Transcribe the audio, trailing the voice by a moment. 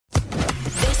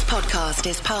podcast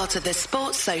is part of the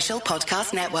Sports Social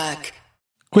Podcast Network.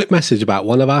 Quick message about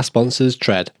one of our sponsors,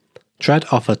 Tread. Tread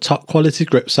offer top quality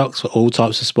grip socks for all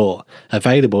types of sport,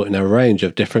 available in a range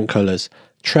of different colours.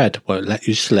 Tread won't let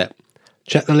you slip.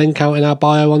 Check the link out in our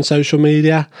bio on social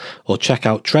media or check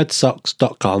out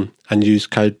treadsocks.com and use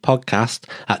code podcast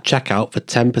at checkout for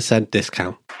 10%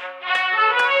 discount.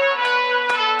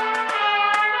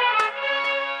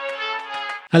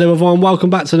 Hello everyone, welcome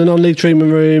back to the non-league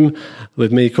treatment room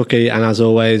with me, Cookie, and as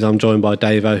always I'm joined by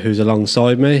Davo, who's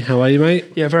alongside me. How are you, mate?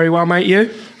 Yeah, very well, mate. You?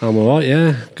 I'm alright,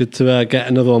 yeah. Good to get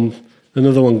another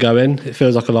one going. It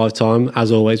feels like a lifetime,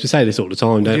 as always. We say this all the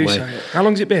time, don't we? How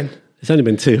long's it been? It's only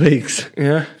been 2 weeks.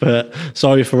 Yeah. But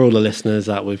sorry for all the listeners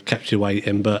that we've kept you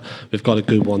waiting, but we've got a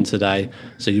good one today,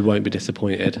 so you won't be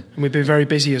disappointed. And we've been very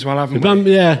busy as well, haven't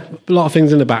we? Yeah, a lot of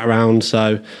things in the background,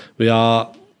 so we are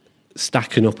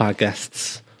stacking up our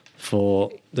guests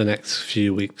for the next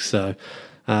few weeks. So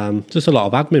just a lot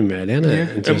of admin, really, isn't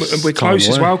it? Yeah. And we're close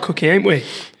as well, Cookie, ain't we?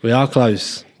 We are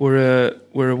close. We're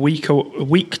a week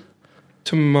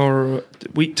tomorrow.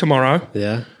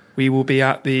 Yeah. We will be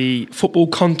at the Football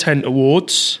Content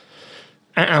Awards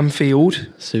at Anfield.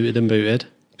 Suited and booted.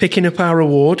 Picking up our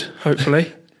award,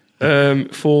 hopefully,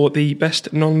 for the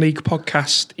best non-league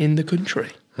podcast in the country.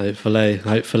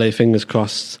 Hopefully, fingers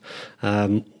crossed.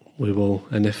 We will,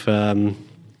 and if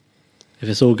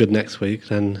it's all good next week,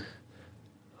 then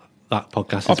that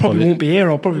podcast. I probably won't be here.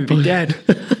 I'll probably be dead.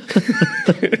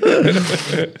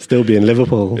 Still be in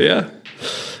Liverpool. Yeah.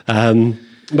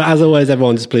 But as always,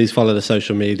 everyone, just please follow the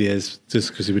social medias, just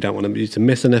because we don't want you to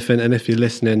miss anything. And if you're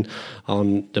listening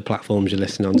on the platforms you're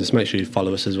listening on, just make sure you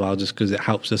follow us as well, just because it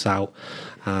helps us out.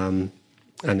 And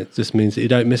it just means that you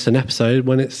don't miss an episode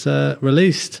when it's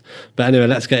released. But anyway,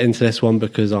 let's get into this one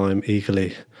because I'm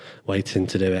eagerly waiting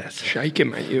to do it.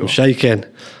 Shaking, mate. I'm shaking.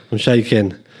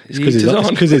 It's because he's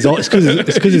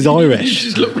Irish. You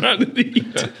just look round at the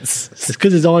It's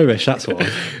because he's Irish, that's why.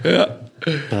 Yeah.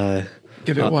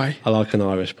 Give it away. I like an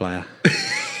Irish player.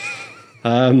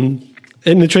 In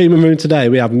the treatment room today,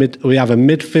 we have a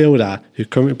midfielder who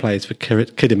currently plays for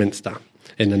Kidderminster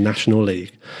in the National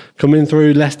League, coming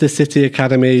through Leicester City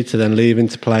Academy to then leaving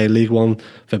to play League One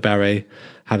for Bury,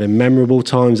 having memorable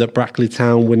times at Brackley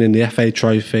Town, winning the FA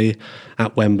Trophy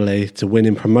at Wembley, to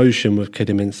winning promotion with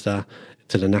Kidderminster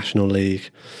to the National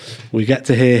League. We get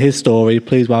to hear his story.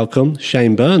 Please welcome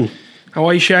Shane Byrne. How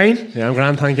are you, Shane? Yeah, I'm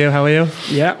grand, thank you. How are you?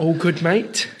 Yeah, all good,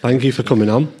 mate. Thank you for coming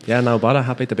on. Yeah, no bother.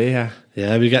 Happy to be here.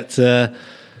 Yeah, we get to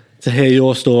hear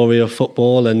your story of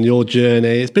football and your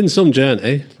journey. It's been some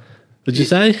journey, would you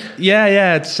say?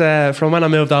 Yeah. It's from when I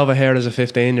moved over here as a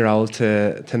 15-year-old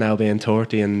to now being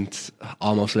 30 and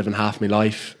almost living half my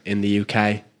life in the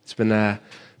UK. It's been an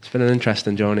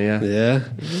interesting journey. Yeah.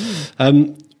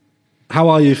 How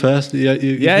are you first?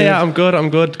 Yeah, I'm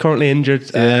good. Currently injured,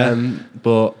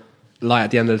 but light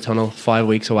at the end of the tunnel. 5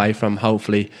 weeks away from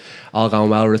hopefully all going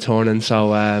well returning.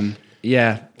 So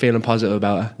feeling positive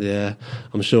about it. Yeah,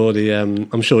 I'm sure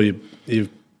you're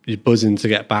buzzing to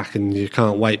get back, and you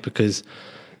can't wait because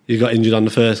you got injured on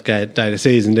the first day of the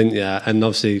season, didn't you? And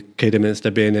obviously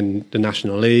Kidderminster being in the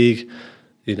National League,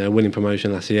 winning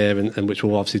promotion last year, and which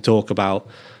we'll obviously talk about.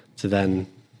 To then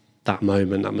that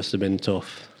moment, that must have been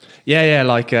tough.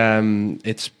 Yeah,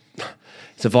 it's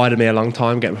avoided me a long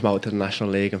time getting promoted to the National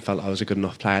League, and felt I was a good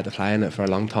enough player to play in it for a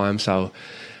long time. So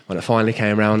when it finally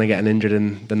came around and getting injured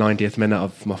in the 90th minute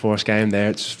of my first game there,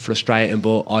 it's frustrating,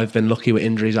 but I've been lucky with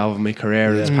injuries over my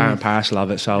career, and it's part and parcel of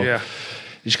it. So you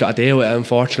just got to deal with it,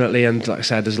 unfortunately. And like I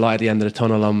said, there's light at the end of the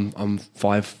tunnel. I'm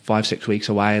 6 weeks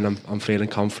away, and I'm feeling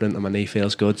confident, and my knee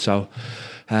feels good. So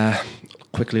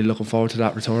quickly looking forward to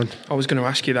that return. I was going to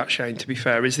ask you that, Shane, to be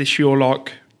fair. Is this your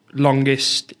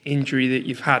longest injury that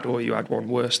you've had, or you had one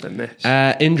worse than this?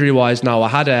 Injury wise, no. I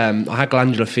had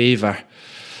glandular fever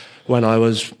when I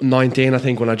was 19, I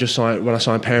think, when I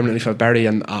signed permanently for Bury,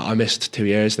 and I missed 2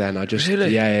 years then.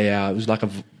 Really? Yeah. It was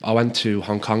I went to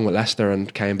Hong Kong with Leicester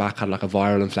and came back, had like a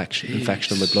viral infection in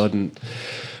my blood, and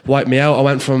wiped me out. I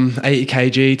went from 80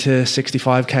 kg to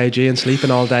 65 kg and sleeping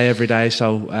all day every day.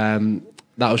 So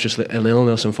that was just an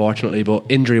illness, unfortunately. But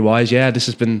injury-wise, this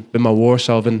has been my worst.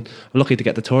 So I've been lucky to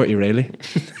get the 30, really.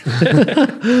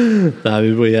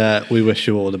 No, we wish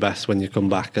you all the best when you come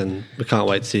back, and we can't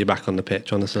wait to see you back on the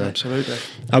pitch, honestly. Absolutely.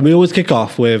 And we always kick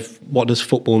off with, what does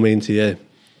football mean to you?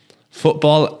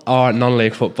 Football or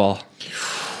non-league football?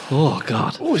 Oh,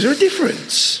 God. Oh, is there a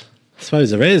difference? I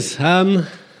suppose there is.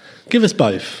 Give us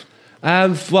both.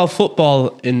 Well,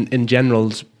 football in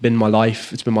general's been my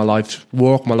life. It's been my life's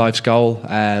work, my life's goal.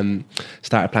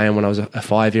 Started playing when I was a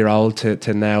 5-year-old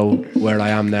to now where I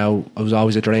am now. It was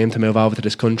always a dream to move over to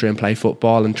this country and play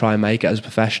football and try and make it as a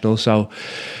professional. So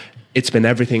it's been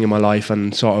everything in my life,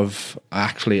 and sort of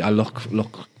actually I look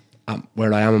at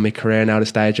where I am in my career now, the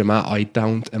stage I'm at. I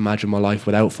don't imagine my life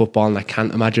without football, and I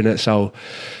can't imagine it. So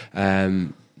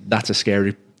that's a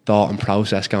scary thought and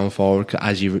process going forward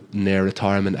as you near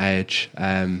retirement age.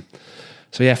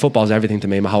 So yeah, football's everything to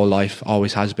me. My whole life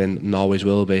always has been and always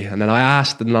will be. And then I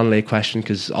asked the non-league question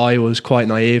because I was quite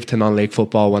naive to non-league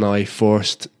football when I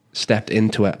first stepped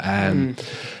into it.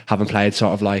 Having played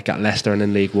sort of like at Leicester and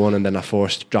in League One, and then I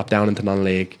first dropped down into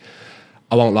non-league.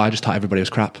 I won't lie, I just thought everybody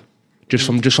was crap. Just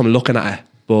from looking at it.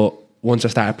 But once I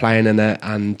started playing in it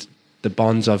and the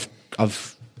bonds I've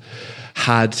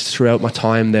had throughout my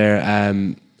time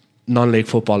there, non-league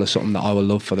football is something that I will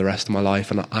love for the rest of my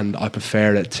life, and I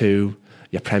prefer it to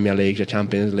your Premier Leagues, your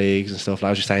Champions Leagues and stuff. Like I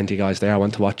was just saying to you guys there, I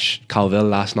went to watch Colville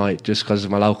last night just because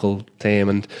of my local team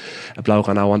and a bloke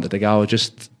I know wanted to go.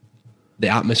 Just the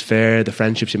atmosphere, the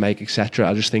friendships you make, etc.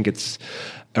 I just think it's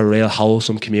a real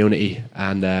wholesome community,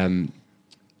 and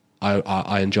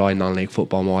I enjoy non-league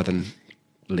football more than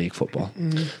league football.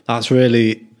 That's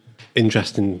really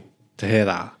interesting to hear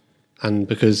that, and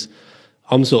because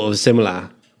I'm sort of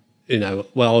similar. I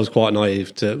was quite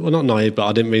naive not naive, but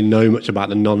I didn't really know much about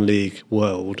the non-league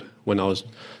world when I was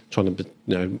trying to,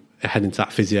 head into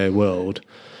that physio world.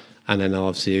 And then I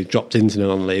obviously dropped into the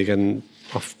non-league and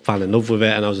I fell in love with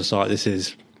it. And I was just like, this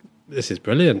is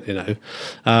brilliant,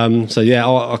 So yeah,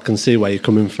 I can see where you're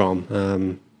coming from.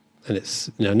 And it's,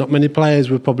 not many players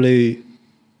would probably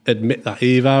admit that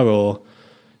either, or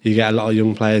you get a lot of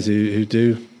young players who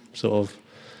do sort of,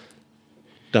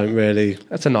 don't really.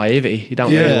 That's a naivety. You don't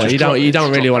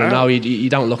really want to know. You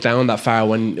don't look down that far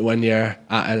when you're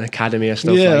at an academy or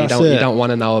stuff. Yeah, you don't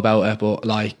want to know about it. But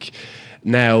like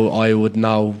now, I would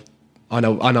know. I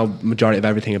know majority of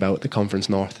everything about the Conference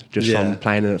North just from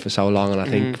playing in it for so long. And I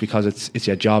think because it's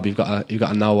your job, you've got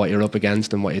to know what you're up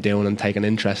against and what you're doing and take an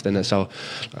interest in it. So,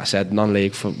 like I said,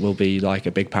 non-league will be like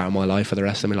a big part of my life for the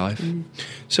rest of my life.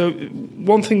 So,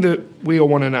 one thing that we all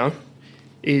want to know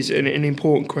is an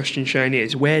important question, Shane,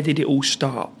 is where did it all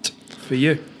start for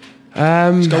you?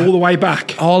 Let's go all the way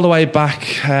back. All the way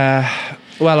back.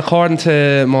 Well, according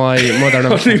to my mother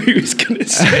and I knew he was going to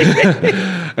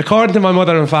say. According to my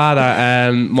mother and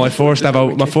father, my first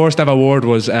ever word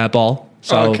was ball.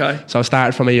 So I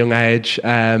started from a young age.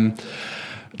 My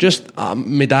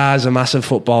dad's a massive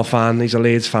football fan. He's a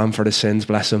Leeds fan for the sins,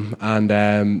 bless him. And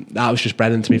that was just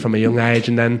bred into me from a young age.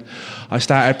 And then I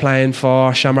started playing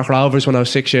for Shamrock Rovers when I was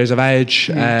 6 years of age,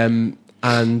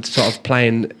 and sort of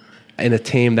playing in a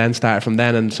team then, started from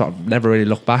then and sort of never really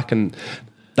looked back. And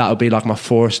that would be like my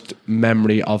first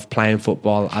memory of playing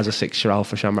football as a 6-year-old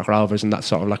for Shamrock Rovers, and that's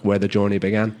sort of like where the journey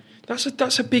began.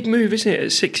 That's a big move, isn't it,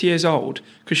 at 6 years old?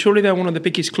 Because surely they're one of the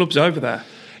biggest clubs over there.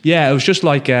 Yeah, it was just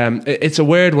like it's a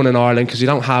weird one in Ireland because you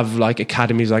don't have like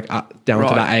academies like down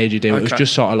to that age you do. Okay. It was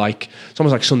just sort of like it's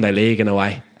almost like Sunday League in a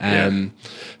way.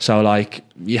 So like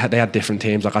they had different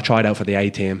teams. Like I tried out for the A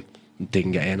team,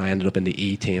 didn't get in. I ended up in the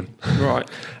E team. Right.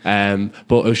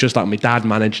 But it was just like my dad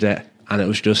managed it, and it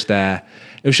was just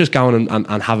going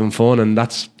and having fun, and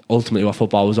that's ultimately what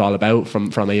football was all about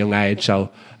from a young age. So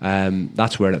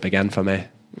that's where it began for me.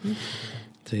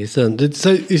 So you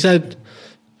said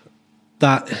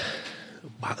that.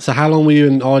 So how long were you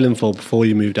in Ireland for before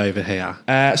you moved over here?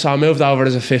 So I moved over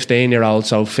as a 15-year-old.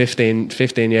 So 15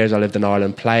 years I lived in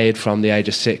Ireland, played from the age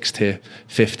of 6 to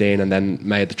 15, and then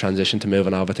made the transition to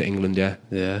moving over to England, yeah.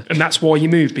 And that's why you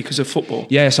moved, because of football?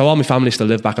 Yeah, so all my family still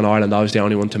live back in Ireland. I was the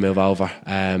only one to move over.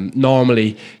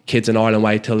 Normally, kids in Ireland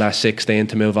wait till they're 16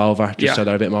 to move over, just so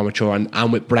they're a bit more mature.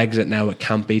 And with Brexit now, it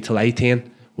can't be till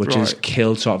 18, which has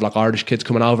killed sort of like Irish kids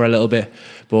coming over a little bit.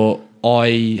 But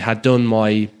I had done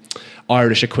my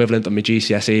Irish equivalent of my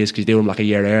GCSEs because you do them like a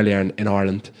year earlier in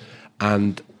Ireland,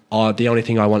 and the only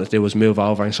thing I wanted to do was move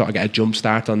over and sort of get a jump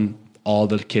start on all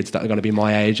the kids that are going to be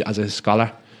my age as a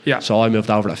scholar. So I moved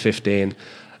over at 15,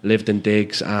 lived in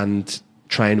digs and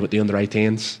trained with the under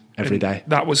 18s every day.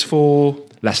 That was for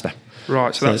Leicester.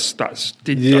 Right, so that's I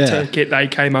take it they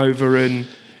came over and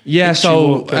my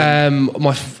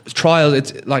trial,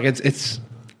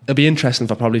 it'll be interesting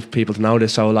for probably people to know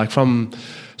this. So like from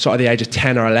sort of the age of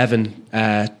 10 or 11,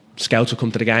 scouts will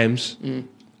come to the games,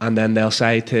 and then they'll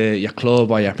say to your club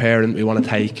or your parent, we want to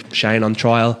take Shane on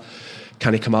trial.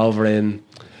 Can he come over in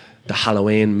the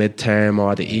Halloween midterm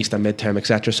or the Easter midterm,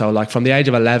 etc.? So like from the age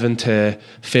of 11 to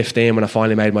 15, when I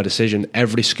finally made my decision,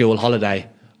 every school holiday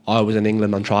I was in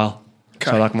England on trial.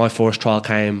 So like my first trial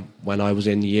came when I was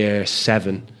in year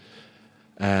 7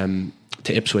 to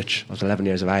Ipswich. I was 11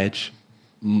 years of age.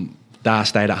 Dad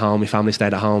stayed at home, my family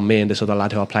stayed at home. Me and this other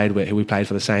lad who I played with, who we played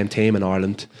for the same team in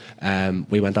Ireland,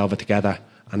 we went over together,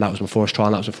 and that was my first trial,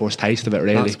 and that was my first taste of it,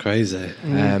 really. That's crazy.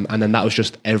 And then that was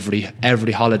just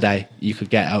every holiday you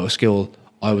could get out of school,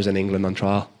 I was in England on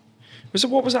trial.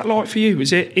 What was that like for you?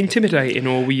 Was it intimidating,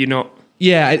 or were you not?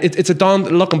 Yeah, it's a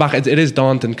looking back, it is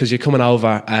daunting, because you're coming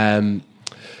over,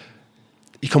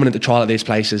 you're coming into trial at these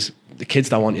places. The kids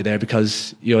don't want you there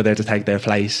because you're there to take their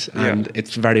place, and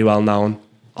it's very well known.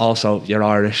 Also, you're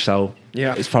Irish, so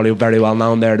it's probably very well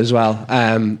known there as well.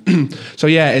 So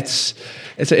yeah, it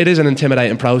is an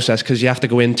intimidating process, because you have to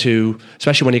go into,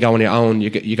 especially when you go on your own,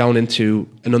 you're going into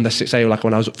an under, say like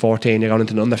when I was at 14, you're going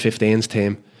into an under 15s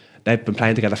team. They've been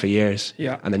playing together for years,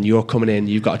 and then you're coming in,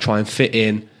 you've got to try and fit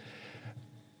in,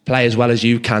 play as well as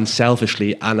you can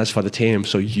selfishly and as for the team,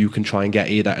 so you can try and get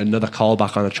either another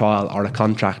callback on a trial or a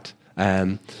contract.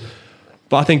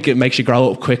 But I think it makes you grow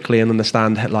up quickly and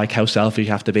understand like how selfish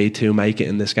you have to be to make it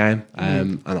in this game.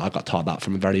 And I got taught that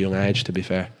from a very young age, to be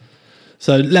fair.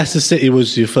 So Leicester City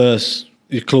was your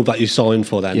club that you signed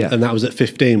for then, and that was at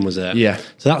 15, was it? Yeah.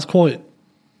 So that's quite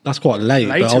late.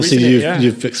 Later, but obviously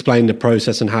you've explained the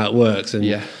process and how it works, and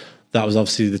that was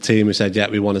obviously the team who said,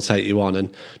 we want to take you on.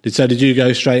 And did you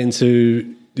go straight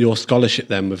into your scholarship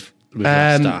then with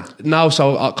Leicester? No,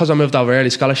 so because I moved over early,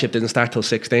 scholarship didn't start till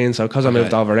 16. So because I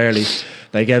moved over early,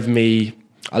 they gave me,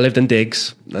 I lived in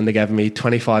Diggs, and they gave me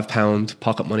 £25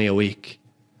 pocket money a week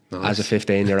as a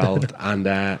 15-year-old, and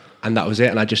that was it.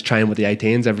 And I just trained with the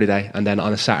 18s every day, and then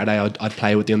on a Saturday I'd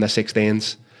play with the under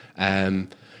 16s,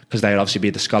 because they'd obviously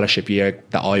be the scholarship year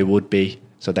that I would be.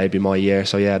 So they'd be my year.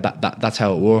 So yeah, that's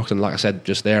how it worked. And like I said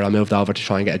just there, I moved over to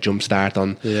try and get a jump start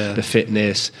on the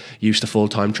fitness, used to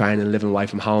full-time training, living away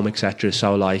from home, etc.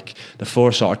 So like the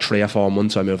first sort of 3 or 4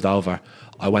 months I moved over,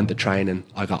 I went to training,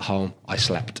 I got home, I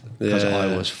slept, because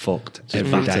I was fucked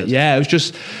every day. Yeah, it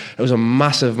was a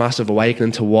massive, massive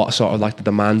awakening to what sort of like the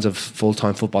demands of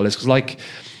full-time football is. Because like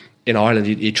in Ireland,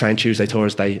 you train Tuesday,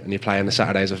 Thursday, and you play on the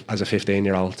Saturday as a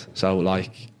 15-year-old. So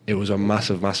like it was a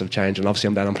massive, massive change. And obviously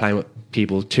I'm playing with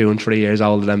people 2 and 3 years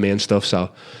older than me and stuff.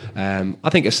 So I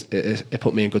think it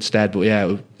put me in good stead. But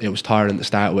yeah, it was tiring to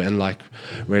start with, and like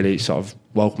really sort of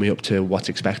woke me up to what's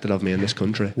expected of me in this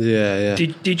country. Yeah.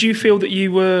 Did you feel that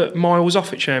you were miles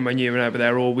off at Shane when you were over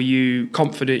there, or were you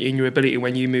confident in your ability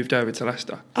when you moved over to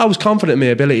Leicester? I was confident in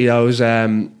my ability. I was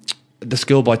the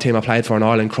schoolboy team I played for in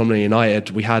Ireland, Crumlin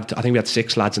United. I think we had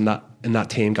 6 lads in that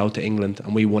team go to England,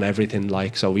 and we won everything.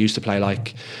 Like, so we used to play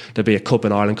like, there'd be a cup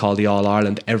in Ireland called the All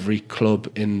Ireland. Every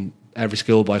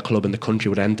schoolboy club in the country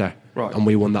would enter, and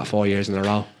we won that 4 years in a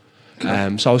row.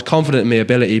 So I was confident in my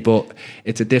ability, but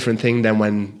it's a different thing than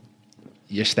when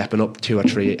you're stepping up 2 or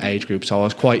 3 age groups. So I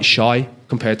was quite shy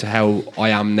compared to how I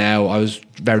am now. I was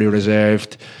very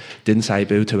reserved, didn't say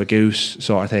boo to a goose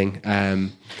sort of thing.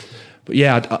 But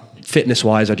yeah, fitness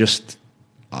wise, I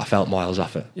felt miles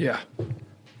off it. Yeah.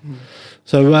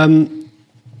 So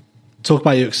talk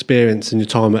about your experience and your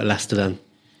time at Leicester then.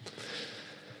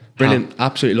 Brilliant,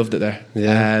 absolutely loved it there.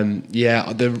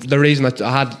 The reason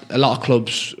I had a lot of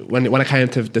clubs when it came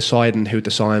to deciding who to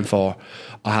sign for,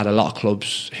 I had a lot of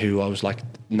clubs who I was like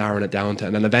narrowing it down to,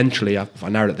 and then eventually I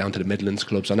narrowed it down to the Midlands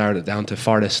clubs. I narrowed it down to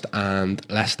Forest and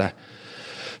Leicester.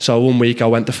 So one week I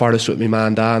went to Forest with my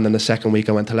man Dan, and then the second week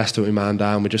I went to Leicester with my man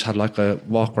Dan. We just had like a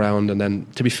walk around, and then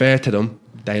to be fair to them,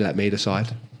 they let me decide.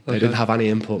 They didn't have any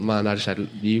input, man. I just said,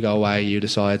 you go away, you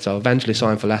decide. So eventually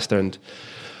signed for Leicester, and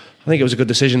I think it was a good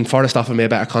decision. Forest offered me a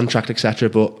better contract, etc.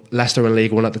 But Leicester in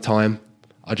League One at the time,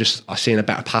 I seen a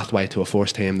better pathway to a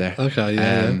first team there.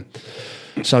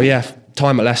 So yeah,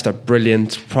 time at Leicester,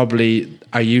 brilliant. Probably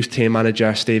our youth team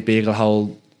manager, Steve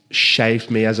Beaglehole, shaped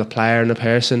me as a player and a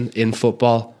person in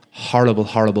football. Horrible,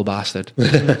 horrible bastard.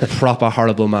 Proper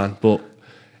horrible man. But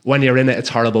when you're in it, it's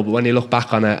horrible. But when you look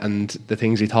back on it and the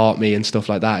things he taught me and stuff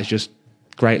like that, it's just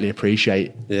greatly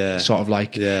appreciate sort of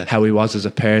like how he was as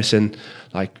a person.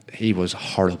 Like, he was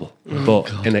horrible,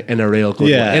 but in a real good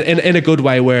way. In a good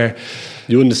way where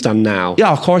you understand now.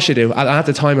 Yeah, of course you do. At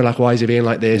the time, you're like, why is he being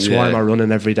like this? Why am I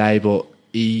running every day? But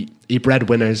he bred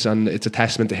winners, and it's a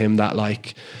testament to him that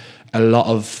like a lot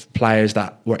of players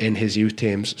that were in his youth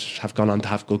teams have gone on to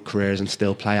have good careers and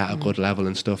still play at a good level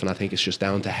and stuff. And I think it's just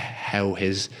down to how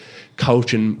his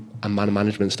coaching and man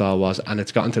management style was. And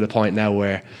it's gotten to the point now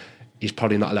where he's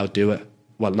probably not allowed to do it.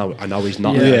 Well, no, I know he's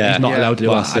not. He's not allowed to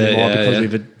do it anymore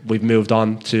because we've moved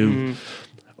on to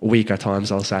weaker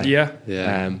times, I'll say.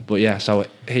 Yeah. But yeah, so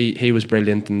he was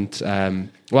brilliant, and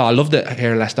well, I loved it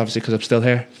here in Leicester, obviously, because I'm still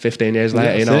here 15 years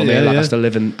later. You know what I mean? Like, I still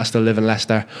live in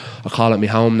Leicester. I call it my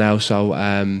home now. So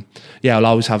yeah, I'll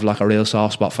always have like a real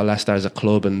soft spot for Leicester as a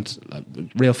club, and a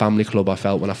real family club, I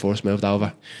felt, when I first moved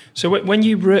over. So when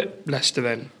you were at Leicester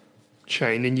then,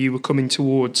 Shane, and you were coming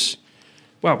towards,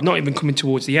 well, not even coming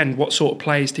towards the end, what sort of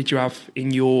players did you have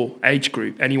in your age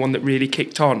group? Anyone that really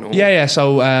kicked on? Or? Yeah.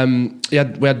 So we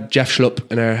had Jeff Schlupp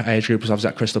in our age group, who's obviously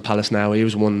at Crystal Palace now. He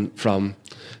was one from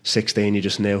 16, you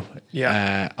just knew.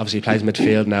 Yeah. Obviously he plays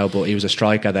midfield now, but he was a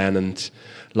striker then, and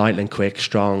lightning quick,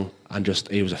 strong, and just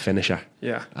he was a finisher.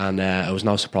 Yeah. And it was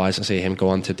no surprise to see him go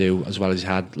on to do as well as he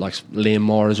had, like Liam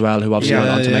Moore as well, who obviously went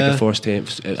on to make a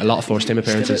lot of first team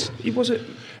appearances. He was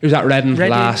at Reading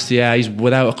last. Yeah, he's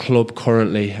without a club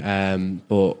currently,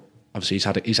 but obviously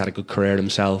he's had a good career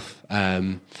himself.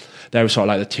 They were sort of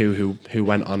like the two who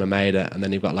went on and made it, and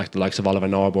then you've got like the likes of Oliver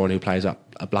Norborn, who plays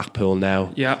at Blackpool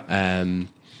now. Yeah.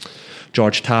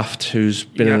 George Taft, who's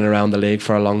been in and around the league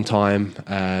for a long time.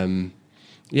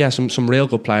 Some real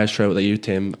good players throughout the youth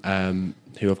team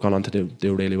who have gone on to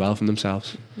do really well for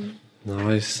themselves.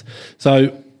 Nice.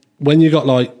 So when you got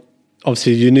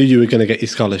obviously you knew you were going to get your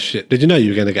scholarship. Did you know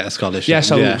you were going to get a scholarship?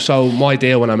 Yeah. So my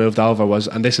deal when I moved over was,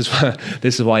 and this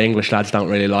is why English lads don't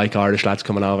really like Irish lads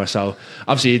coming over. So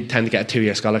obviously you tend to get a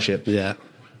 2-year scholarship. Yeah.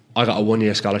 I got a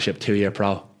 1-year scholarship, 2-year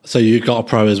pro. So you got a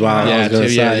pro as well? Yeah,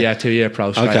 2-year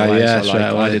pro straight away. Yeah,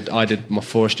 so I did my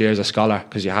first year as a scholar,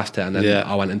 because you have to, and then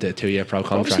I went into a 2-year pro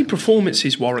contract. Obviously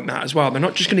performances warrant that as well. They're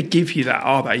not just going to give you that,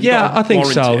 are they? I think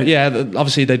so. Yeah,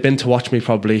 obviously they'd been to watch me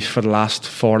probably for the last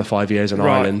 4 to 5 years in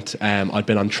Ireland. I'd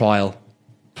been on trial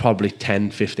probably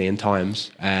 10, 15 times.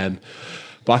 But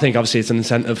I think obviously it's an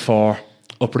incentive for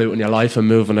uprooting your life and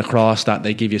moving across, that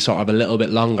they give you sort of a little bit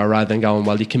longer, rather than going,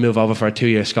 well, you can move over for a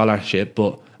 2-year scholarship,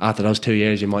 but after those 2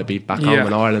 years you might be back home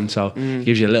in Ireland. So it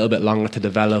gives you a little bit longer to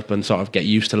develop and sort of get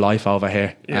used to life over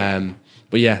here.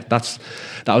 But yeah, that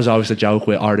was always the joke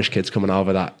with Irish kids coming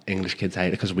over, that English kids hate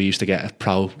it, because we used to get a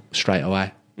pro straight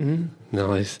away.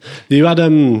 Nice. You had a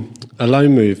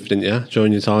loan move, didn't you,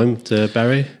 during your time to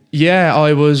Bury? Yeah,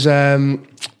 I was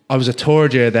a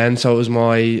third year then, so I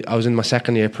was in my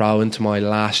second year pro into my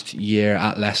last year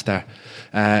at Leicester.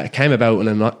 It came about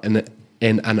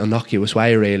in an innocuous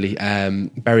way, really.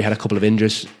 Bury had a couple of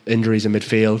injuries in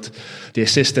midfield. The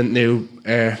assistant knew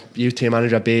youth team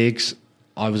manager Biggs.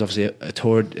 I was obviously a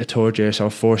third year, so a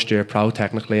first year pro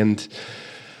technically, and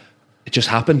it just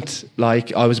happened.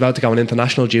 Like, I was about to go on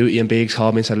international duty, and Biggs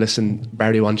called me and said, "Listen,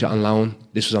 Bury wants you on loan."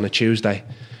 This was on a Tuesday.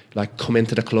 Like, come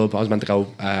into the club. I was about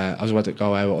to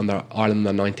go out under Ireland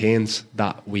under 19s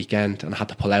that weekend, and I had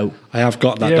to pull out. I have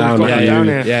got that down. I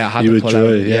had to pull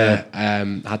out.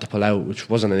 I had to pull out, which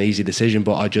wasn't an easy decision,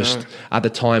 but I just at the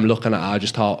time looking at it, I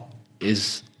just thought,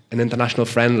 is an international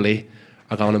friendly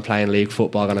or going and playing league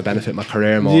football going to benefit my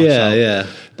career more?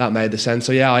 That made the sense.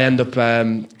 So I ended up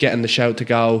getting the shout to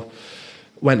go.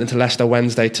 Went into Leicester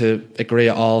Wednesday to agree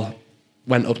it all.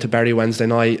 Went up to Bury Wednesday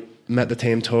night. Met the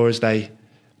team Thursday.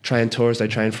 Trained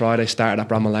Friday, started at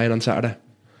Bramall Lane on Saturday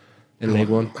in League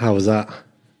One. How was that?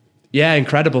 Yeah,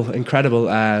 incredible.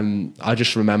 I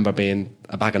just remember being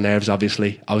a bag of nerves,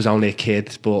 obviously. I was only a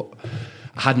kid, but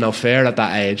I had no fear at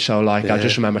that age. So I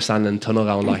just remember standing in the tunnel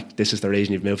going, like, this is the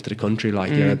reason you've moved to the country.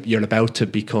 Like, you're about to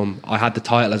become, I had the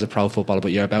title as a pro footballer,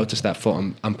 but you're about to step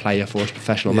foot and play your first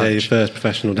professional match. Your first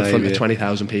professional day. In front of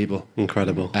 20,000 people.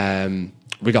 Incredible.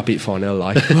 We got beat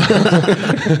 4-0,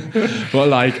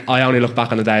 but I only look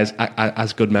back on the day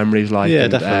as good memories.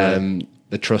 Definitely.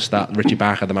 The trust that Richie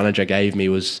Barker, the manager, gave me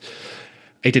was,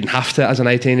 he didn't have to as an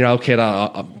 18-year-old kid.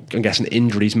 I'm guessing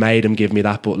injuries made him give me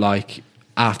that, but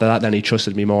after that, then he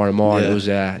trusted me more and more. And it was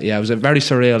a very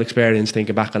surreal experience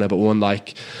thinking back on it, but one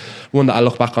that I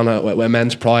look back on it with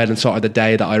immense pride, and sort of the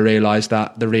day that I realised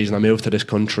that the reason I moved to this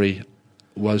country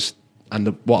was. And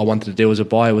what I wanted to do as a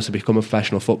boy was to become a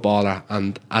professional footballer.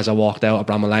 And as I walked out of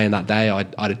Bramall Lane that day,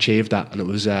 I'd achieved that. And it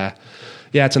was,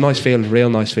 it's a nice feeling, real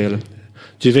nice feeling.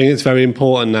 Do you think it's very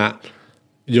important that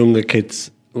younger kids,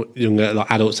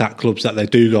 adults at clubs, that they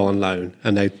do go on loan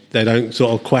and they don't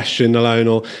sort of question the loan?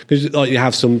 Or because you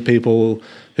have some people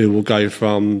who will go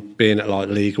from being at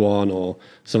League One or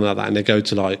something like that, and they go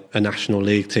to a national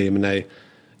league team, and they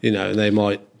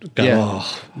might go,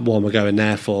 what am I going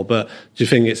there for? But do you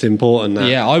think it's important that...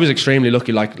 Yeah, I was extremely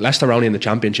lucky. Leicester only in the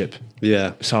Championship.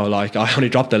 Yeah. So I only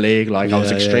dropped the league. I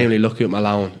was extremely lucky with my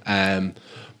loan.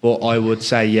 But I would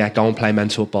say, go and play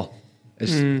men's football.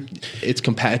 It's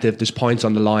competitive. There's points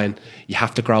on the line. You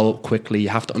have to grow up quickly. You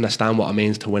have to understand what it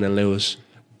means to win and lose.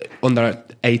 under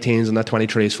 18s, under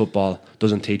 23s football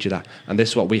doesn't teach you that. And this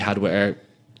is what we had with our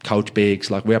coach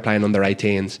Biggs. Like, we were playing under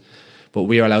 18s, but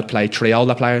we were allowed to play 3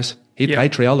 older players. He'd play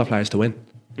 3 older players to win.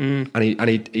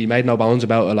 And he made no bones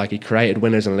about it. Like, he created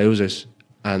winners and losers.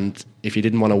 And if you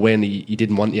didn't want to win, he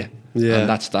didn't want you.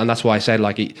 Yeah. And that's why I said,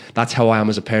 like, that's how I am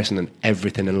as a person and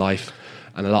everything in life.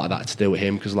 And a lot of that's to do with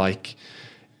him, because, like,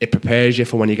 it prepares you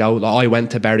for when you go. Like, I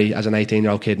went to Bury as an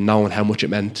 18-year-old kid knowing how much it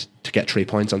meant to get 3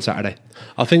 points on Saturday.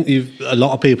 I think a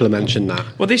lot of people have mentioned that.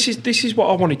 Well, this is what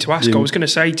I wanted to ask. I was going to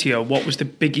say to you, what was the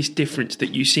biggest difference that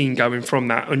you've seen going from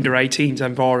that under 18s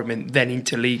environment then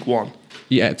into League One?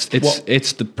 Yeah,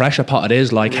 it's the pressure pot. It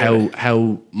is like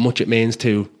how much it means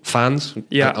to fans.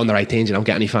 Yeah, under 18s, you don't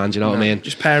get any fans. You know what I mean?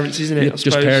 Just parents, isn't it?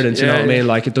 Just parents. You know what I mean?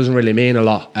 Like, it doesn't really mean a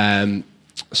lot.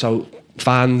 So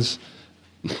fans,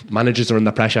 managers are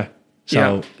under pressure.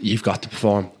 So you've got to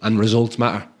perform, and results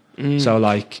matter. So,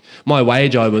 like, my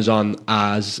wage I was on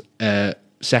as a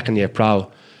second year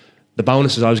pro, the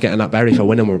bonuses I was getting at Bury for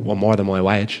winning were more than my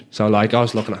wage. So, like, I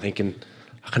was looking at thinking,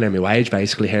 I can earn my wage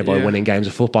basically here by winning games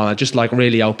of football. And it just, like,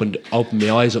 really opened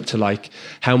my eyes up to, like,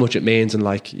 how much it means. And,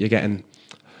 like, you're getting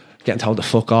told to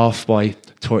fuck off by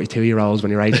 32-year-olds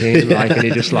when you're 18, like, and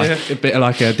you're just like a bit of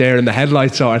like a deer in the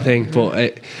headlights sort of thing.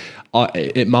 But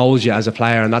it molds you as a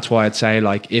player, and that's why I'd say,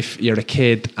 like, if you're a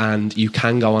kid and you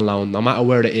can go on loan, no matter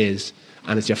where it is,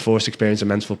 and it's your first experience in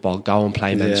men's football, go and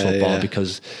play men's football,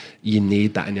 because you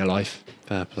need that in your life.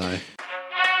 Fair play.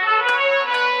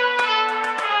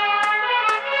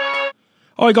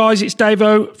 Hi guys, it's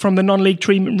Davo from the Non-League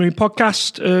Treatment Room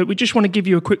podcast. We just want to give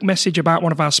you a quick message about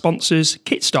one of our sponsors,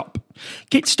 Kitstop.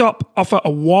 Kitstop offer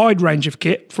a wide range of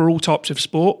kit for all types of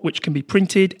sport, which can be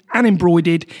printed and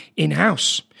embroidered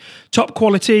in-house. Top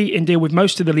quality and deal with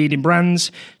most of the leading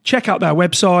brands. Check out their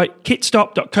website,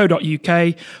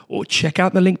 kitstop.co.uk, or check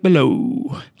out the link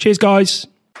below. Cheers guys.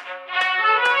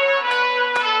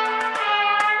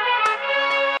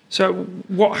 So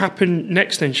what happened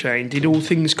next then, Shane? Did all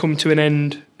things come to an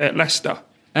end at Leicester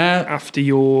after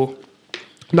your...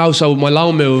 No, so my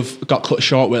loan move got cut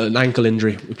short with an ankle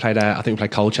injury. I think we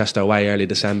played Colchester away early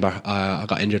December. I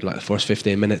got injured like the first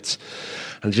 15 minutes,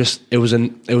 and it was a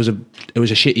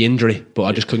shitty injury, but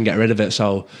I just couldn't get rid of it.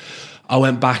 So I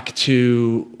went back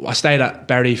I stayed at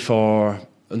Bury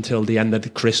until the end of the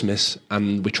Christmas,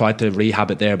 and we tried to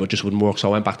rehab it there, but it just wouldn't work. So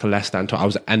I went back to Leicester, and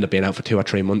ended up being out for 2 or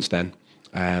 3 months then.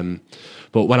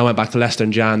 But when I went back to Leicester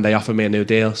in Jan, they offered me a new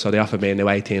deal. So they offered me a new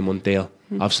 18-month deal.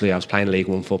 Obviously, I was playing League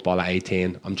One football at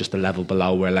 18. I'm just a level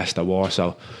below where Leicester were.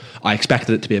 So I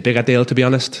expected it to be a bigger deal, to be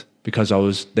honest, because I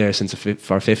was there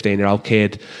for a 15-year-old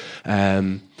kid.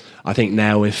 I think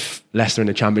now if Leicester in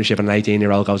the Championship and an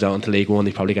 18-year-old goes out into League One,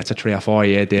 he probably gets a 3 or 4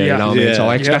 year deal. You know what I mean? So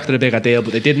I expected a bigger deal,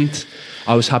 but they didn't.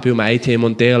 I was happy with my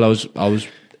 18-month deal.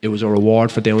 It was a reward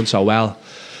for doing so well.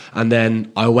 And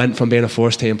then I went from being a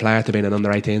first team player to being an under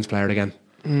 18s player again.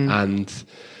 And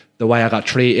the way I got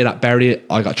treated at Bury,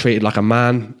 I got treated like a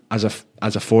man as a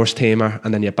first teamer,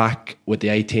 and then you're back with the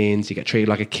 18s, you get treated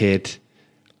like a kid,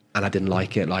 and I didn't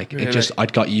like it. Like, really?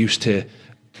 I'd got used to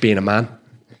being a man.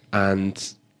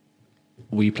 And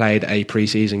we played a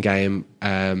pre-season game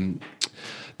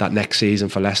that next season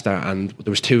for Leicester, and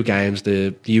there was 2 games.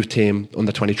 The youth team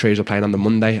under 23s were playing on the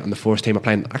Monday, and the first team were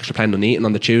playing Nuneaton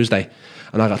on the Tuesday.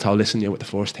 And I got told, listen, you're with the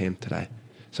first team today,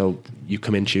 so you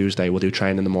come in Tuesday, we'll do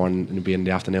training in the morning and you'll be in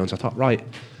the afternoon. So I thought, right,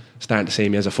 starting to see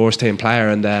me as a first team player.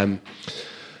 And then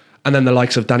the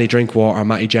likes of Danny Drinkwater,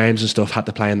 Matty James and stuff had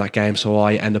to play in that game, so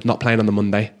I ended up not playing on the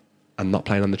Monday and not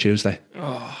playing on the Tuesday.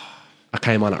 I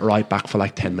came on at right back for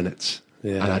like 10 minutes,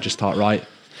 and I just thought, right,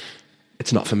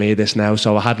 it's not for me this now.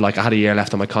 So I had a year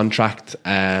left on my contract.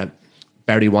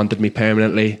 Bury wanted me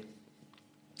permanently.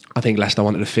 I think Leicester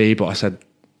wanted a fee, but I said,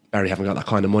 Bury haven't got that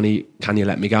kind of money, can you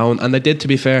let me go? And they did, to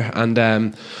be fair. And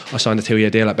I signed a 2-year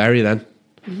deal at Bury then.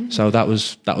 So that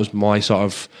was my sort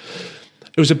of...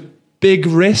 It was a big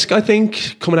risk, I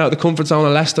think, coming out of the comfort zone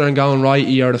of Leicester and going, right,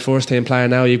 you're the first team player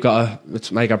now, you've got to, it's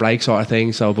make or break sort of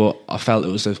thing. So, but I felt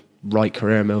it was a right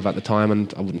career move at the time,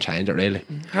 and I wouldn't change it really.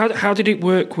 How did it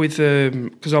work with...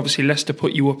 Because obviously Leicester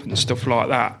put you up and stuff like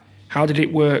that. How did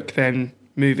it work then...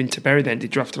 moving to Bury then?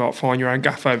 Did you have to like find your own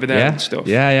gaff over there and stuff?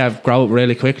 Yeah, I've grown up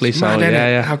really quickly. It's mad,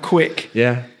 yeah. How quick?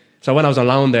 Yeah. So when I was on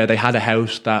loan there, they had a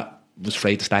house that was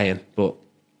free to stay in, but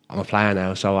I'm a player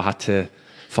now, so I had to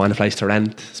find a place to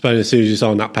rent. I suppose as soon as you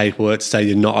sign that paperwork to say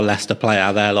you're not a Leicester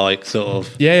player, they're like sort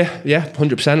of... Yeah,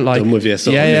 100%. Like, done with you,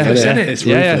 sort of. It's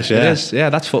ruthless, it is. Yeah,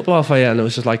 that's football for you. And it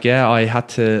was just like, I had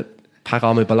to pack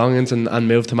all my belongings and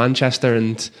move to Manchester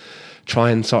and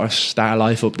try and sort of start a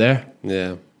life up there.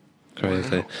 Yeah.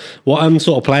 Crazy. What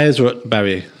sort of players were at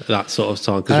Bury at that sort of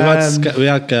time? Because we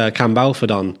had Cam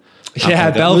Belford on.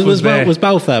 Yeah, Belf was there. Was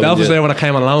Belf there? Belf was there when I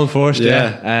came on loan first.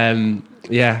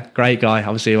 Yeah, great guy.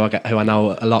 Obviously, who I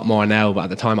know a lot more now, but at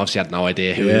the time, obviously, I had no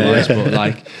idea who he was.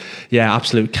 But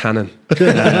absolute cannon.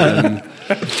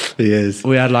 He is.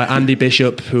 We had Andy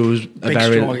Bishop, who's a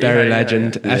very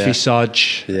legend. Effie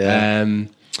Sodge,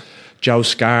 Joe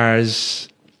Scars,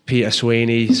 Peter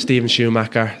Sweeney, Stephen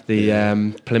Schumacher,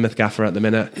 the Plymouth gaffer at the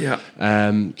minute. Yeah.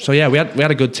 We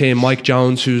had a good team. Mike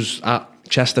Jones, who's at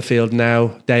Chesterfield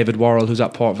now. David Worrell, who's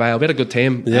at Port Vale. We had a good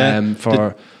team.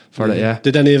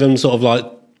 Did any of them sort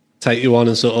of take you on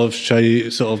and sort of show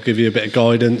you, sort of give you a bit of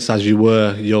guidance as you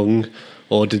were young?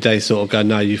 Or did they sort of go,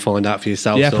 no, you find out for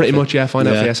yourself? Yeah, pretty much, find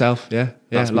out for yourself, But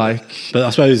I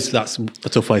suppose that's a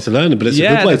tough way to learn, but it's a good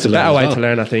way to learn. Yeah, it's a better way to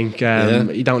learn, I think.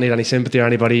 You don't need any sympathy or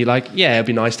anybody. It'd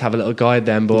be nice to have a little guide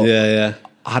then, but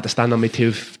I had to stand on my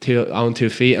own 2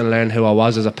 feet and learn who I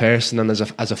was as a person and as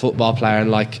a football player.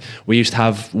 And we used to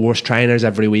have worse trainers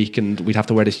every week, and we'd have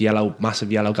to wear this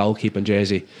massive yellow goalkeeping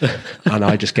jersey, and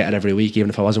I just get it every week,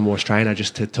 even if I wasn't worst trainer,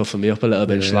 just to toughen me up a little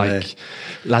bit.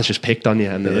 Lads just picked on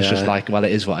you, and it was just well,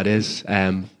 it is what it is.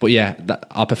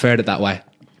 I preferred it that way.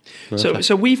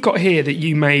 So we've got here that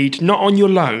you made not on your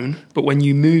loan, but when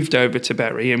you moved over to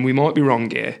Bury, and we might be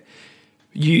wrong here.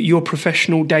 Your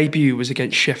professional debut was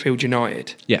against Sheffield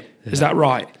United. Yeah. Is that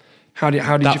right? How did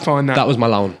you find that? That was my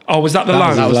loan. Oh, was that the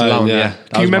loan? That was the loan, yeah.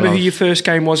 Do you remember who your first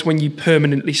game was when you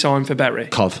permanently signed for Bury?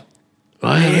 Cov.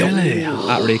 Really?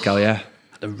 At Rico, yeah.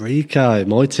 At Rico,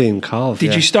 my team, Cov.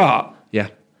 Did you start? Yeah.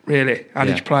 Really? How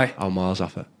did you play? Oh, miles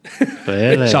off it.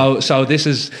 Really? So this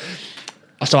is...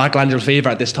 So I had glandular fever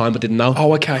at this time, but didn't know.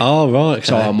 Oh, okay. Oh, right. Okay.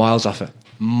 So I'm miles off it.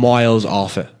 Miles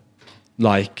off it.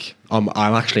 I'm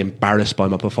actually embarrassed by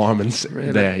my performance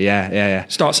there. Yeah.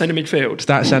 Start centre midfield.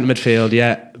 Centre midfield.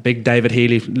 Yeah. Big David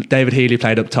Healy. David Healy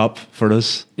played up top for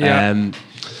us. Yeah.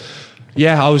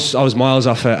 I was miles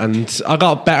off it, and I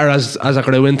got better as I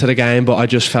grew into the game, but I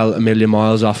just felt a million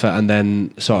miles off it, and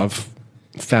then sort of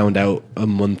found out a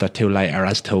month or two later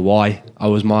as to why I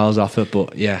was miles off it.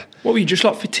 But yeah. What were you, just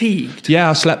fatigued? Yeah,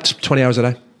 I slept 20 hours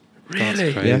a day.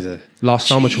 Really? That's crazy. Yeah. Lost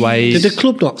so much weight. Did the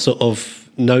club not sort of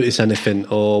notice anything,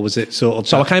 or was it sort of...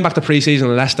 So I came back to pre-season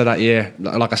in Leicester that year,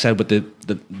 like I said, with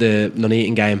the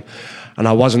Nuneaton game, and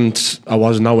I was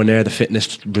nowhere near the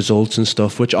fitness results and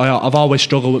stuff, which I've always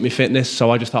struggled with my fitness,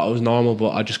 so I just thought it was normal,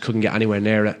 but I just couldn't get anywhere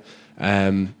near it.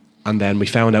 And then we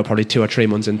found out probably 2 or 3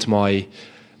 months into my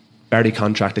Bury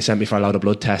contract, they sent me for a load of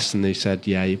blood tests, and they said,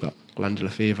 yeah, you've got glandular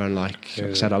fever, and like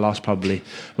I said, I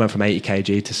went from 80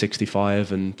 kg to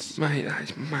 65, and mate, that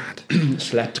is mad.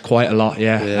 Slept quite a lot,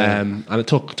 and it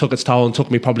took its toll, and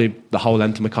took me probably the whole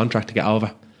length of my contract to get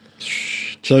over.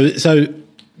 So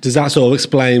does that sort of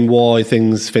explain why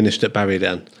things finished at Bury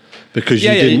then? Because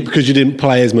you didn't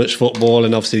play as much football,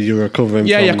 and obviously you were recovering.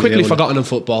 Yeah, quickly forgotten in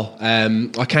football.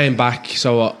 I came back,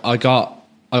 so I got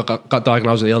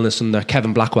diagnosed with illness, and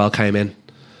Kevin Blackwell came in.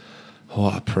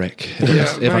 What a prick!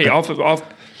 If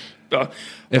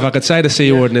I could say the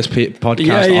C word in this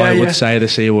podcast, I would say the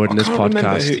C word in this podcast. I can't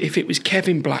remember if it was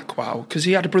Kevin Blackwell, because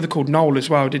he had a brother called Noel as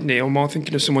well, didn't he? Or am I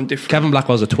thinking of someone different? Kevin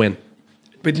Blackwell's a twin.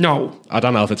 With Noel? I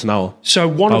don't know if it's Noel. So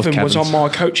one of them was on my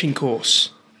coaching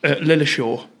course at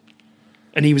Lilleshall,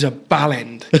 and he was a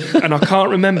ballend, and I can't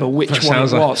remember which one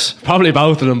it was. Probably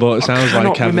both of them, but it sounds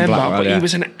like Kevin Blackwell. But he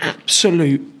was an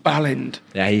absolute ballend.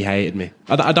 Yeah, he hated me.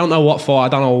 I don't know what for. I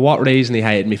don't know what reason he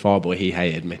hated me for, but he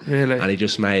hated me. Really? And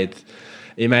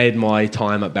he made my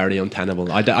time at Bury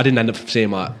untenable. I didn't end up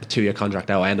seeing my 2-year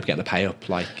contract out. I ended up getting a pay up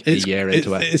a year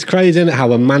into it. It's crazy, isn't it,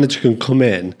 how a manager can come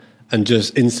in and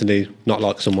just instantly not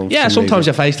like someone. Yeah, sometimes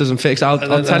your face doesn't fix. I'll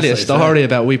tell you a story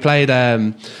about. We played.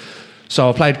 So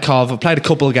I played Cov. I played a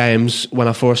couple of games when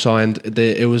I first signed.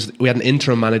 We had an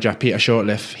interim manager, Peter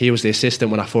Shortliff. He was the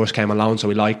assistant when I first came on loan, so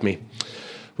he liked me.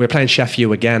 We were playing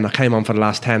Sheffield again. I came on for the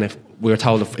last 10. If we were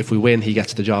told if we win, he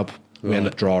gets the job. We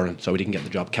ended up drawing, so we didn't get the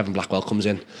job. Kevin Blackwell comes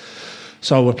in.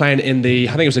 So we're playing in I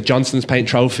think it was a Johnston's Paint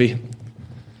Trophy,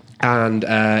 and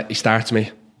he starts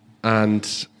me,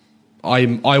 and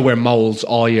I wear moles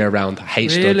all year round. I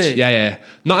hate really? studs. Yeah.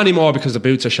 Not anymore because the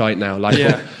boots are shite now.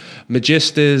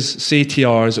 Magistas,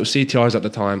 CTRs, it was CTRs at the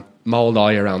time, mould all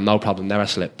year round, no problem, never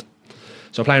slipped.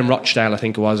 So playing Rochdale, I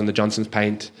think it was, in the Johnston's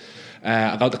Paint.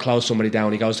 About to close somebody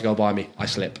down, he goes to go by me, I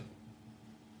slip.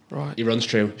 Right. He runs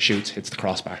through, shoots, hits the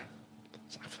crossbar.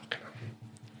 It's like, fucking hell.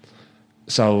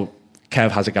 So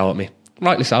Kev has a go at me.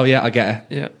 Rightly so, yeah, I get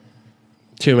it. Yeah.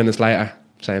 2 minutes later,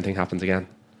 same thing happens again.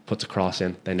 Puts a cross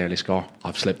in, they nearly score.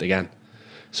 I've slipped again.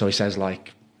 So he says,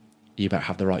 you better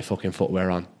have the right fucking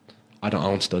footwear on. I don't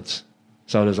own studs.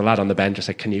 So there's a lad on the bench. I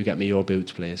said, "Can you get me your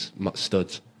boots, please?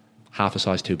 Studs, half a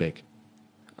size too big."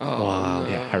 Oh, Wow.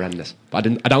 Yeah, horrendous. But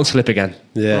I don't slip again.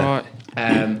 Yeah. Right.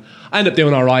 I end up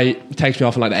doing all right. It takes me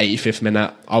off in like the 85th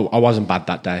minute. I wasn't bad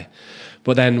that day.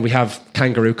 But then we have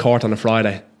kangaroo court on a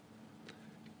Friday.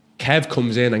 Kev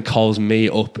comes in and calls me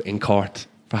up in court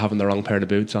for having the wrong pair of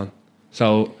boots on.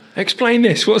 So Explain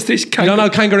this. What's this? no,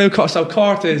 kangaroo court. So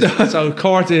court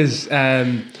is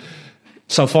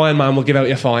so fine, man. We'll give out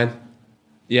your fine.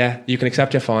 Yeah, you can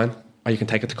accept your fine, or you can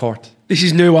take it to court. This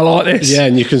is new. I like this. Yeah,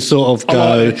 and you can sort of I go,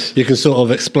 like this. you can sort of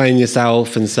explain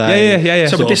yourself and say... Yeah.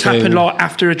 So sort would this of thing. happen like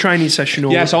after a training session?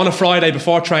 Or? Yeah, so on a Friday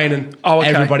before training, Oh, okay.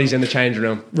 everybody's in the changing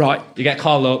room. Right. You get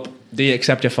called up. Do you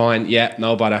accept your fine? Yeah,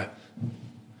 no bother.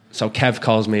 So Kev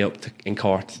calls me up in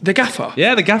court. The gaffer?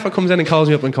 Yeah, the gaffer comes in and calls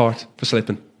me up in court for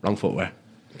slipping. Wrong footwear.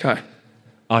 Okay.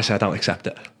 I said I don't accept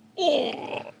it.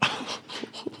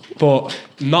 But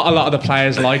not a lot of the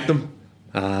players like them.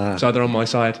 So they're on my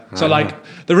side. So like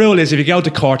the rule is if you go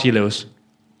to court, you lose.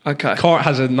 Okay. Court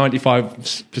has a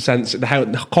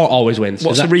 95%. The court always wins.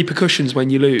 What's the repercussions when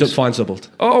you lose? Fine's doubled.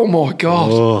 Oh my God.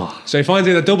 Oh, So he finds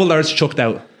either doubled or it's chucked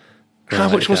out. How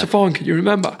much was the fine? Can you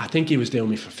remember? I think he was doing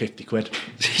me for 50 quid.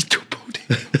 He's doubled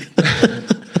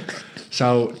it.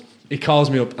 So he calls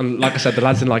me up, and like I said, the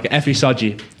lad's in like Effie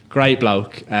Sodgy, great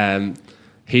bloke.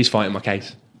 He's fighting my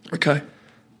case, Okay.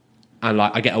 and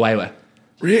like I get away with it.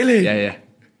 Really? Yeah.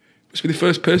 Must be the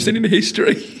first person in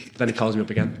history. Then he calls me up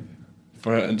again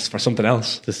for something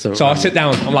else. Just something So I random. sit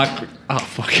down. I'm like, I'm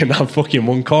fucking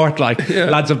one court. Like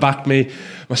lads have backed me.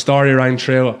 My story rang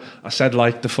true. I said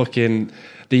like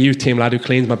the youth team lad who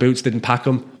cleans my boots didn't pack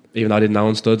them. Even though I didn't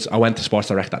own studs, I went to Sports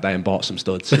Direct that day and bought some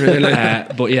studs. Really?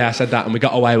 But yeah, I said that, and we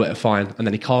got away with it fine. And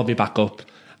then he called me back up,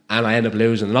 and I ended up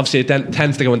losing. And obviously, it then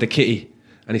tends to go into Kitty,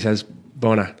 and he says,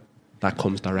 "Byrne, that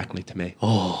comes directly to me.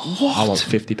 oh, What? I want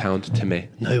 £50 to me."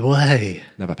 no way.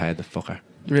 Never paid the fucker.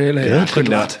 Really? Good.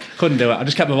 Couldn't do it. I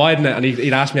just kept avoiding it, and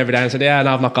he'd ask me every day, and I said, "Yeah,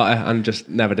 no, I've not got it," and just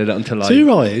never did it until So you're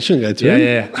right, it shouldn't go to him.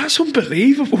 Yeah. That's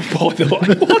unbelievable, by the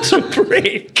way. What a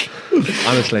prick.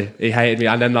 Honestly, he hated me.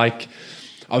 And then like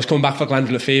I was coming back for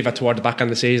glandular fever toward the back end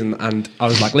of the season, and I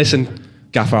was like, "Listen,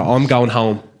 Gaffer, I'm going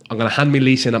home. I'm going to hand me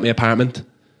lease in at my apartment.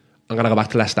 I'm going to go back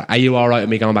to Leicester. Are you all right with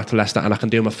me going back to Leicester? And I can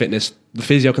do my fitness. The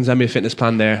physio can send me a fitness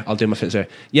plan there. I'll do my fitness there."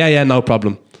 Yeah, no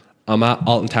problem. I'm at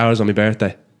Alton Towers on my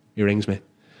birthday. He rings me.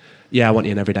 "Yeah, I want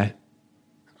you in every day."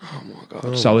 Oh my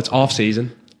God. So it's off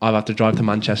season. I've had to drive to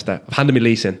Manchester. I've handed me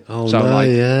lease in. Oh, so no,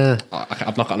 yeah.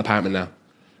 I've not got an apartment now.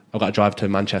 I've got to drive to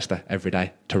Manchester every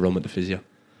day to run with the physio.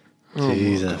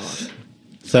 Jesus.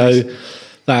 So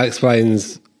that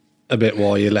explains a bit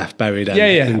why you left Bury then,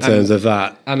 Yeah. in terms of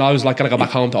that. And I was like, "Can I go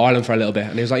back home to Ireland for a little bit?"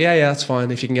 And he was like, yeah, that's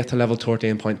fine. If you can get to level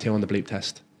 13.2 on the bleep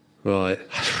test. Right.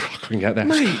 I couldn't get there.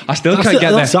 Mate, I still can't get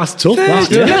there. That's tough. That,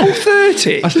 30, yeah. level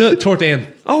 30? I still 13.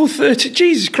 Oh, 30.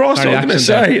 Jesus Christ, Sorry, I was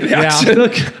going to accent say. there.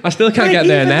 Yeah, I still can't get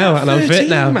there now, and I'm fit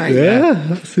now. Mate. Yeah,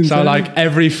 that's So insane. like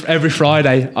every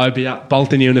Friday, I'd be at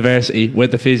Bolton University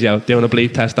with the physio doing a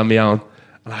bleep test on my own,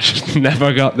 and I just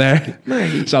never got there.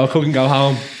 Mate. So I couldn't go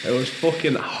home. It was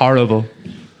fucking horrible.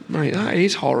 Mate, that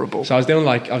is horrible. So I was doing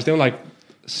like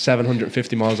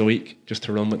 750 miles a week just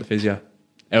to run with the physio.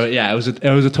 It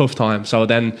was a tough time. So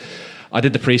then I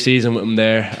did the pre-season with him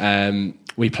there.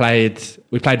 We played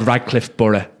Radcliffe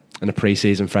Borough in a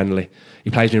pre-season friendly. He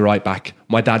plays me right back.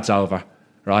 My dad's over,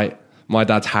 right? My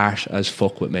dad's harsh as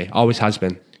fuck with me. Always has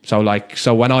been. So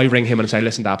when I ring him and say,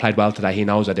 "Listen, Dad, I played well today," he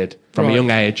knows I did. From a young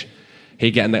age,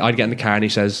 I'd get in the car and he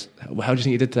says, "Well, how do you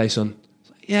think you did today, son?"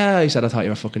 "Yeah," he said, "I thought you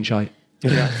were fucking shite."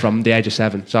 From the age of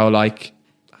 7. So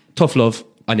tough love.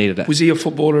 I needed it. Was he a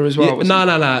footballer as well?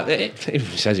 No. He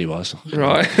says he was.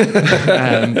 Right.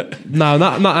 No,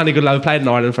 not any good level. Played in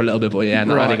Ireland for a little bit, but yeah,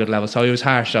 not Right. any good level. So he was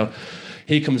harsh. So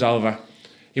he comes over.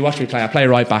 He watched me play. I play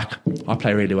right back. I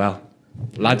play really well.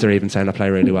 Lads are even saying I play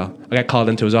really well. I get called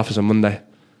into his office on Monday.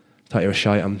 Thought you were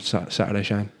shite on Saturday,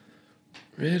 Shane.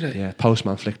 Really? Yeah,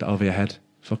 postman flicked it over your head.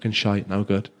 Fucking shite, no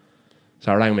good.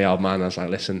 So I rang my old man and I was like,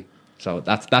 "Listen." So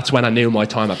that's when I knew my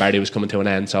time at Barry was coming to an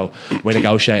end. So we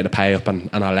negotiated a pay up and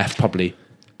I left probably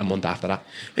a month after that.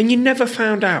 And you never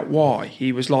found out why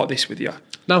he was like this with you?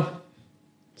 No.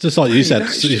 Just like you said,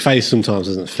 that's- your face sometimes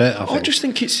doesn't fit, I I think. just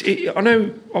think I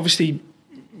know, obviously,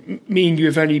 me and you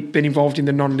have only been involved in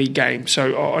the non-league game.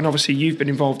 So, and obviously you've been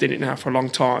involved in it now for a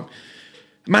long time.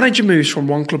 Manager moves from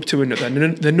one club to another,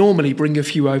 and they normally bring a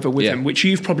few over with them, which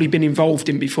you've probably been involved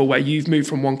in before, where you've moved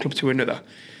from one club to another.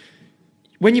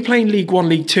 When you're playing League 1,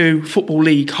 League 2, Football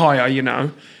League higher,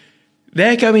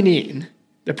 they're going in.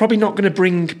 They're probably not going to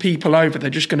bring people over. They're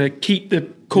just going to keep the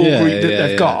core group that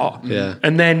they've got. Yeah.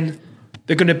 And then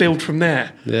They're going to build from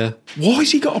there. Yeah. Why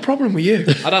has he got a problem with you?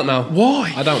 I don't know.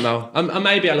 Why? I don't know. And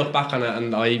maybe I look back on it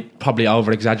and I probably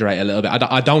over-exaggerate a little bit.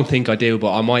 I don't think I do,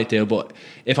 but I might do. But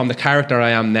if I'm the character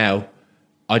I am now,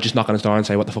 I just knock on his door and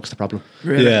say, what the fuck's the problem?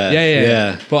 Really?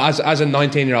 Yeah. But as a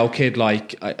 19-year-old kid,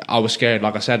 like, I was scared.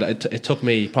 Like I said, it took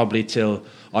me probably till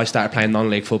I started playing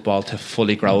non-league football to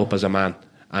fully grow up as a man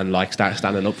and, like, start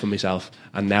standing up for myself.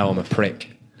 And now I'm a prick.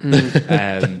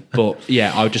 But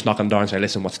yeah, I would just knock on the door and say,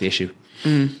 listen, what's the issue?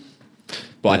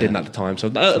 But I didn't at the time, so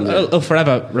it'll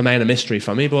forever remain a mystery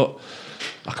for me, but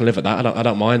I can live with that. I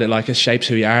don't mind it. Like, it shapes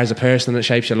who you are as a person, it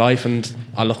shapes your life, and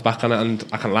I look back on it and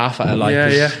I can laugh at it. Like,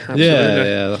 absolutely.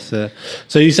 Yeah, that's it.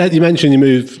 So you mentioned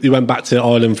you went back to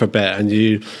Ireland for a bit, and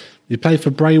you played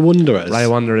for Bray Wanderers. Bray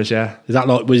Wanderers, yeah.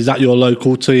 Was that your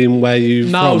local team where you?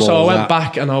 No, so I went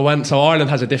back and so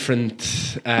Ireland has a different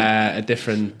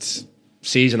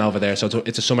season over there, so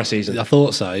it's a summer season. I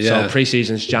thought so, yeah. So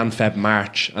pre-season's Jan, Feb,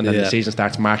 March, and then the season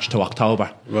starts March to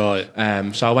October. Right.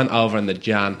 So I went over in the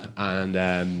Jan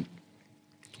and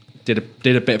did a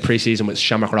bit of pre-season with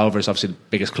Shamrock Rovers, obviously the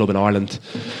biggest club in Ireland.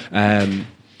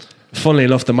 Funnily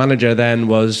enough, the manager then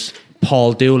was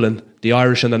Paul Doolan, the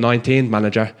Irish under-19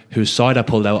 manager, whose side I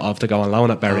pulled out of to go on loan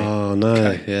at Bury. Oh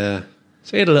no, yeah.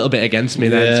 So he had a little bit against me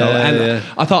then.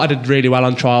 I thought I did really well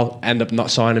on trial, ended up not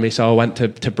signing me, so I went to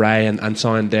Bray and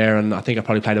signed there, and I think I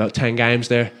probably played about 10 games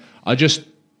there. I just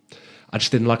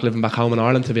didn't like living back home in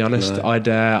Ireland, to be honest. No.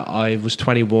 I was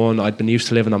 21, I'd been used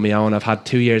to living on my own. I've had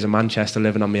 2 years in Manchester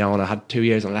living on my own, I had 2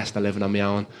 years in Leicester living on my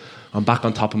own. I'm back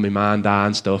on top of my man, dad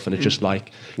and stuff, and it just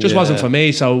wasn't for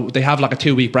me. So they have like a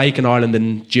 2-week break in Ireland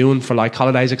in June for like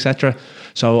holidays, etc.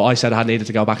 So I said I needed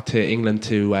to go back to England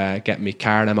to get my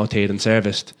car MOT'd and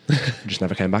serviced. I just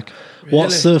never came back. Really?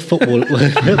 What's the football?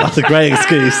 That's a great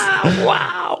excuse.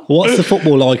 Wow. What's the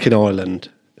football like in Ireland?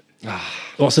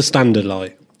 What's the standard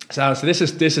like? So this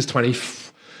is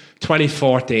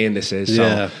 2014. This is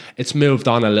so it's moved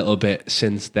on a little bit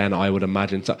since then, I would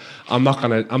imagine. So I'm not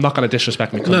gonna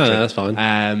disrespect my country. No, that's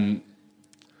fine.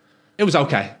 It was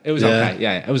okay. It was okay.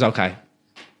 Yeah, it was okay.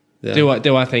 Yeah.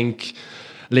 Do I think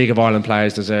League of Ireland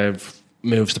players deserve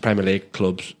moves to Premier League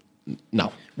clubs?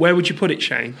 No. Where would you put it,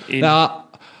 Shane? I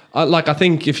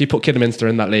think if you put Kidderminster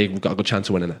in that league, we've got a good chance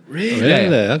of winning it. Really?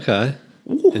 Yeah. Okay.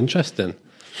 Ooh. Interesting.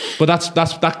 But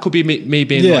that could be me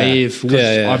being naive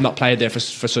because I've not played there for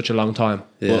such a long time.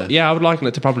 Yeah. But I would liken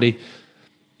it to probably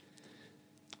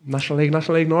National League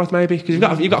North maybe, because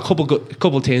you've got a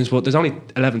couple teams, but there's only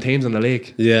 11 teams in the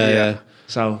league. Yeah.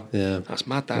 So that's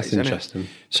mad. That's interesting.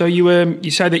 So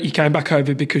you say that you came back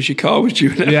over because your car was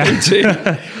due an MOT.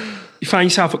 You found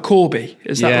yourself at Corby,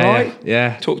 is that right?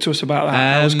 Yeah. Talk to us about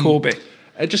that. How was Corby?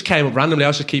 It just came up randomly. I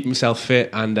was just keeping myself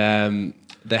fit, and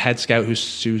the head scout who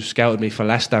scouted me for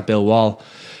Leicester, Bill Wall,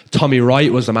 Tommy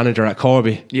Wright was the manager at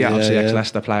Corby. Obviously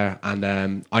ex-Leicester player,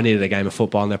 and I needed a game of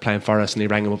football, and they're playing for us, and he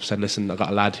rang him up and said, listen, I've got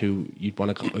a lad who you'd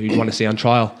want to see on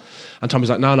trial. And Tommy's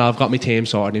like, no, I've got my team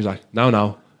sorted. And he was like,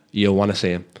 no, you'll want to see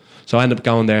him. So I ended up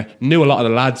going there, knew a lot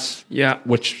of the lads,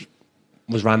 which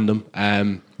was random.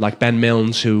 Like Ben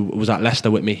Milnes, who was at Leicester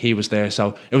with me, he was there.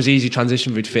 So it was easy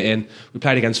transition, we'd fit in. We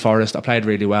played against Forest, I played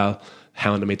really well,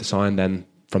 hounded me to sign then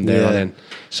from there on in.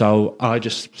 So I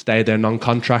just stayed there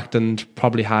non-contract and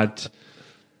probably had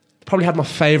my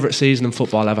favourite season in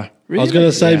football ever. Really? I was going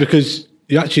to say, because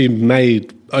you actually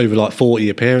made over like 40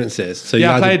 appearances. So you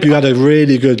had a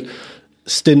really good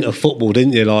stint of football,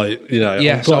 didn't you? Like, you know,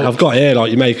 I've got here,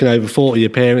 like, you're making over 40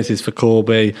 appearances for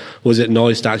Corby. Was it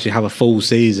nice to actually have a full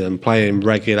season playing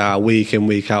regular week in,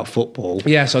 week out football?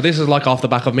 Yeah, so this is like off the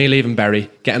back of me leaving Bury,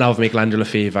 getting over my glandular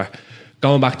fever,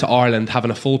 going back to Ireland,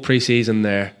 having a full pre-season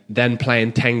there, then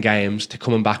playing 10 games to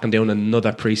coming back and doing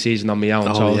another pre-season on my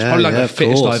own. So it was probably like the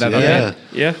fittest I've ever been.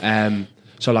 Yeah.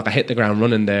 So like I hit the ground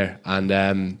running there, and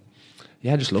I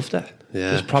just loved it.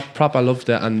 Yeah. It was proper. I loved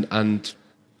it, and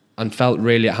felt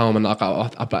really at home. And I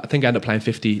think I ended up playing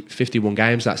 51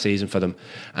 games that season for them,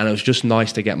 and it was just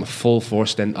nice to get my full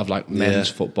first stint of like men's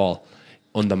football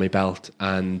under my belt,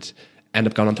 and end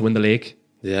up going on to win the league.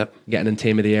 Yeah, getting in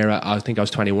team of the year. I think I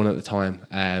was 21 at the time,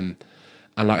 and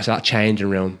like I said, that changing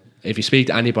room. If you speak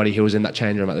to anybody who was in that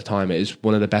change room at the time, it is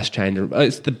one of the best change rooms.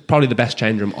 It's probably the best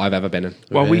change room I've ever been in.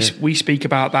 Well, we speak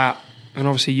about that, and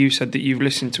obviously you said that you've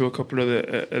listened to a couple of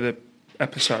the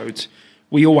episodes.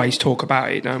 We always talk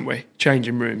about it, don't we?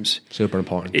 Changing rooms, super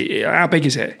important. How big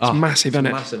is it? It's massive, isn't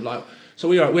it? Massive. Like, so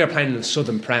we are playing in the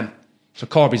Southern Prem. So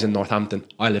Corby's in Northampton.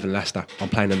 I live in Leicester. I'm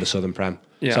playing in the Southern Prem.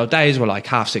 Yeah. So days were like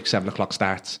 6:30, 7 o'clock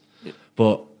starts. Yeah.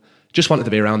 But just wanted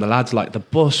to be around the lads. Like, the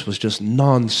bus was just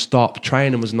non-stop.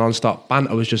 Training was non-stop.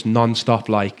 Banter was just non-stop.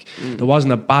 Like, there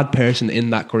wasn't a bad person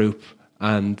in that group.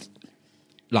 And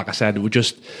like I said, it was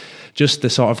just the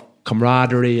sort of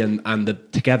camaraderie and the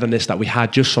togetherness that we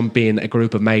had just from being a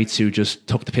group of mates who just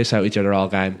took the piss out of each other all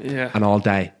game and all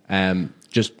day.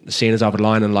 Just seeing us over the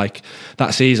line, and like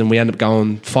that season we ended up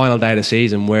going final day of the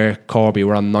season where Corby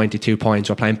were on 92 points.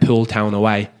 We're playing Poole Town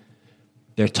away.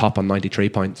 They're top on 93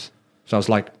 points. So I was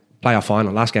like, playoff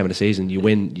final, last game of the season, you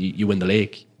win the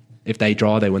league. If they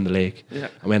draw, they win the league. Yeah.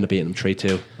 And we ended up beating them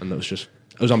 3-2, and it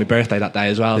was on my birthday that day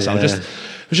as well. So it was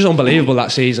just unbelievable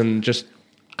that season.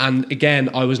 And again,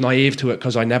 I was naive to it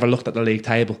because I never looked at the league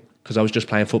table because I was just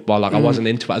playing football. Like I wasn't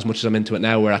into it as much as I'm into it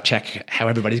now, where I check how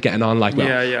everybody's getting on. Like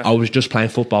I was just playing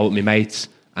football with my mates,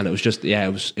 and it was just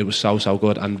it was so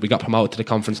good. And we got promoted to the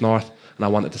Conference North, and I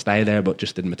wanted to stay there, but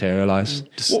just didn't materialise.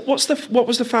 What was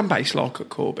the fan base like at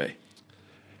Corby?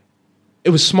 It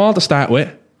was small to start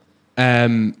with,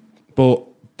 but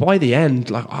by the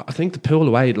end, like I think the Pool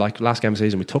away, like last game of the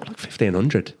season, we took like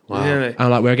 1,500. Wow. Really?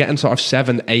 And like we were getting sort of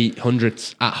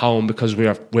 700-800 at home because we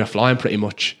were flying pretty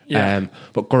much. Yeah.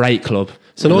 But great club.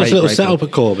 It's a nice little setup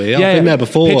at Corby. I've been there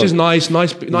before. Pitch is nice stand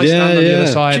on the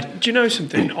other side. Do you know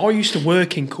something? I used to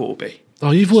work in Corby. Oh,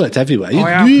 you've worked everywhere.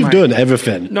 You've done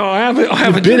everything. No, I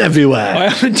haven't. You've been everywhere. I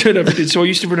haven't done everything. So I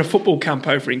used to run a football camp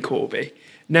over in Corby.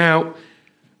 Now,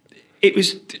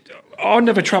 I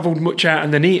never travelled much out in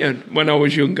the Neaton when I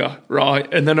was younger,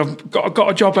 right? And then I've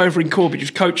got a job over in Corby,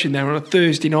 just coaching there on a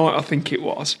Thursday night, I think it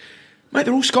was. Mate,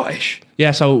 they're all Scottish. Yeah,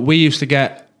 so we used to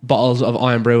get bottles of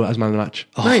Iron Brew as man of the match.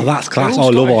 Oh, Mate, that's class. I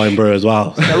Scottish. love Iron Brew as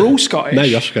well. They're all Scottish. No,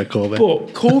 you have to go Corby.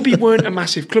 But Corby weren't a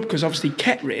massive club because obviously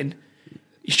Kettering,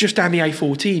 it's just down the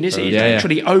A14, isn't it? It's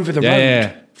actually over the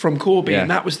road from Corby, and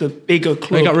that was the bigger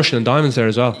club. They got Russian and Diamonds there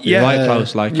as well. Yeah. Right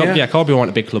close. Like, Corby weren't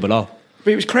a big club at all.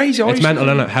 But it was crazy. It's mental,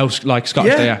 isn't it? How like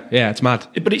Scottish they are. Yeah, it's mad.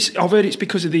 But I've heard it's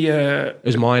because of the it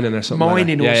was mining or something.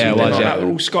 Mining or something it was, like that. They're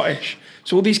all Scottish.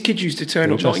 So all these kids used to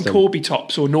turn up not in Corby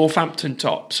tops or Northampton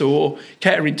tops or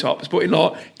Kettering tops, but in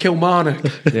like Kilmarnock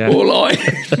or like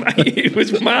mate, it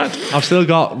was mad. I've still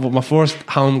got my first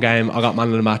home game. I got man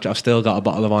of the match. I've still got a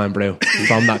bottle of Iron Brew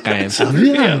from that game. I've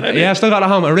still got it at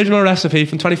home. Original recipe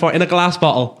from 24 in a glass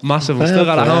bottle, massive. I've still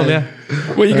got it at home.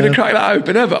 Yeah. Well, you going to crack that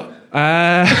open ever? Nah,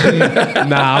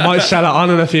 I might sell it on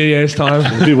in a few years' time.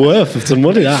 It'd be worth some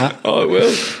money, that. Oh, it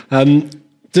will.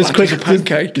 Just quick,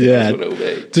 pancake.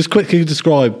 Just quickly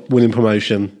describe winning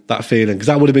promotion, that feeling, because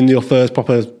that would have been your first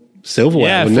proper silverware.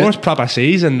 Yeah, first proper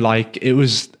season. Like it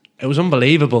was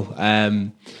unbelievable.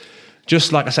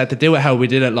 Just like I said, to do it how we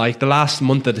did it. Like the last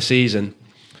month of the season,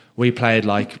 we played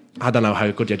like, I don't know how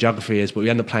good your geography is, but we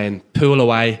ended up playing Poole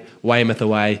away, Weymouth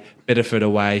away, Bideford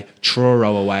away,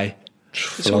 Truro away.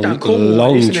 It's all down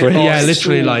long trip. Yeah,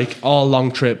 literally like all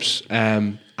long trips.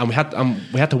 And we had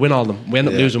to win all of them. We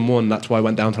ended up losing one. That's why I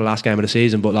went down to the last game of the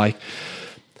season. But like,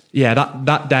 yeah,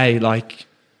 that day, like,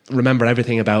 remember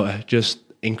everything about it. Just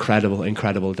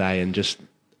incredible day, and just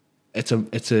it's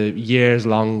a years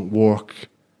long work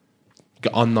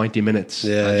on 90 minutes.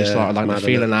 Yeah, and just sort of like the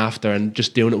feeling it? After, and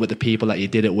just doing it with the people that you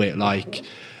did it with, like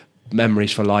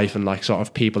memories for life, and like sort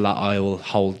of people that I will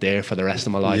hold dear for the rest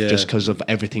of my life, just because of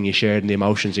everything you shared and the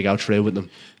emotions you go through with them.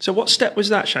 So what step was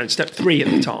that, Shane? Step 3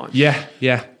 at the time?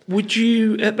 Yeah. Would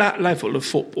you, at that level of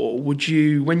football,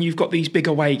 when you've got these big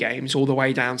away games all the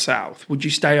way down south, would you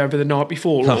stay over the night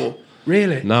before? No. Or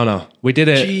really? No. We did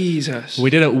it. Jesus. We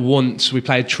did it once. We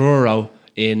played Truro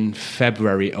in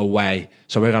February away,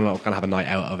 so we're gonna have a night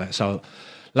out of it. So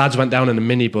lads went down in a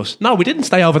minibus. No, we didn't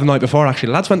stay over the night before,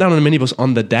 actually. Lads went down in a minibus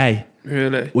on the day.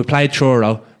 Really? We played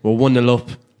Truro. We're 1-0 up,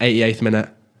 88th minute,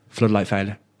 floodlight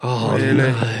failure. Oh, really?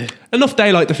 No. Enough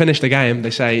daylight to finish the game.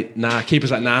 They say, nah, keeper's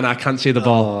like, nah, I can't see the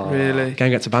ball. Really? Game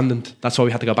gets abandoned. That's why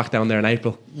we had to go back down there in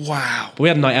April. Wow. But we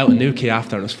had a night out in Newquay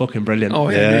after, and it was fucking brilliant. Oh,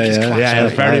 yeah. Yeah, it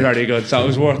was very, very good. So it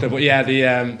was worth it. But yeah,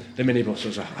 the minibus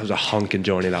was a honking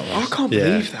journey, that was. I can't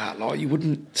believe that. Like, you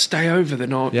wouldn't stay over the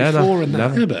night before and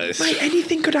that. Yeah, but mate,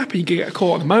 anything could happen. You could get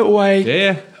caught on the motorway.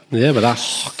 Yeah, but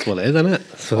that's what it is, isn't it?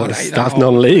 So that's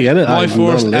non-league, isn't it? My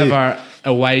first ever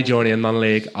away journey in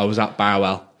non-league, I was at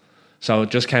Barwell. So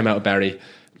just came out of Bury,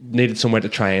 needed somewhere to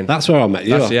train. That's where I met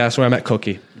you. That's where I met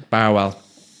Cookie, Barwell.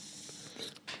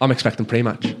 I'm expecting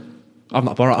pre-match. I've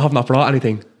not brought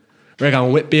anything. We're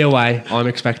going Whitby away. I'm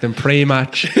expecting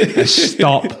pre-match.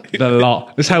 Stop the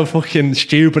lot. This is how fucking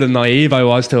stupid and naive I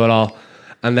was to it all.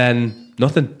 And then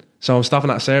nothing. So I'm stopping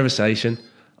at a service station.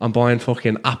 I'm buying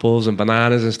fucking apples and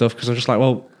bananas and stuff because I'm just like,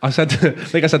 well, I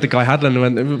think I said to Guy Hadlin, I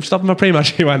went, stopping my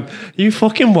pre-match. He went, you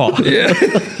fucking what? Yeah.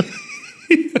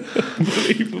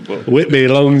 Unbelievable. Whitby,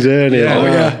 long journey.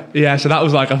 Yeah, so that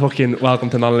was like a fucking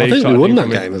welcome to non-league. I think we won that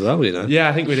game as well, you know. Yeah,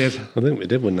 I think we did. I think we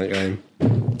did win that game.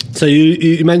 So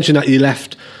you mentioned that you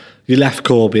left you left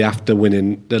Corby after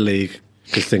winning the league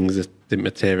because things just didn't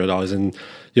materialise, and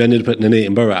you ended up at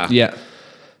Nuneaton Borough. Yeah.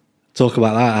 Talk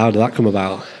about that. How did that come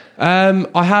about?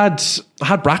 I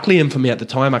had Brackley in for me at the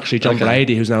time, actually, John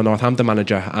Brady, who's now Northampton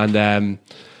manager, and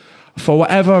for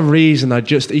whatever reason,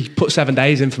 he put 7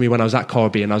 days in for me when I was at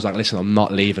Corby, and I was like, listen, I'm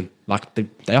not leaving. Like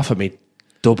they offered me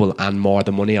double and more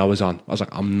the money I was on. I was like,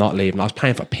 I'm not leaving. I was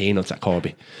paying for peanuts at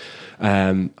Corby.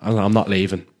 I was like, I'm not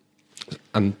leaving,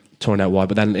 and turned out why.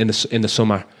 But then in the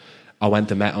summer, I went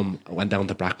to met him. I went down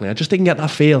to Brackley. I just didn't get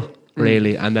that feel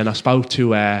really, and then I spoke to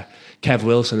Kev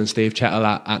Wilson and Steve Chettle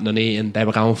at Nuneaton. They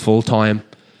were going full time.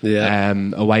 Yeah.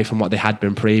 Away from what they had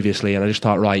been previously, and I just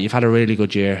thought, right, you've had a really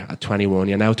good year at 21,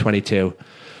 you're now 22.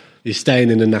 You're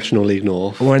staying in the National League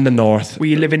North. We're in the North. Were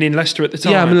you living in Leicester at the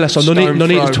time? Yeah, I'm in Leicester.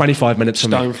 Nuneaton's 25 minutes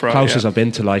from me. Throw, closest I've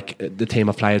been to like the team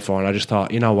I played for, and I just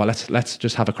thought, you know what, let's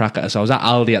just have a crack at it. So I was at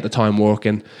Aldi at the time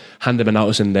working, handed a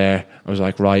notice in there. I was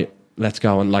like, right, let's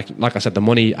go. And like I said, the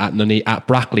money at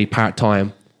Brackley part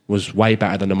time was way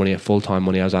better than the money at full time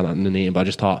money I was on at Nuneaton. But I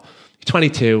just thought,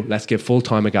 22, let's give full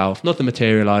time a go. If nothing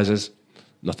materialises.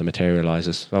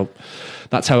 So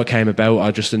that's how it came about.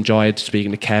 I just enjoyed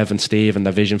speaking to Kev and Steve and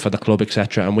the vision for the club,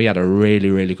 etc. And we had a really,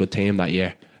 really good team that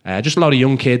year. Just a lot of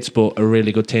young kids, but a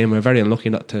really good team. We were very unlucky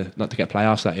not to get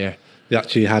playoffs that year. You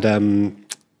actually had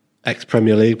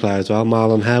ex-Premier League player as well,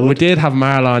 Marlon Harewood. We did have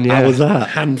Marlon, yeah. How was that?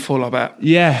 Handful, I bet.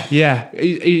 Yeah.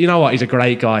 You know what? He's a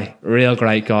great guy, real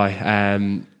great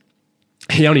guy.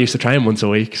 He only used to train once a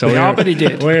week, so but he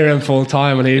did. We were in full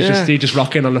time, and he just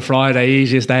rocking on the Friday,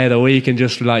 easiest day of the week, and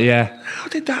just like How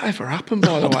did that ever happen?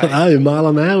 By the way, oh,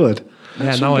 Marlon Harewood.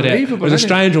 Yeah, no idea. It was a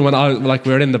strange one when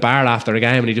we were in the bar after a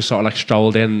game, and he just sort of like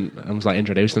strolled in and was like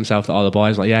introducing himself to all the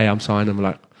boys, like, yeah, I'm signing. We're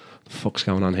like, what the fuck's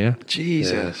going on here?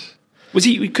 Jesus.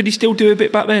 Yeah. Could he still do a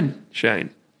bit back then, Shane,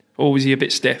 or was he a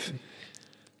bit stiff?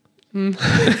 Yeah,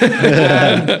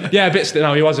 a bit stiff.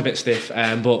 No, he was a bit stiff,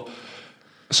 but.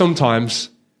 Sometimes,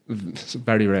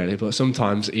 very rarely, but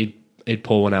sometimes he'd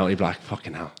pull one out. He'd be like,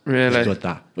 "Fucking hell, really he's good at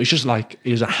that." But it's just like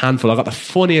he was a handful. I got the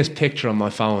funniest picture on my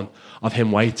phone of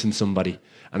him waiting somebody,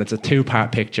 and it's a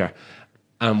 2-part picture.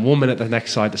 And 1 minute the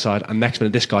next side to side, and next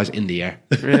minute this guy's in the air,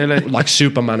 really like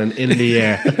Superman and in the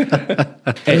air.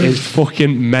 It is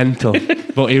fucking mental,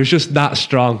 but he was just that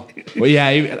strong. But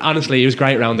yeah, honestly, he was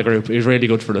great around the group. He was really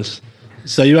good for us.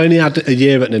 So you only had a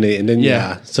year at Nuneaton, didn't you?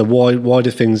 Yeah. So why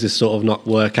did things just sort of not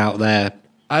work out there?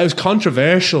 It was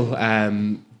controversial. I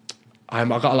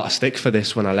got a lot of stick for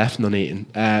this when I left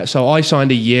Nuneaton. So I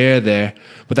signed a year there,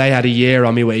 but they had a year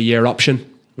on me with a year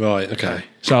option. Right. Okay.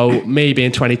 So me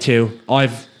being 22,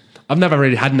 I've never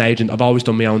really had an agent. I've always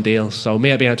done my own deals. So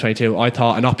me being at 22, I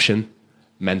thought an option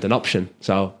meant an option.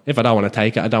 So if I don't want to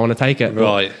take it, I don't want to take it.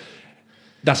 Right. But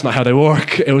that's not how they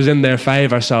work. It was in their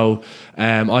favour. So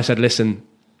I said, listen,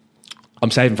 I'm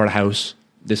saving for a house.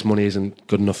 This money isn't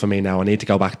good enough for me now. I need to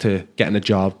go back to getting a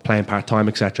job, playing part-time,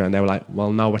 etc. And they were like,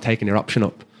 well, no, we're taking your option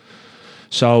up.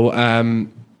 So I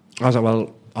was like,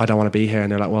 well, I don't want to be here.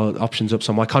 And they're like, well, option's up.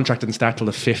 So my contract didn't start till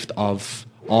the 5th of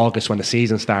August when the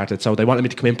season started. So they wanted me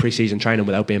to come in pre-season training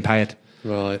without being paid.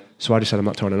 Right. So I just said, I'm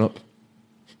not turning up.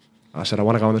 I said, I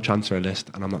want to go on the transfer list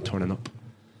and I'm not turning up.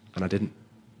 And I didn't.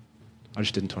 I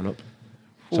just didn't turn up.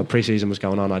 So pre-season was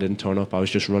going on, I didn't turn up. I was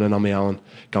just running on my own,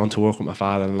 going to work with my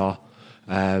father-in-law.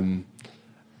 And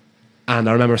I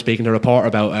remember speaking to a reporter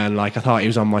about it, and like I thought he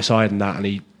was on my side and that, and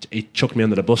he chucked me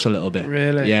under the bus a little bit.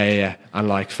 Really? Yeah. And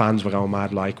like fans were going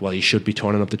mad, like, well, you should be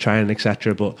turning up to training,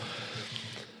 etc. But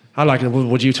I like,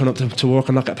 would you turn up to work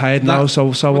and not get paid? No,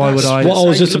 so why would I? What I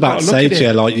was just about to say to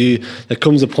you, like there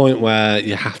comes a point where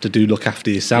you have to look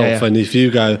after yourself, and if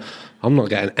you go, I'm not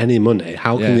getting any money,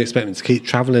 how can you expect me to keep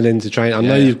travelling into training? I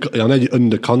know you're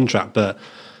under contract, but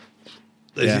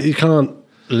you can't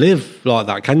live like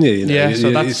that, can you? So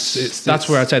that's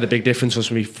where I'd say the big difference was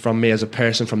from me as a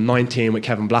person from 19 with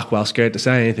Kevin Blackwell, scared to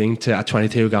say anything, to at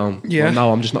 22 going, well,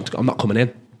 no, I'm not coming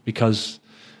in, because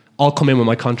I'll come in when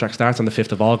my contract starts on the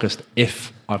 5th of August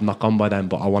if I've not gone by then,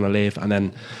 but I want to leave. And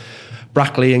then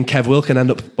Brackley and Kev Wilkin end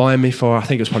up buying me for, I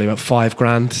think it was probably about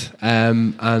 $5,000,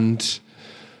 and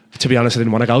to be honest, I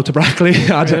didn't want to go to Brackley.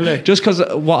 Really? Just because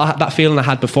that feeling I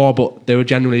had before, but they were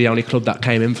generally the only club that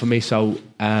came in for me. So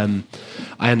I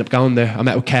ended up going there. I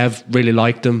met with Kev, really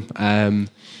liked him.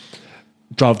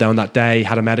 Drove down that day,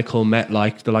 had a medical, met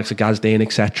like the likes of Gazdine,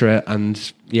 etc.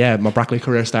 And yeah, my Brackley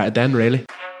career started then, really.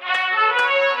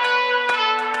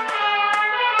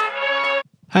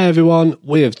 Hey everyone,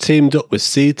 we have teamed up with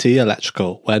CT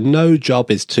Electrical, where no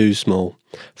job is too small.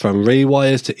 From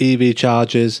rewires to EV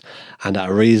chargers, and at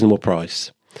a reasonable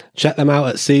price. Check them out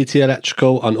at CT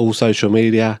Electrical on all social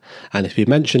media, and if you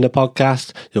mention the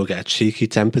podcast, you'll get a cheeky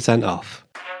 10% off.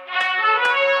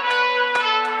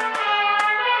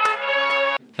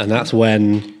 And that's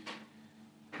when,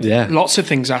 Lots of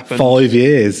things happen. 5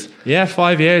 years. Yeah,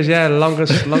 5 years. Yeah,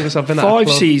 longest I've been at a Five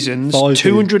club. seasons,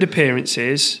 200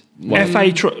 appeapapperances,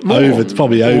 FA... Over, it's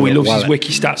probably over. Oh, he loves his Well,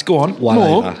 wiki stats. Go on. well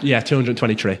More. over. Yeah,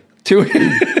 223.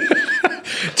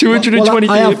 223.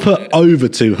 Well, I have put over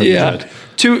 200. Yeah.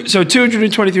 So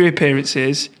 223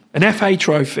 appearances, an FA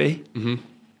trophy. Mm-hmm.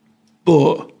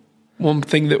 But one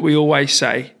thing that we always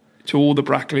say to all the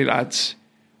Brackley lads,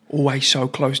 always so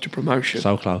close to promotion.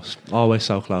 So close. Always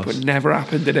so close. But never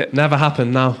happened, did it? Never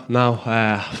happened, no.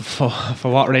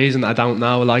 For what reason, I don't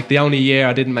know. Like, the only year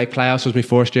I didn't make playoffs was my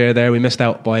first year there. We missed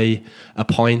out by a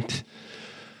point.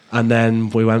 And then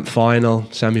we went final,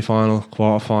 semi-final,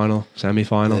 quarter-final,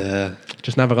 semi-final. Yeah.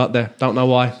 Just never got there. Don't know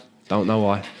why.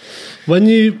 When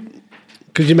you,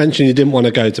 because you mentioned you didn't want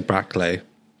to go to Brackley,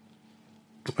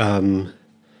 but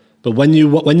when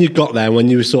you got there, when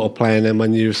you were sort of playing and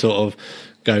when you were sort of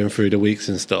going through the weeks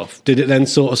and stuff, did it then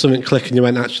sort of something click and you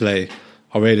went, actually,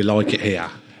 I really like it here?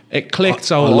 It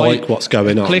clicked. I like what's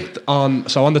going on. Clicked on.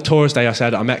 So on the Thursday, I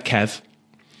said I met Kev.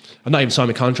 I've not even signed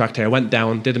my contract here. I went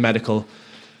down, did a medical,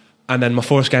 and then my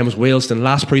first game was Wealdstone.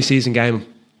 Last pre-season game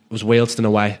was Wealdstone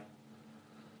away.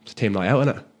 It's a team night out,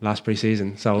 isn't it? Last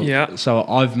pre-season. So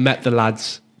I've met the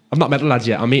lads. I've not met the lads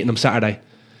yet. I'm meeting them Saturday.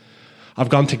 I've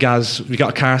gone to Gaz. We got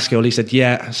a car school. He said,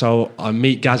 yeah. So I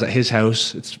meet Gaz at his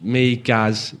house. It's me,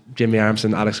 Gaz, Jimmy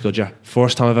Armstrong, Alex Goodger.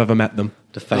 First time I've ever met them.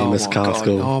 The famous car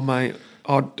school. Oh, mate.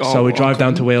 So we drive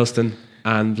down to Wealdstone,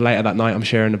 and later that night I'm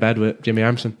sharing a bed with Jimmy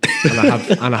Armstrong,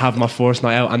 and I have my first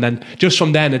night out. And then just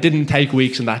from then, it didn't take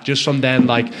weeks and that. Just from then,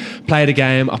 like, played a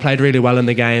game. I played really well in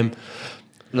the game.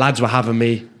 Lads were having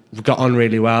me. We got on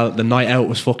really well. The night out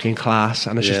was fucking class,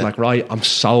 and it's just like, right, I'm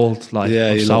sold. Like,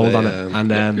 I'm sold on it.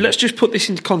 And let's just put this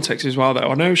into context as well, though.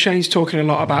 I know Shane's talking a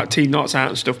lot about team nights out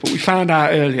and stuff, but we found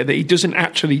out earlier that he doesn't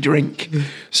actually drink.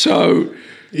 So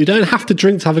you don't have to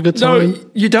drink to have a good time.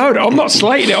 No, you don't. I'm not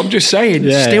slating it. I'm just saying.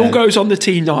 Still goes on the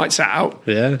team nights out.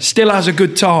 Yeah. Still has a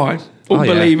good time.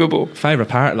 Unbelievable. Favourite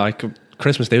part, like,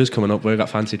 Christmas Day is coming up. We've got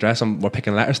fancy dress and we're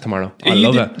picking letters tomorrow. I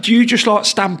love it. Do you just like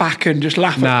stand back and just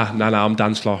laugh? Nah, I'm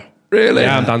dance floor. Really?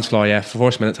 Yeah, I'm dance floor, yeah.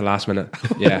 First minute to last minute.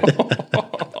 Yeah.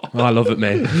 I love it,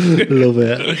 mate. Love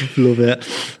it.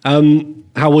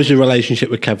 How was your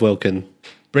relationship with Kev Wilkin?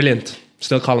 Brilliant.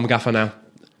 Still call him Gaffer now.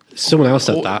 Someone else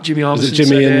said that. Jimmy Armstrong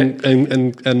Jimmy said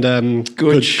and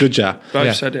Goodger.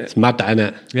 Both said it. It's mad, that,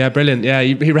 isn't it? Yeah, brilliant. Yeah,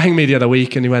 he rang me the other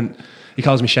week and he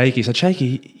calls me Shaky. He said,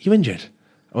 Shaky, you injured?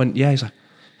 I went, yeah. He's like,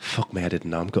 fuck me, I didn't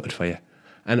know. I'm gutted for you.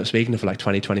 I ended up speaking to him for like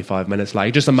 20, 25 minutes.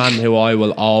 Like, just a man who I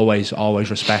will always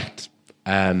respect.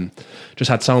 Just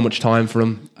had so much time for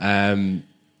him.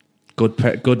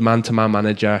 Good man-to-man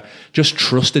manager. Just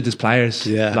trusted his players.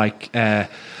 Yeah.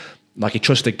 Like he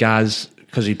trusted Gaz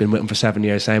because he'd been with him for 7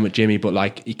 years, same with Jimmy, but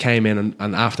like he came in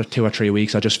and after 2 or 3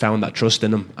 weeks I just found that trust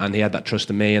in him and he had that trust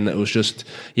in me, and it was just,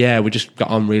 we just got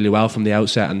on really well from the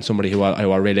outset, and somebody who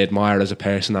I really admire as a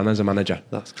person and as a manager.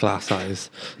 That's class, that is.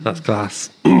 That's class.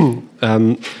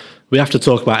 We have to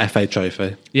talk about FA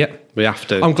Trophy. Yeah. We have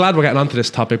to. I'm glad we're getting onto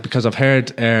this topic because I've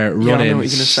heard run-in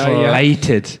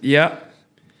slated. Yeah.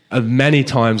 Many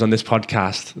times on this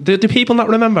podcast. Do people not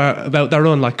remember about their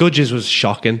run? Like, Gudges was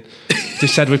shocking. They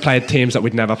said we played teams that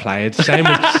we'd never played. Same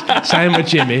with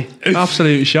Jimmy.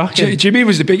 Absolutely shocking. Jimmy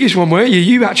was the biggest one, weren't you?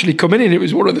 You actually coming in, it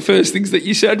was one of the first things that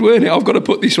you said, weren't it? I've got to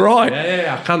put this right.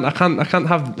 Yeah. I can't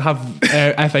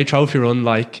have FA Trophy run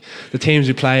like the teams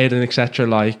we played and etc.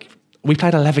 Like, we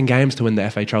played 11 games to win the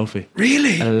FA Trophy.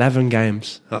 Really? 11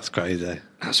 games. That's crazy.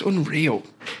 That's unreal.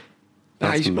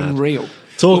 That's is mad. unreal.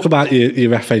 Talk about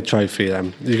your FA Trophy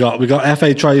then. We got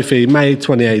FA Trophy May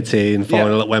 2018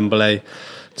 final at Wembley.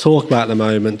 Talk about the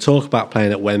moment. Talk about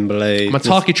playing at Wembley. I'm going to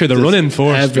talk you through the run-in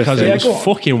first because it was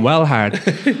fucking well hard.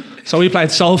 So we played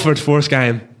Salford first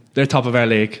game. They're top of our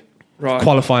league. Right.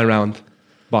 Qualifying round.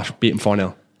 Bosh, beat them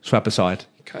 4-0. Swept aside.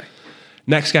 Okay.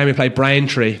 Next game we played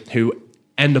Braintree, who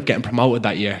end up getting promoted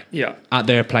that year. Yeah. At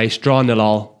their place, draw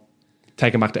 0-0.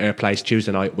 Take them back to their place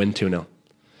Tuesday night, win 2-0.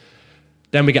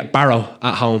 Then we get Barrow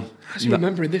at home. How's you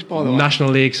remembering this, by the way?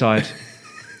 National League side.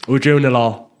 We drew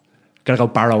 0-0. Got to go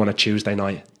Barrow on a Tuesday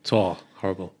night. Oh,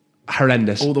 horrible.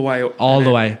 Horrendous. All the way up. All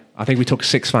the way. I think we took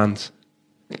 6 fans.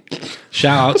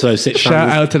 Shout out to those 6 fans. Shout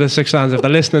out to the 6 fans. If they're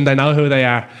listening, they know who they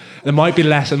are. There might be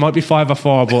less. It might be 5 or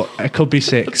 4, but it could be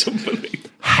 6. That's unbelievable.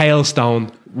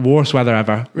 Hailstone. Worst weather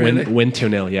ever. Really? Win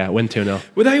 2-0. Yeah, win 2-0.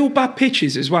 Were they all bad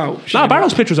pitches as well? No,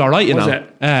 Barrow's pitch was all right, you Was know.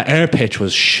 it? Our pitch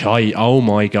was shite. Oh,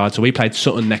 my God. So we played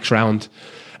Sutton next round.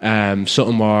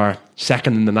 Sutton were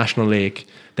second in the National League.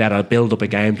 They had a build-up of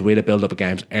games. We had a build-up of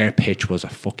games. Our pitch was a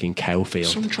fucking cow field.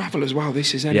 Some travel as well, this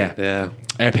is, isn't it? Yeah.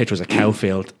 Our pitch was a cow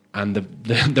field. And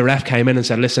the ref came in and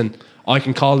said, listen, I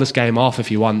can call this game off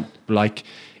if you want. Like,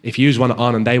 if you want it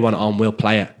on and they want it on, we'll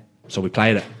play it. So we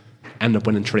played it. Ended up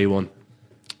winning 3-1.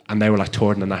 And they were like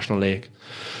third in the National League.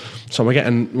 So we're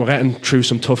getting through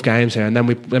some tough games here. And then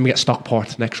we get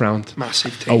Stockport next round.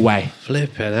 Massive team. Away.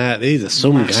 Flipping out. These are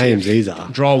some games, these are.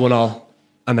 Draw 1-1.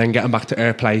 And then getting back to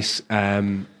Ayr Place.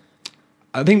 I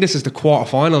think this is the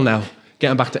quarter-final now.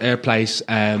 Getting back to Ayr Place.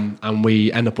 And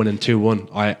we end up winning 2-1.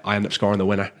 I end up scoring the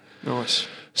winner. Nice.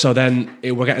 So then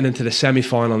we're getting into the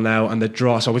semi-final now and the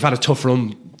draw. So we've had a tough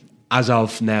run as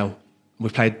of now.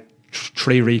 We've played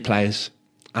 3 replays.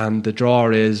 And the draw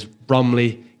is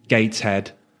Bromley,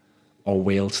 Gateshead or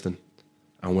Wealdstone.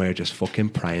 And we're just fucking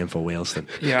praying for Wealdstone.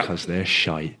 Yeah. Because they're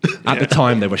shite. At the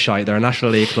time they were shite. They're a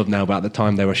National League club now, but at the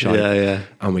time they were shite. Yeah.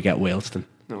 And we get Wealdstone.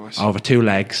 Nice. Over 2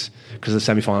 legs. Because the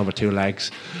semi-final over 2 legs.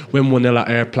 Win 1-0 at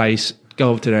Ayr Place.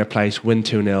 Go over to their place. Win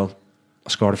 2-0. I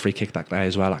scored a free kick that day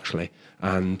as well, actually.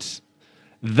 And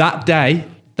that day,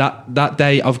 that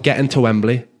day of getting to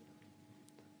Wembley,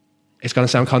 it's going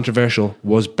to sound controversial,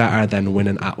 was better than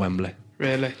winning at Wembley.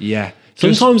 Really? Yeah.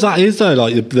 Sometimes that is though,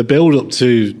 like the build up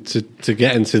to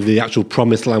get into the actual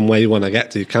promised land where you want to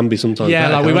get to can be sometimes. Yeah,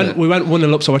 better, like we went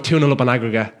 1-0 up, so we're 2-0 up on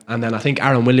aggregate, and then I think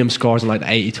Aaron Williams scores in like the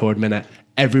 83rd minute.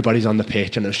 Everybody's on the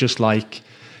pitch, and it's just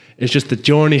the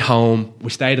journey home.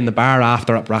 We stayed in the bar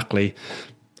after at Brackley.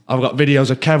 I've got videos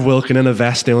of Kev Wilkin in a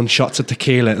vest doing shots of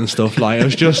tequila and stuff. Like, it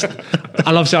was just, and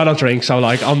obviously I don't drink, so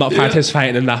like I'm not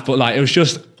participating in that, but like it was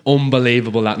just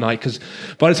unbelievable that night, because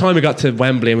by the time we got to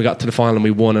Wembley and we got to the final and we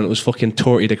won, and it was fucking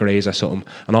 30 degrees or something,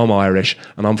 and I'm Irish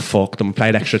and I'm fucked and we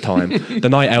played extra time. The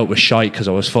night out was shite because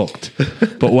I was fucked,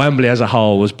 but Wembley as a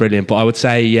whole was brilliant. But I would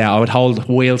say, I would hold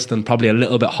Wealdstone probably a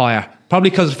little bit higher, probably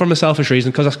because from a selfish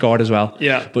reason, because I scored as well.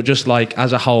 Yeah. But just like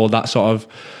as a whole, that sort of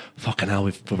fucking hell,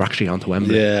 we're actually on to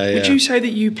Wembley. Yeah. Would you say that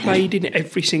you played in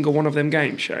every single one of them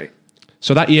games, Shay?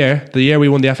 So that year, the year we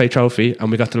won the FA Trophy and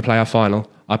we got to the playoff final,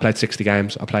 I played 60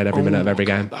 games. I played every minute of every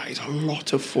game. That is a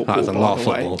lot of football. That is a lot of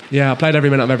football. Yeah, I played every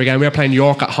minute of every game. We were playing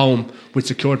York at home. We'd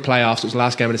secured playoffs. It was the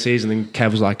last game of the season, and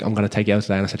Kev was like, I'm going to take you out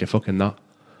today. And I said, you're fucking not.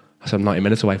 I said, I'm 90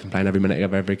 minutes away from playing every minute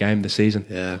of every game this season.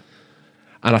 Yeah.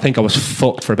 And I think I was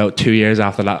fucked for about 2 years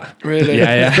after that. Really?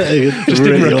 Yeah. Just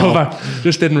Really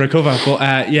didn't recover.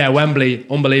 But Wembley,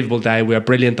 unbelievable day. We were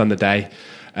brilliant on the day.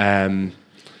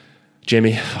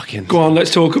 Jimmy, fucking... Go on,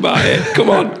 let's talk about it.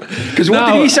 Come on. Because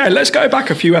what did he say? Let's go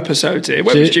back a few episodes here.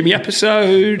 When was Jimmy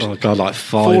episode? Oh God, like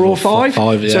 5 4 or 5?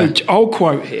 5, yeah. So I'll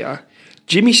quote here.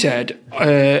 Jimmy said,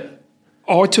 I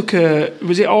took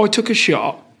a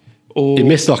shot, or he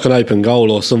missed like an open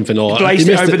goal or something, or glazed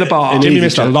he it missed over the bar. an Jimmy easy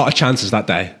missed a chance. lot of chances that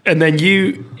day. and then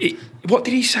what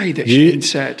did he say that Shane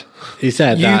said? He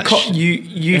said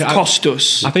You've cost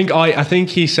us. I think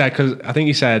he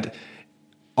said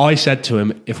I said to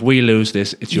him, if we lose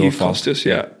this, it's your You've fault. cost us,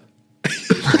 yeah.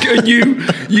 And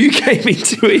you came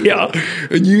into here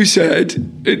and you said,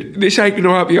 this ain't going to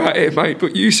help you out here, mate,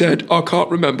 but you said, I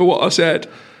can't remember what I said.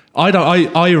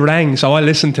 I rang, so I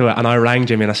listened to it and I rang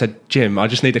Jimmy and I said, Jim, I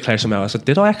just need to clear something out. I said,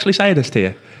 did I actually say this to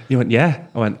you? He went, yeah.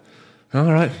 I went,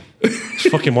 all right. It's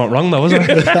fucking weren't wrong though, was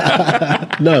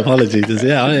it? No apologies.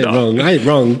 Yeah, I ain't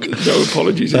wrong. No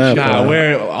apologies.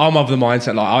 No, I'm of the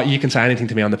mindset, like, you can say anything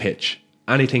to me on the pitch.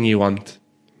 Anything you want.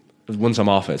 Once I'm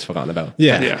off it, it's forgotten about.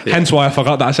 Yeah. Hence why I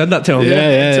forgot that I said that to him.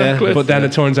 Yeah, exactly. But then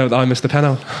it turns out that I missed the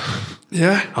penalty.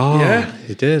 Yeah. Oh, Yeah.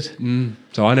 he did.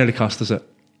 So I nearly cost us it.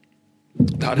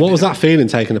 What was that feeling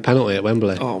taking a penalty at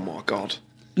Wembley? Oh, my God.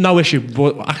 No issue.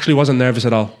 But actually wasn't nervous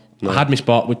at all. I had my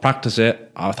spot. We'd practice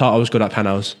it. I thought I was good at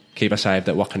penalties. Keeper saved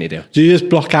it. What can you do? Do you just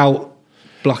block out?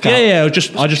 Yeah. I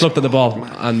just looked at the ball,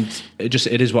 and it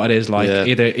is what it is. Like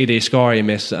either you score or you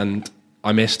miss, and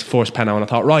I missed forced penalty, and I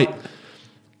thought, right,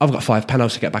 I've got 5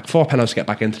 penalties to get back, 4 penalties to get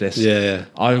back into this. Yeah.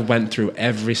 I went through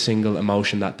every single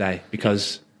emotion that day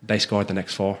because they scored the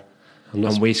next 4,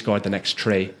 and we scored the next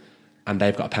 3, and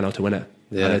they've got a penalty to win it.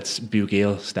 Yeah. And it's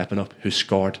Bugiel stepping up, who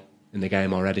scored in the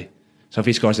game already. So if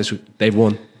he scores this, they've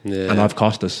won, and I've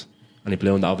cost us, and he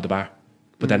blew that over the bar.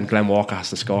 But then Glenn Walker has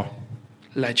to score.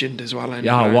 Legend as well. Anyway.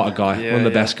 Yeah, what a guy. One of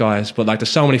the best guys. But like, there's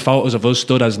so many photos of us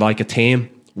stood as like a team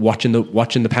watching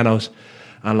the penalties,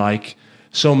 and like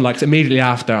some, like immediately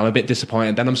after, I'm a bit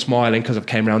disappointed. Then I'm smiling because I've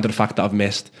came around to the fact that I've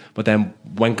missed. But then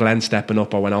when Glenn's stepping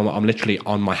up, or when I'm literally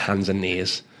on my hands and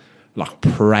knees, like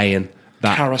praying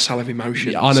that Carousel of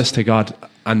emotions. honest to God.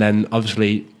 And then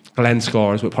obviously Glenn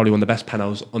scores with probably one of the best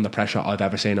penalties under pressure I've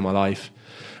ever seen in my life.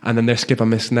 And then their skipper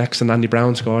missed next, and Andy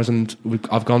Brown scores, and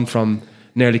I've gone from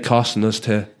nearly costing us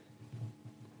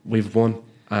we've won,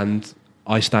 and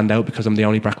I stand out because I'm the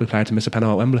only Brackley player to miss a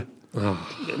penalty at Wembley.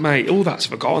 Mate, all that's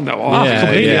forgotten though.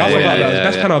 Completely. I forgot that. It was the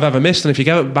best penalty I've ever missed, and if you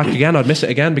go back again, I'd miss it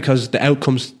again because the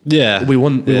outcomes. Yeah, we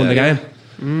won the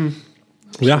game.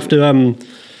 We have to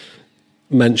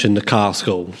mention the car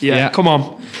school. Yeah, come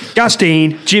on. Gaz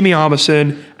Dean, Jimmy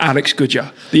Armisen, Alex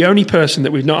Goodyer. The only person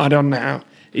that we've not had on now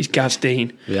is Gaz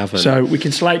Dean. We haven't. So we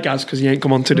can slate Gaz because he ain't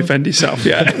come on to defend himself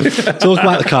yet. Talk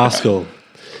about the car school.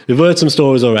 We've heard some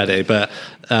stories already, but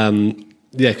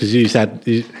because you said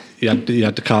you had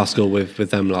the car school with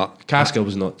them lot. Car school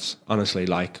was nuts, honestly.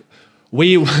 Like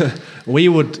we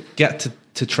would get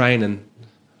to training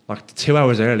like 2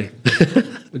 hours early,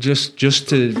 just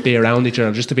to be around each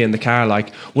other, just to be in the car.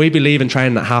 Like we'd be leaving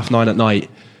training at 9:30 at night,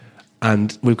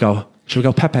 and we'd go, should we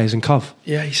go Pepe's and Cov?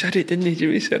 Yeah, he said it, didn't he?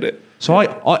 Jimmy said it. So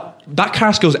I that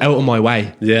car school's out of my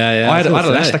way. Yeah. I had a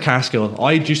Leicester car school.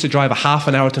 I used to drive a half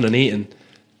an hour to Nuneaton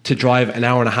to drive an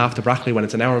hour and a half to Brackley when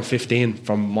it's an hour and 15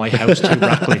 from my house to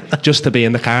Brackley just to be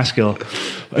in the car school.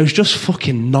 It was just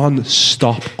fucking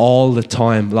non-stop all the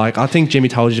time. Like, I think Jimmy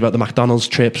told you about the McDonald's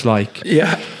trips. Like,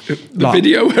 yeah, the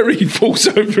video where he falls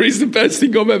over is the best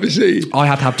thing I've ever seen. I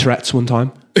had to have Tourette's one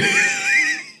time.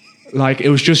 Like, it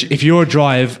was just, if you're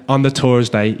drive on the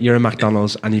Thursday, you're in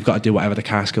McDonald's and you've got to do whatever the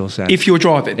car school says. If you're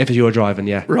driving? If you're driving,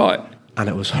 yeah. Right. And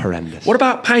it was horrendous. What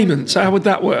about payments? How would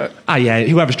that work? Yeah,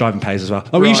 whoever's driving pays as well.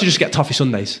 Like, we used to just get toffee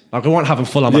sundaes. Like, we weren't having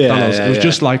full on McDonald's. It was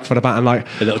just like for the bat and like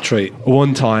a little treat.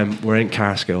 One time we're in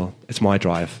car school. It's my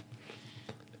drive,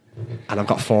 and I've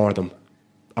got 4 of them.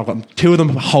 I've got 2 of them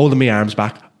holding my arms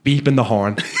back, beeping the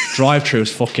horn. Drive-through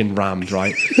is fucking rammed,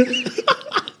 right?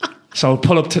 So I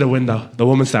pull up to the window. The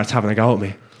woman starts having a go at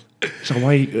me. So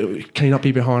why can you not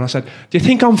beep your horn? I said, do you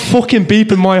think I'm fucking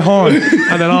beeping my horn?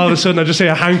 And then all of a sudden I just see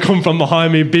a hand come from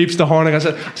behind me, beeps the horn. And I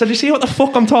said, you see what the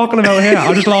fuck I'm talking about here?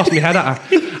 I just lost my head at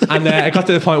her. And it got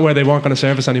to the point where they weren't going to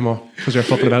serve us anymore because they were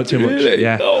fucking about too much. Really?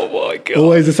 Yeah. Oh my God.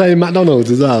 Always the same McDonald's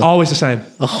as well? Always the same.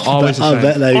 Always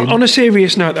the same. On a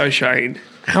serious note though, Shane,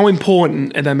 how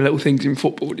important are them little things in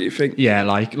football, do you think? Yeah,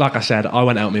 like I said, I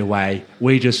went out of my way.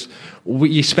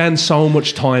 You spend so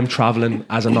much time travelling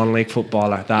as a non-league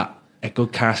footballer that a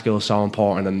good car school is so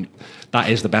important, and that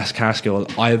is the best car school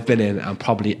I've been in and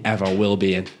probably ever will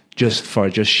be in, just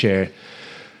sheer.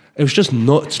 It was just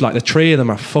nuts. Like the 3 of them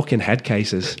are fucking head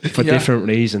cases for different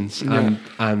reasons,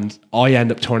 and I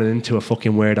end up turning into a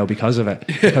fucking weirdo because of it.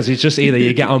 Because it's just either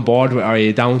you get on board with it or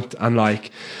you don't, and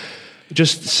like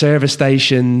just service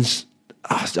stations.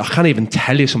 I can't even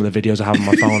tell you some of the videos I have on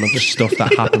my phone of just stuff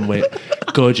that happened with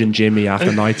Gudge and Jimmy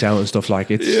after nights out and stuff like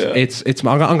it's.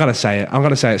 I'm gonna say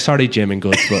it. Sorry, Jim and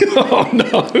Gudge, but oh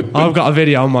no, I've got a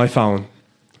video on my phone.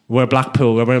 We're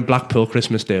in Blackpool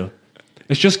Christmas do.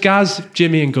 It's just Gaz,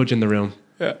 Jimmy, and Gudge in the room.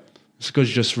 Yeah. So Gudge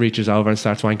just reaches over and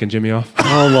starts wanking Jimmy off.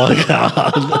 Oh my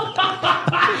God.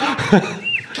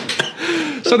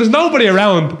 So there's nobody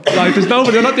around. Like, there's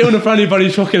nobody. They're not doing it for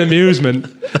anybody's fucking amusement.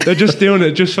 They're just doing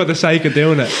it just for the sake of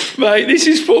doing it. Mate, this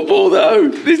is football, though.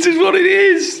 This is what it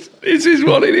is.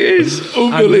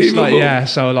 Unbelievable.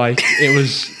 So like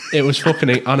it was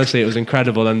fucking, honestly, it was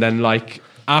incredible. And then like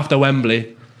after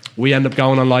Wembley, we end up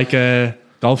going on like a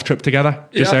golf trip together,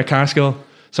 just our car school.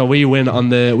 So we won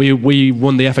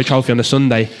the FA Trophy on a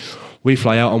Sunday. We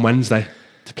fly out on Wednesday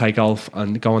to play golf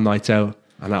and go on nights out.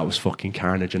 And that was fucking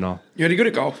carnage and all. You any good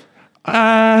at golf? If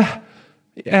I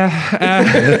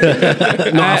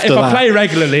play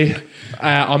regularly,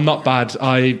 I'm not bad.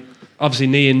 I obviously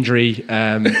knee injury,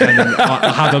 and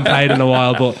I haven't played in a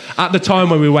while. But at the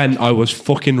time when we went, I was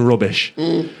fucking rubbish,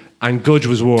 and Gudge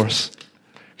was worse.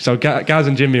 So Gaz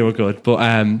and Jimmy were good, but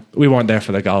we weren't there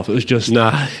for the golf. It was just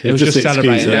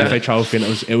celebrating the FA Trophy, and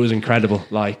it was incredible.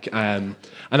 Like.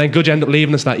 And then Gudge ended up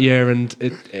leaving us that year, and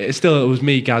it was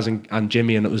me, Gaz, and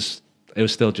Jimmy, and it was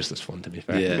still just as fun, to be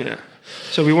fair. Yeah.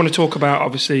 So we want to talk about,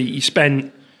 obviously, you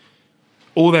spent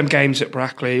all them games at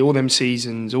Brackley, all them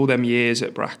seasons, all them years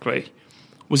at Brackley.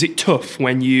 Was it tough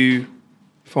when you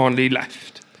finally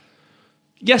left?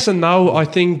 Yes and no. I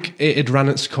think it ran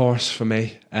its course for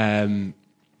me.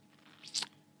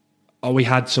 We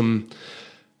had some.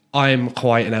 I'm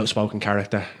quite an outspoken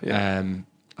character. Yeah.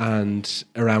 And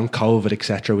around COVID,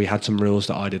 etc., we had some rules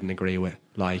that I didn't agree with.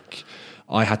 Like,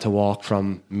 I had to walk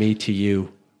from me to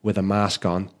you with a mask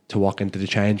on to walk into the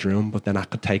change room, but then I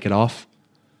could take it off.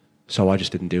 So I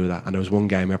just didn't do that. And there was one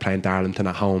game we were playing Darlington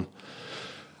at home.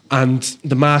 And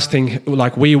the mask thing,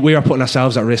 like, we were putting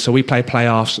ourselves at risk. So we played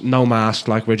playoffs, no mask,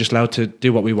 like, we're just allowed to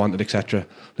do what we wanted, etc.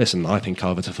 Listen, I think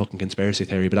COVID's a fucking conspiracy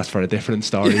theory, but that's for a different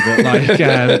story. But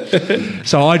like,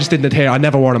 so I just didn't adhere. I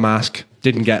never wore a mask.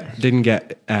 Didn't get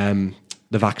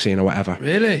the vaccine or whatever.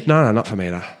 Really? No, not for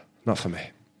me. Not for me.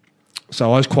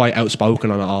 So I was quite outspoken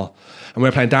on it all. And we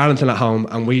were playing Darlington at home,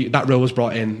 and that rule was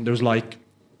brought in. There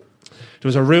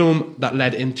was a room that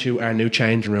led into our new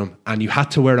changing room, and you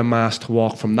had to wear a mask to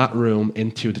walk from that room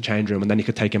into the change room, and then you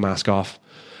could take your mask off.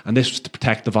 And this was to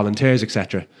protect the volunteers,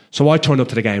 etc. So I turned up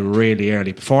to the game really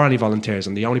early, before any volunteers,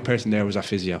 and the only person there was our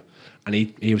physio. And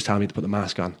he was telling me to put the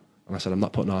mask on. And I said, I'm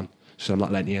not putting it on. She said, I'm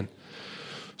not letting you in.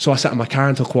 So I sat in my car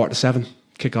until 7:15,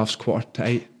 kickoff's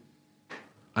 7:45.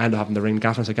 I ended up having to ring the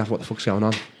gaffer and say, Gaffer, what the fuck's going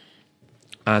on?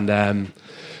 And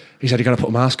he said, you got to put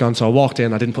a mask on. So I walked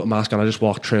in, I didn't put a mask on, I just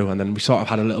walked through, and then we sort of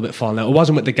had a little bit of falling out. It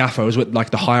wasn't with the gaffer, it was with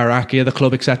like the hierarchy of the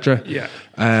club, etc. Yeah.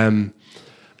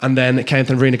 And then it came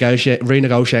to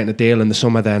renegotiating the deal in the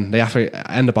summer. Then they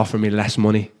ended up offering me less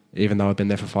money, even though I'd been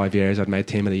there for 5 years. I'd made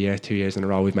team of the year 2 years in a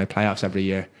row. We've made playoffs every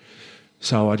year.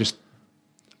 So I just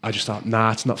thought,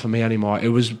 nah, it's not for me anymore. It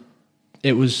was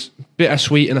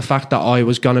bittersweet in the fact that I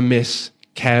was gonna miss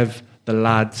Kev, the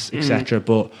lads, etc.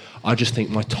 But I just think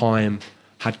my time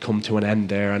had come to an end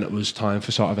there, and it was time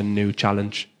for sort of a new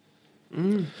challenge.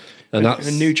 And that's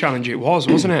a new challenge it was,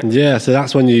 wasn't it? Yeah, so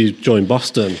that's when you joined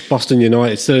Boston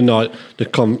United, still not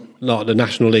the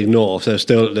National League North, so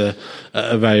still at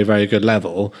a very, very good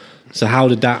level. So how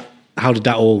did that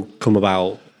all come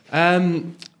about?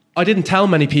 I didn't tell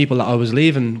many people that I was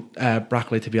leaving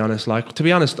Brackley, to be honest.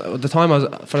 At the time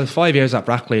for the 5 years at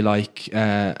Brackley,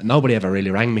 nobody ever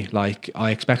really rang me. Like,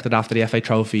 I expected after the FA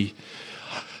Trophy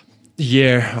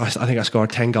year, I think I scored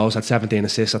 10 goals, had 17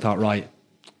 assists. I thought, right,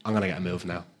 I'm going to get a move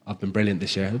now. I've been brilliant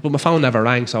this year. But my phone never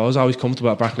rang, so I was always comfortable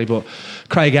at Brackley. But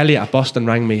Craig Elliott at Boston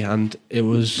rang me, and it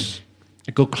was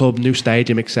a good club, new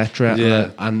stadium, etc.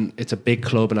 Yeah. And it's a big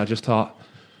club, and I just thought,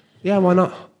 yeah, why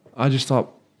not? I just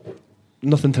thought,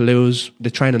 nothing to lose.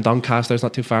 The train in Doncaster is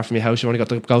not too far from your house. You only got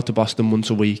to go to Boston once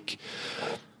a week.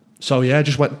 So yeah,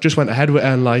 just went ahead with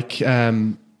it,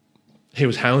 and he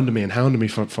was hounding me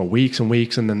for weeks and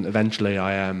weeks, and then eventually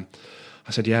I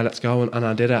said, yeah, let's go, and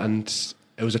I did it. And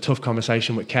it was a tough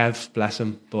conversation with Kev, bless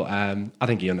him, but I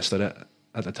think he understood it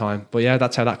at the time. But yeah,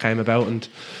 that's how that came about, and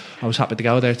I was happy to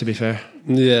go there, to be fair.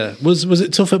 Yeah. Was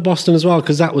it tough at Boston as well?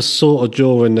 Because that was sort of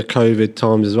during the COVID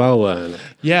times as well, weren't it?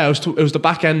 Yeah, it was the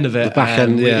back end of it. The back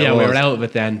end, we were out of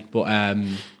it then. But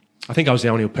I think I was the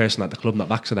only person at the club not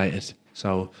vaccinated.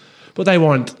 So, but they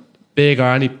weren't big or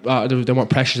any. They weren't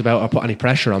precious about or put any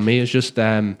pressure on me. It's just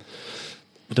there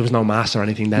was no mass or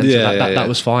anything then. Yeah, so that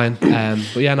was fine.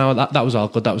 But yeah, no, that was all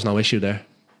good. That was no issue there.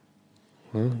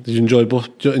 Did you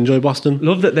enjoy Boston?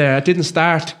 Loved it there. I didn't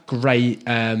start great.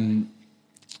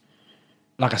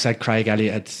 Like I said, Craig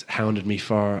Elliott had hounded me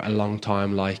for a long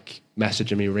time, like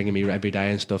messaging me, ringing me every day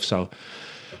and stuff. So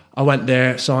I went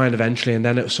there, signed eventually, and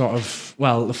then it was sort of,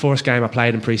 well, the first game I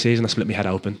played in pre-season, I split my head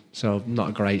open. So not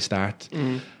a great start.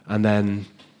 And then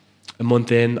a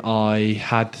month in, I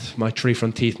had my 3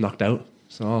 front teeth knocked out.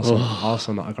 So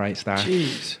also not a great start.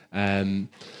 Jeez. And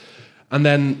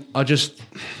then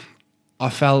I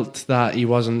felt that he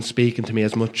wasn't speaking to me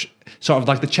as much. Sort of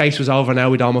like the chase was over now,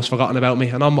 we'd almost forgotten about me.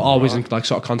 And I'm always in like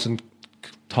sort of constant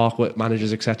talk with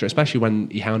managers, etc., especially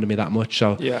when he hounded me that much.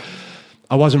 So yeah,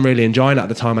 I wasn't really enjoying it at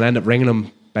the time, and I ended up ringing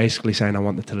him basically saying I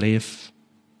wanted to leave.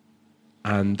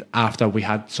 And after we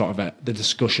had sort of the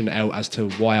discussion out as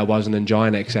to why I wasn't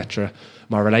enjoying it, etc.,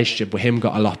 my relationship with him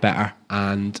got a lot better,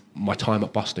 and my time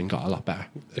at Boston got a lot better.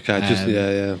 Okay,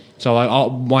 yeah. So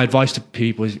my advice to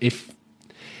people is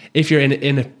if you're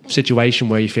in a situation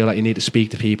where you feel like you need to speak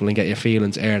to people and get your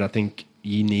feelings aired, I think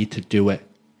you need to do it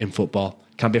in football.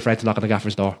 Can't be afraid to knock on the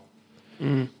gaffer's door.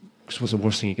 Because what's the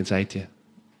worst thing you can say to you?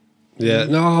 Yeah,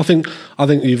 no, I think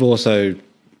you've also,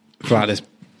 throughout this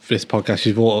podcast,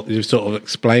 you've sort of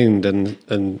explained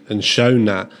and shown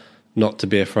that not to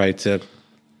be afraid to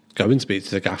go and speak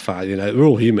to the gaffer. You know, we're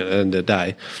all human at the end of the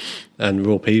day, and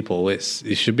we're all people.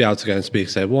 You should be able to go and speak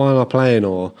and say, why am I playing?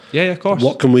 Or yeah, of course.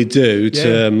 What can we do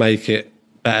to make it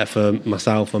better for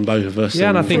myself and both of us? Yeah,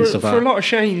 and I think for a lot of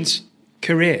Shane's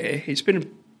career, it's been a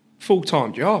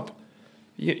full-time job.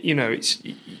 You know,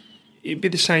 it'd be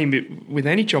the same with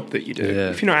any job that you do.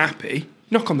 Yeah. If you're not happy,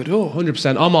 knock on the door.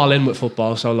 100%. I'm all in with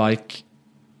football, so like,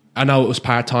 I know it was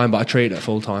part-time, but I treat it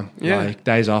full-time. Yeah. Like,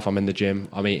 days off, I'm in the gym,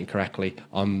 I'm eating correctly,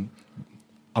 I'm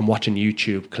watching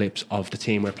YouTube clips of the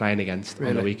team we're playing against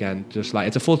on the weekend. Just like,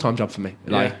 it's a full-time job for me,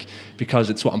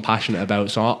 because it's what I'm passionate about,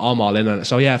 so I'm all in on it.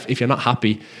 So yeah, if you're not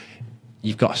happy,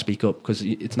 you've got to speak up, because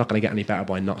it's not going to get any better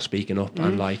by not speaking up.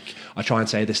 And like, I try and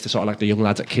say this to sort of like the young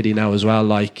lads at Kiddie now as well,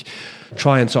 like,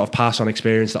 try and sort of pass on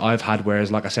experience that I've had,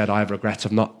 whereas like I said, I have regrets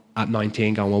of not at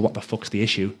 19 going, well, what the fuck's the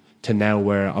issue, to now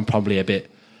where I'm probably a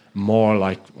bit more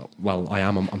like, well, I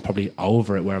am. I'm probably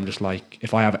over it, where I'm just like,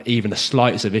 if I have even the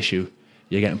slightest of issue,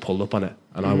 you're getting pulled up on it,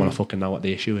 and I want to fucking know what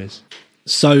the issue is.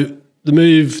 So the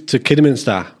move to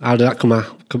Kidderminster, how did that come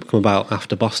about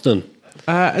after Boston?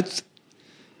 It's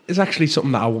actually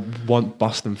something that I want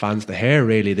Boston fans to hear.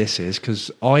 Really, this is because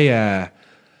I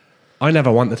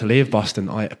never wanted to leave Boston.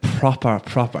 I proper,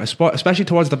 especially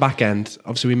towards the back end.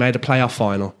 Obviously, we made a playoff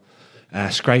final,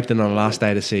 scraped in on the last day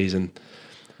of the season.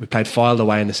 We played Fylde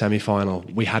away in the semi-final.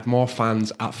 We had more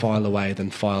fans at Fylde away than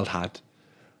Fylde had.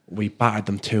 We battered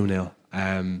them 2-0.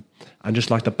 And just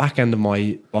like the back end of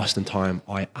my Boston time,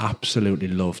 I absolutely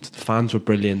loved. The fans were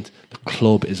brilliant. The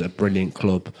club is a brilliant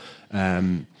club.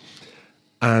 And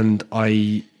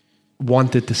I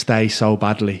wanted to stay so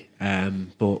badly,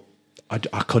 but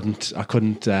I couldn't.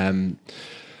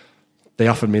 They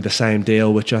offered me the same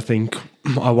deal, which I think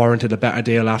I warranted a better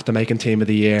deal after making Team of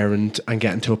the Year and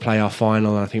getting to a playoff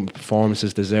final. And I think the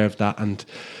performances deserved that. And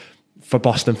for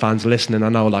Boston fans listening, I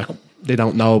know like they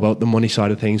don't know about the money side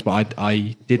of things, but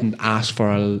I didn't ask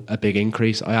for a big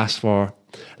increase. I asked for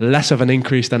less of an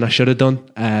increase than I should have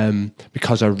done,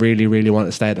 because I really, really wanted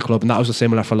to stay at the club. And that was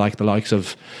similar for like the likes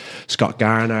of Scott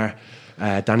Garner,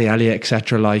 Danny Elliott,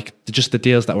 etc. Like just the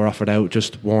deals that were offered out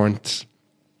just weren't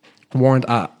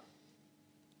at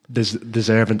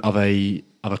deserving of a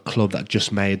club that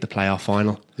just made the playoff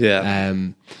final. Yeah.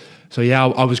 So yeah,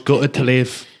 I was gutted to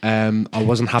leave. I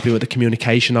wasn't happy with the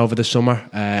communication over the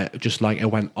summer. Just like it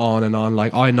went on and on.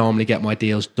 Like I normally get my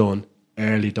deals done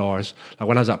early doors. Like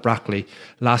when I was at Brackley,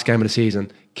 last game of the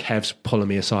season, Kev's pulling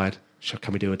me aside.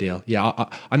 Can we do a deal? Yeah,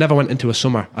 I never went into a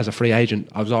summer as a free agent.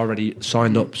 I was already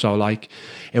signed up. So like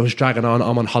it was dragging on.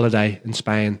 I'm on holiday in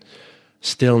Spain.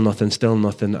 Still nothing.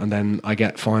 And then I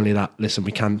get finally that, listen,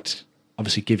 we can't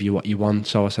obviously give you what you want.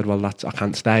 So I said, well, I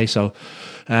can't stay. So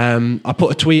I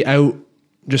put a tweet out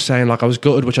just saying like I was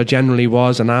gutted, which I generally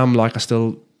was and am. Like I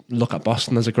still look at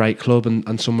Boston as a great club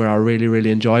and somewhere I really, really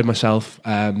enjoyed myself.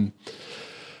 And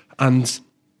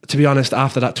to be honest,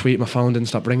 after that tweet, my phone didn't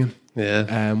stop ringing.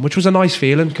 Yeah. Which was a nice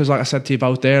feeling because, like I said to you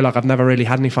both there, like I've never really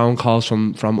had any phone calls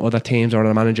from other teams or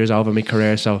other managers over my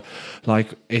career. So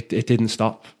like it didn't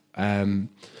stop.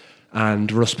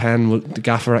 And Russ Penn, the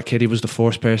gaffer at Kiddie, was the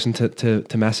first person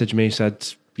to message me. Said,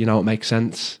 you know, it makes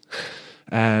sense.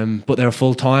 But they were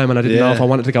full time, and I didn't know if I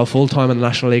wanted to go full time in the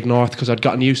National League North because I'd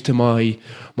gotten used to my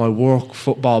work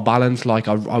football balance. Like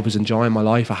I was enjoying my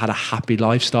life. I had a happy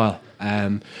lifestyle.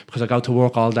 Because I go to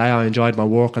work all day, I enjoyed my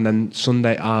work, and then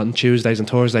Sunday on Tuesdays and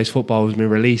Thursdays football was my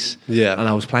release. Yeah, and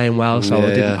I was playing well, so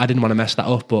I didn't want to mess that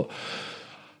up. But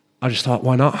I just thought,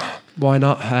 why not?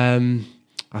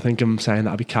 I think I'm saying that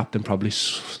I'll be captain probably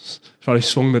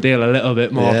swung the deal a little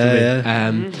bit more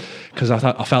for me. Because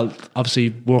I felt obviously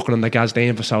working on the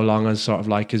Gazdain for so long as sort of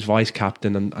like his vice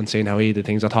captain and seeing how he did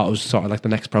things, I thought it was sort of like the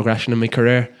next progression in my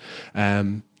career.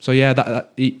 So yeah,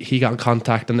 that he got in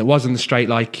contact, and it wasn't straight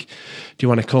like, do you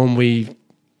want to come? We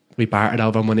bartered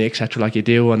over money, etc. like you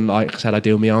do, and like I said, I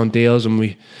do my own deals, and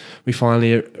we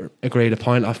finally agreed a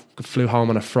point. I flew home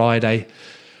on a Friday,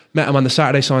 met him on the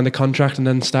Saturday, signed the contract, and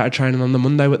then started training on the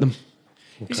Monday with them.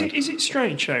 Okay. Is it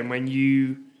strange, Shane, when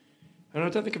you, and I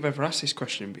don't think I've ever asked this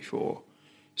question before,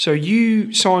 so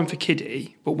you signed for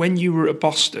Kiddie, but when you were at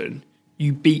Boston,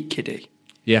 you beat Kiddie.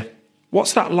 Yeah.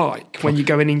 What's that like when you're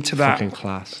going into that? Fucking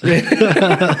class.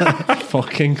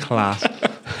 Fucking class.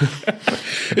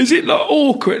 Is it like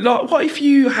awkward? Like, what if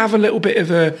you have a little bit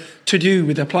of a to-do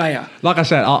with a player? Like I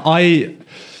said, I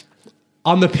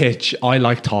on the pitch, I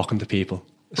like talking to people.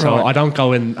 So I don't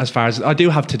go in as far as... I do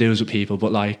have to-dos with people,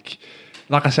 but like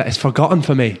I said, it's forgotten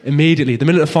for me immediately. The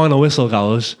minute the final whistle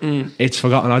goes, it's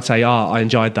forgotten. I'd say, I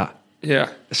enjoyed that.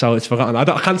 Yeah. So it's forgotten. I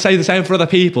can't say the same for other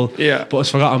people. Yeah. But it's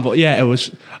forgotten. But yeah, it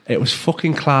was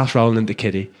fucking class rolling into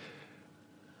Kiddie.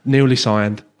 Newly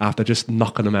signed after just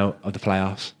knocking them out of the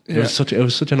playoffs. It was such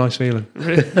a nice feeling.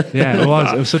 Really? Yeah, it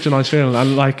was. It was such a nice feeling.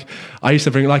 And like I used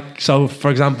to bring so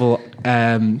for example,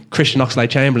 Christian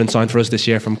Oxlade-Chamberlain signed for us this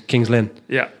year from Kings Lynn.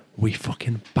 Yeah. We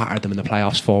fucking battered them in the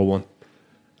playoffs 4-1.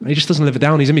 He just doesn't live it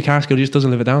down. He's in my car school. He just doesn't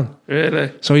live it down.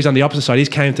 Really? So he's on the opposite side. He's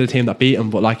came to the team that beat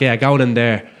him. But like, yeah, going in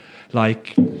there,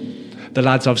 like the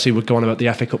lads obviously were going about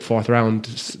the FA Cup 4th round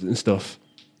and stuff.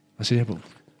 I said, but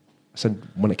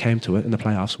when it came to it in the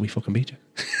playoffs, we fucking beat you.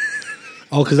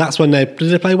 Oh, because that's when did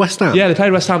they play West Ham? Yeah, they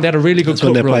played West Ham. They had a really good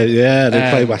cup run. They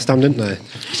played West Ham, didn't they?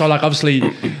 So like, obviously,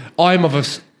 I'm of a...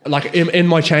 Like in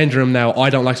my change room now, I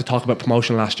don't like to talk about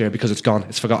promotion last year because it's gone.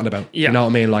 It's forgotten about. Yeah. You know what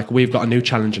I mean? Like we've got a new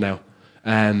challenge now.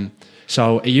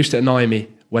 So it used to annoy me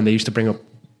when they used to bring up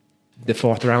the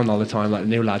 4th round all the time, like the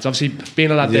new lads. Obviously,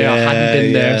 being a lad there, I hadn't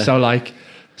been there. So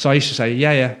I used to say,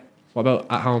 yeah. What about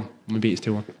at home? We beat us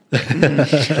 2-1.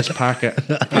 Just park it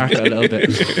a little bit.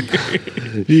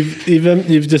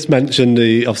 You've just mentioned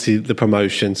obviously the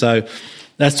promotion. So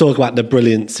let's talk about the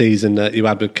brilliant season that you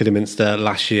had with Kidderminster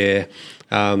last year.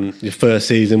 Your first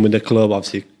season with the club,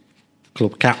 obviously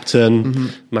club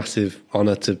captain, massive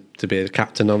honour to be the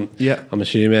captain. I'm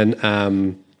assuming.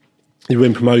 You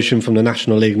win promotion from the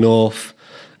National League North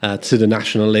to the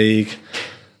National League.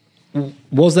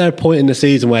 Was there a point in the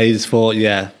season where you just thought,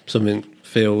 something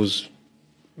feels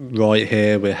right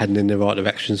here, we're heading in the right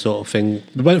direction, sort of thing?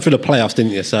 We went through the playoffs,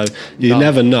 didn't you? So you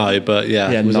never know, but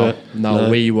no.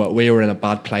 We were in a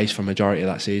bad place for majority of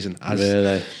that season.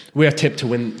 Really? We were tipped to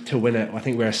win it. I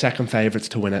think we were second favourites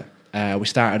to win it. We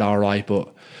started all right,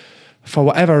 but for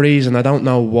whatever reason, I don't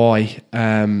know why,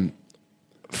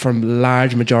 from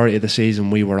large majority of the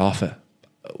season we were off it,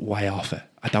 way off it.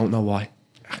 I don't know why.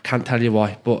 I can't tell you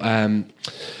why, but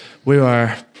we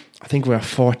were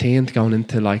 14th going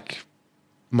into like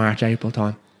March, April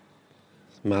time.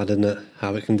 It's mad, isn't it?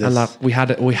 How it can just... And like,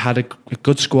 we had a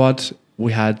good squad.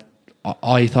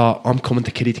 I thought, I'm coming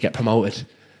to Kitty to get promoted,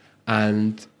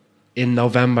 and in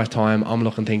November time I'm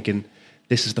looking thinking,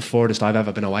 this is the furthest I've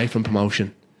ever been away from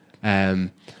promotion,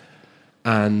 and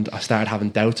I started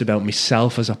having doubts about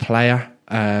myself as a player,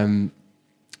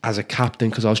 as a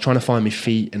captain, because I was trying to find my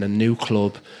feet in a new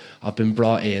club. I've been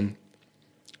brought in,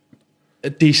 a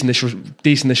decent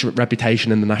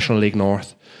reputation in the National League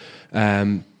North,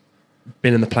 been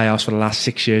in the playoffs for the last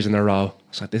 6 years in a row. I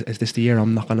was like, is this the year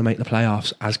I'm not going to make the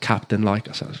playoffs as captain? Like,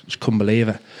 I just couldn't believe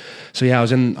it. So I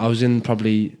was in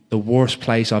probably the worst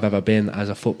place I've ever been as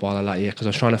a footballer that year, because I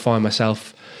was trying to find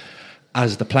myself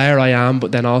as the player I am,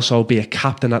 but then also be a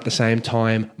captain at the same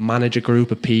time, manage a group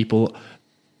of people,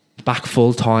 back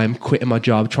full time, quitting my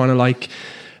job, trying to like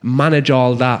manage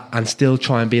all that and still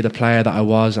try and be the player that I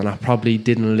was. And I probably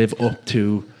didn't live up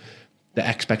to the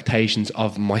expectations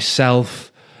of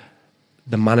myself,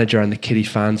 the manager and the Kitty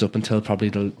fans up until probably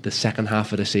the second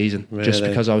half of the season. Really? Just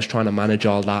because I was trying to manage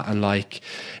all that, and like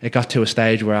it got to a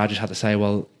stage where I just had to say,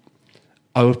 well,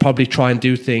 I would probably try and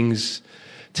do things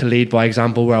to lead by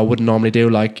example where I wouldn't normally do.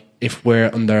 Like if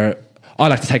we're under... I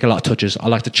like to take a lot of touches. I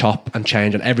like to chop and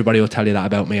change, and everybody will tell you that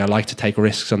about me. I like to take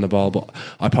risks on the ball, but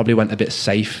I probably went a bit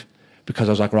safe because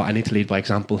I was like, right, I need to lead by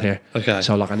example here. Okay.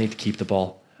 So like, I need to keep the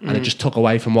ball. And it just took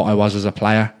away from what I was as a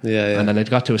player. Yeah. And then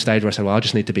it got to a stage where I said, well, I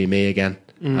just need to be me again.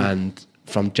 And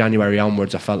from January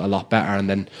onwards, I felt a lot better. And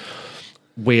then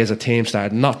we as a team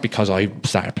started, not because I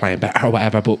started playing better or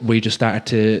whatever, but we just started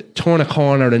to turn a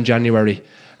corner in January.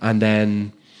 And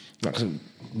then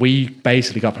we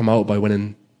basically got promoted by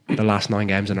winning the last 9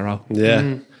 games in a row.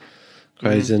 Yeah.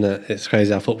 Crazy, isn't it? It's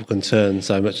crazy how football can turn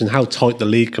so much and how tight the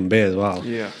league can be as well.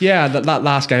 Yeah. That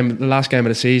last game, the last game of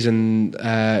the season,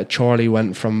 Chorley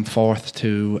went from 4th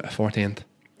to 14th,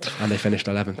 and they finished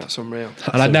 11th. That's unreal.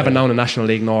 And I'd never known a National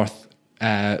League North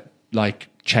like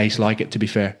chase like it. To be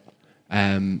fair,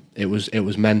 it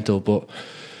was mental. But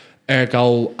our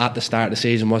goal at the start of the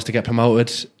season was to get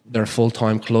promoted. They're a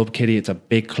full-time club, Kitty. It's a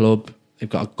big club. They've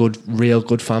got a real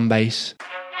good fan base.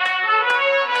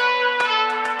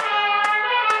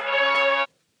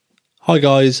 Hi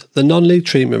guys, the non-league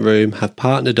treatment room have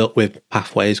partnered up with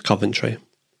Pathways Coventry.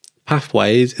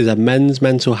 Pathways is a men's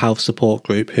mental health support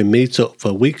group who meet up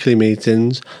for weekly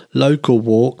meetings, local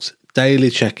walks, daily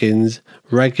check-ins,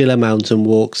 regular mountain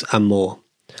walks and more.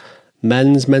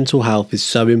 Men's mental health is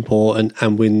so important,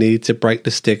 and we need to break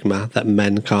the stigma that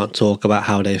men can't talk about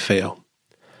how they feel.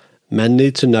 Men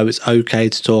need to know it's okay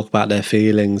to talk about their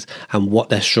feelings and what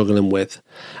they're struggling with,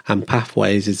 and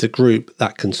Pathways is a group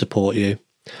that can support you.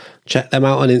 Check them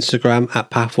out on Instagram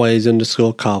at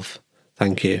pathways_cov.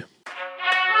 Thank you.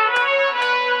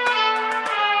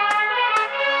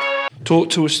 Talk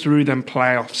to us through them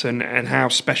playoffs and how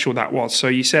special that was. So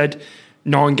you said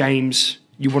 9 games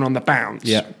you won on the bounce.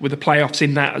 Yeah. With the playoffs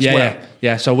in that as well.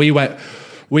 Yeah. So we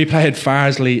played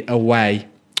Farsley away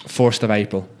 1st of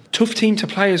April. Tough team to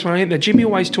play as well, ain't there? Jimmy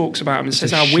always talks about them and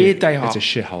says how weird they are. It's a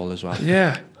shithole as well.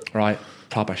 Yeah. Right.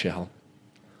 Proper shithole.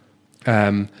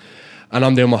 And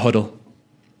I'm doing my huddle.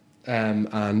 And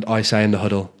I say in the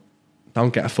huddle,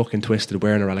 don't get a fucking twisted.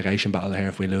 We're in a relegation battle here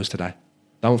if we lose today.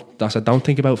 Don't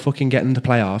think about fucking getting the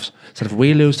playoffs. So if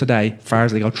we lose today,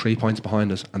 Farsley got 3 points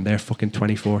behind us and they're fucking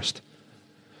 21st.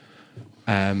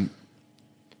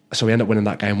 So we end up winning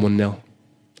that game 1-0.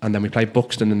 And then we play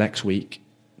Buxton the next week.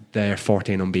 They're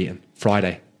 14 unbeaten.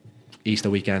 Friday, Easter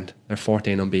weekend, they're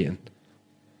 14 unbeaten.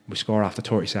 We score after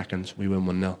 30 seconds, we win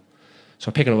 1-0. So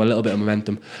we're picking up a little bit of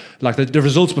momentum. Like the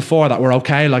results before that were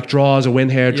okay. Like draws, a win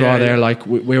here, draw there. Like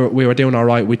we were doing all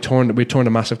right. We turned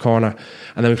a massive corner,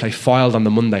 and then we play Fylde on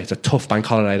the Monday. It's a tough bank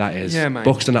holiday that is. Yeah, mate.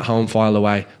 Buxton at home, Fylde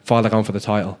away. Fylde are going for the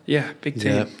title. Yeah, big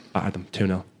team. Yeah. Battered them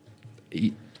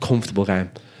 2-0. Comfortable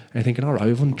game. And you're thinking, all right,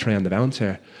 we've won 3 on the bounce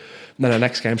here. And then the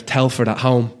next game's Telford at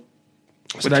home.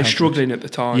 Were they struggling at the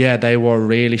time? Yeah, they were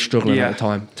really struggling at the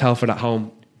time. Telford at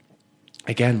home.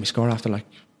 Again, we score after like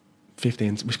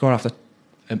 15. We score after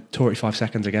 35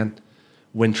 seconds again.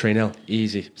 Win 3-0.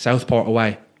 Easy. Southport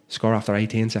away. Score after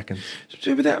 18 seconds.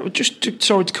 So with that,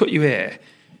 sorry to cut you here.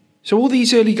 So all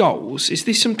these early goals, is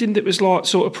this something that was like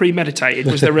sort of premeditated?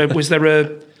 Was there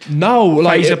a no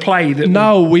phase of play that?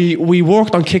 No, we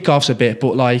worked on kickoffs a bit,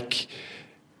 but like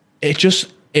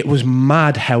it was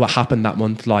mad how it happened that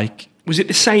month. Like, was it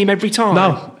the same every time?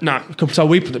 No. So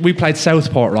we played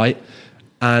Southport, right?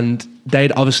 And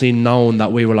they'd obviously known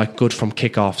that we were like good from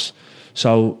kickoffs.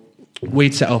 So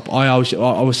we'd set up. I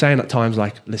was saying at times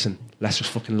like, listen, let's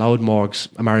just fucking load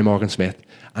Mary Morgan Smith,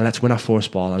 and let's win our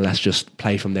first ball, and let's just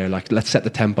play from there. Like, let's set the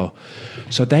tempo.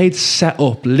 So they'd set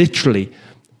up literally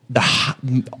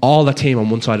all the team on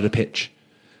one side of the pitch,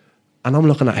 and I'm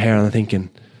looking at her and I'm thinking,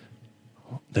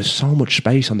 there's so much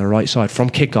space on the right side from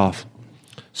kickoff.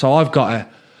 So I've got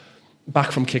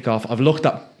back from kickoff. I've looked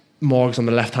at Morgs on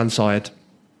the left hand side,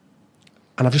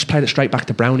 and I've just played it straight back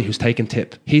to Brownie, who's taken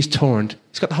tip. He's turned.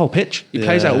 He's got the whole pitch. He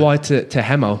plays out wide to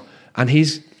Hemo, and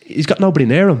he's got nobody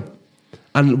near him.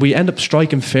 And we end up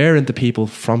striking fair into people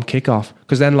from kickoff.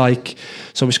 Because then,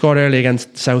 so we scored early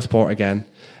against Southport again.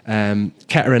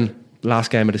 Kettering,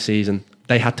 last game of the season,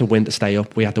 they had to win to stay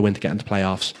up. We had to win to get into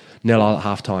playoffs. 0-0 at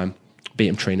half time. Beat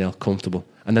them 3-0, comfortable.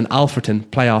 And then Alfreton,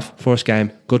 playoff, first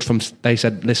game, good from. They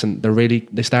said, listen,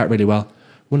 they start really well.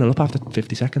 1-0 up after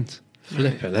 50 seconds.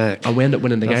 Flipping heck. And we end up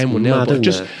winning the That's game 1-0. mad, But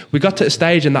isn't it? we got to a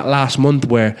stage in that last month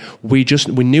where we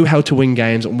knew how to win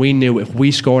games, and we knew if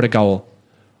we scored a goal,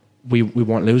 we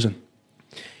weren't losing.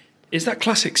 Is that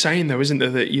classic saying though, isn't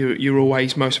there, that you're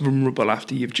always most vulnerable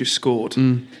after you've just scored?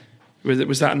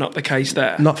 Was that not the case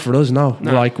there? Not for us, no.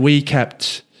 Like, we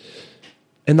kept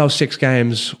in those 6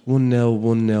 games 1-0,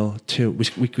 1-0, 2.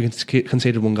 We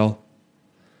conceded 1 goal,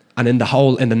 and in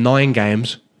the 9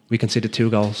 games we conceded 2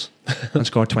 goals and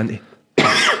scored 20.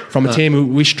 From a team who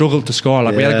we struggled to score.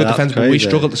 Like, we had a good defence, but we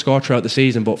struggled to score throughout the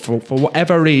season. But for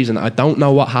whatever reason, I don't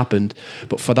know what happened,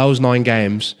 but for those 9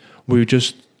 games, we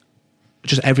just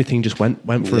everything just went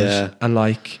for us. And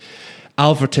like,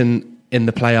 Alverton in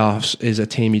the playoffs is a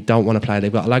team you don't want to play.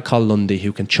 They've got a lad called Lundy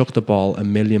who can chuck the ball a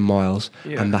million miles,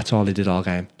 and that's all he did all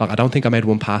game. Like, I don't think I made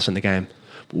 1 pass in the game.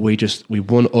 We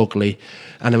won ugly,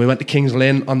 and then we went to Kings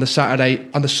Lynn on the Sunday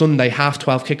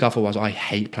 12:30 kickoff. It was. I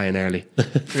hate playing early.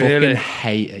 Fucking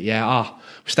hate it. Yeah.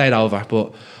 We stayed over,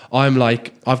 but I'm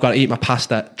like, I've got to eat my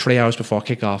pasta 3 hours before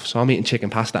kickoff, so I'm eating chicken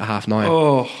pasta at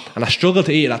 9:30. And I struggle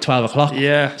to eat it at 12 o'clock.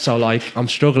 Yeah. So like, I'm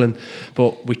struggling,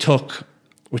 but we took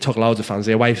loads of fans.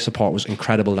 The away support was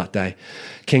incredible that day.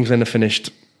 Kings Lynn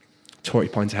finished 30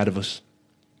 points ahead of us,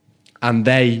 and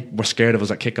they were scared of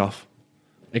us at kickoff.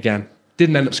 Again,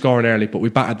 didn't end up scoring early, but we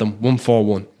battered them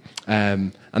 1-4-1,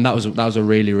 and that was a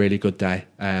really, really good day.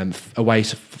 Away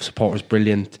support was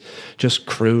brilliant. Just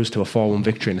cruised to a 4-1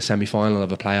 victory in the semi-final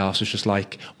of a playoffs. It's just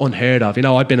like unheard of. You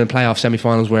know, I've been in playoff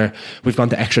semi-finals where we've gone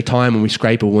to extra time and we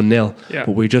scrape a 1-0,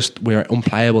 but we were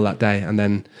unplayable that day. And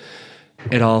then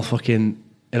it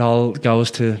all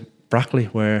goes to Brackley,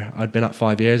 where I'd been at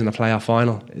 5 years in the playoff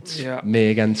final. It's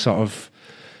me again, sort of.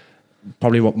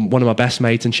 Probably one of my best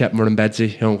mates in Shepmore and Bedsy,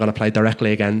 who I'm going to play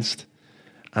directly against,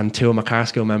 and 2 of my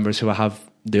Carskill members who I have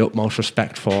the utmost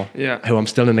respect for, who I'm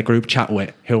still in a group chat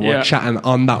with, who we're chatting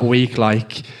on that week.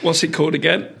 Like, what's it called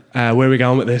again? Where are we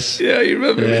going with this? Yeah, you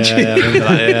remember? I remember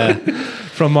that,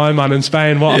 From my man in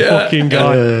Spain, what a fucking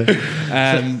guy.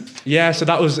 So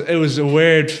it was a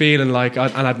weird feeling. Like,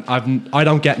 I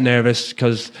don't get nervous,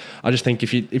 because I just think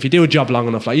if you do a job long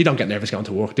enough, like, you don't get nervous going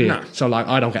to work, do you? No. So like,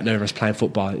 I don't get nervous playing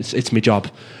football. It's my job.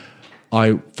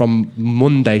 From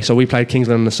Monday, so we played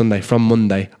Kingsland on a Sunday. From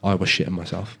Monday, I was shitting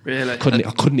myself. Really? I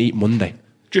couldn't eat Monday.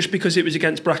 Just because it was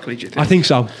against Brackley, do you think? I think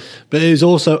so. But it was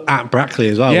also at Brackley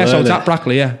as well. Yeah, so wasn't it's it? at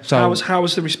Brackley. Yeah. So how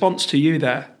was the response to you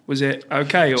there? Was it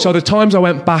okay? Or? So the times I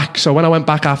went back. So when I went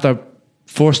back after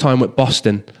first time with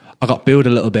Boston, I got booed a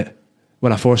little bit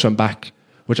when I first went back,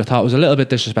 which I thought was a little bit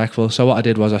disrespectful. So what I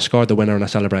did was I scored the winner and I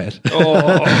celebrated.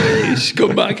 Oh, you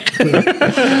scumbag.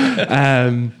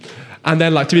 And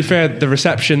then, like, to be fair, the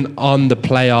reception on the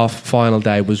playoff final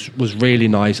day was really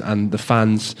nice, and the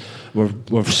fans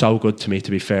were so good to me. To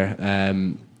be fair,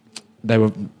 they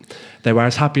were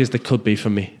as happy as they could be for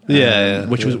me.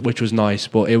 Which was nice.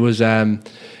 But it was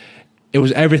it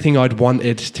was everything I'd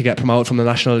wanted to get promoted from the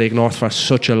National League North for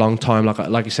such a long time.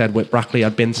 Like you said, with Brackley,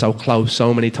 I'd been so close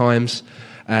so many times.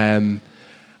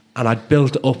 And I'd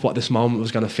built up what this moment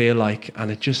was going to feel like, and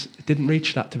it didn't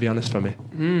reach that, to be honest, for me.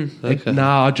 Okay.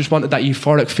 I just wanted that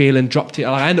euphoric feeling.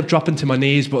 I ended up dropping to my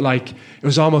knees, but like it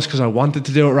was almost because I wanted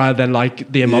to do it rather than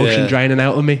like the emotion draining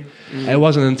out of me. It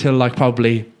wasn't until like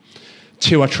probably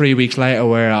 2 or 3 weeks later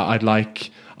where I'd looked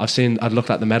at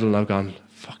the medal and I've gone,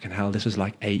 fucking hell, this is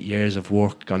like 8 years of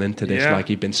work gone into this. Like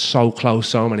you've been so close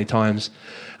so many times,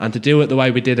 and to do it the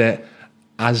way we did it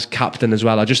as captain as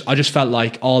well, I just felt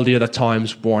like all the other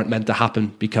times weren't meant to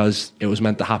happen because it was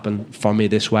meant to happen for me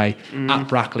this way at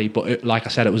Brackley. But like I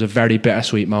said, it was a very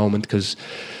bittersweet moment because,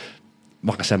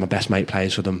 like I said, my best mate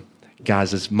plays for them.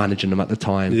 Gaz is managing them at the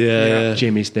time.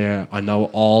 Jimmy's there. I know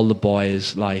all the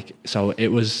boys. Like, so it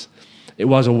was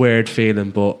a weird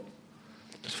feeling, but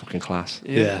it's fucking class.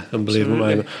 Yeah, unbelievable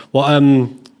moment.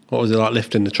 What was it like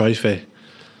lifting the trophy?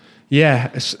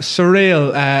 Yeah, it's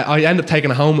surreal. I ended up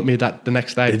taking it home with me the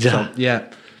next day. Did you?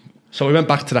 So we went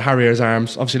back to the Harriers'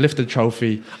 Arms, obviously lifted the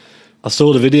trophy. I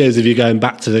saw the videos of you going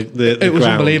back to the It was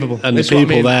ground, unbelievable. and the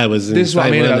people there was insane. This is what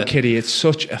I mean about it? Kitty. It's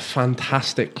such a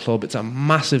fantastic club. It's a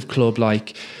massive club.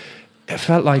 Like, it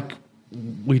felt like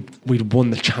we'd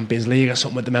won the Champions League or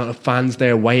something with the amount of fans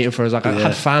there waiting for us. Like I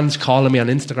had fans calling me on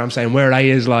Instagram saying, "Where are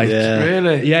you?" Like,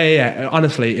 Really? Yeah.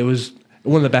 Honestly, it was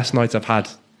one of the best nights I've had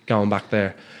going back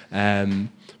there.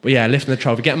 But yeah, lifting the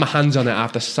trophy, getting my hands on it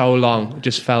after so long, it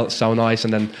just felt so nice.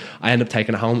 And then I ended up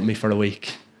taking it home with me for a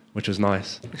week, which was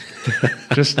nice.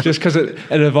 just because it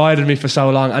avoided me for so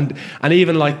long, and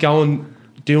even like doing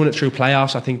it through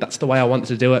playoffs, I think that's the way I wanted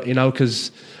to do it, you know,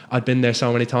 because I'd been there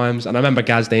so many times. And I remember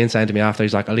Gaz Dean saying to me after,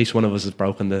 he's like, at least one of us has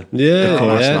broken the course.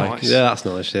 Nice. Yeah, that's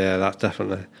nice. Yeah, that's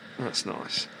definitely. That's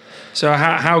nice. So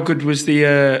how good was the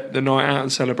night out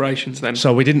and celebrations then?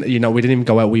 So we didn't even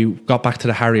go out. We got back to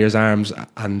the Harriers' Arms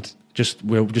and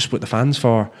we were just with the fans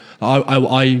for.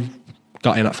 I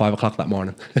got in at 5 o'clock that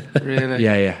morning. Really?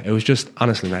 Yeah. It was just,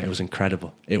 honestly, mate, it was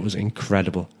incredible. It was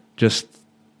incredible. Just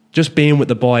being with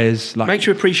the boys, like, makes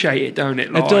you appreciate it, don't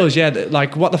it? Like, it does, yeah.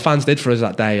 Like what the fans did for us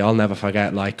that day, I'll never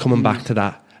forget. Like coming back to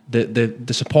that,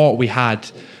 the support we had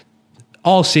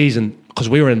all season. Because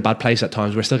we were in a bad place at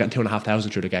times, we were still getting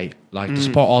 2,500 through the gate. Like the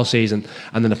support all season,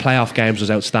 and then the playoff games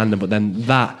was outstanding. But then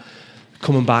that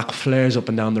coming back, flares up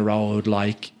and down the road,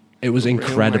 like it was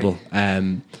incredible.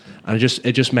 And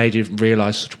it just made you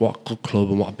realise what a good club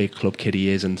and what a big club Kitty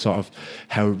is, and sort of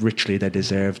how richly they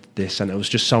deserved this. And it was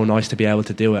just so nice to be able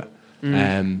to do it,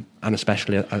 and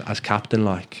especially as captain,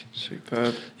 like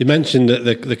superb. You mentioned that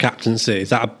the captaincy.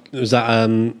 Was that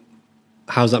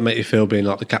how does that make you feel being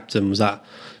like the captain? Was that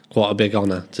quite a big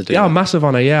honour to do? Yeah, a massive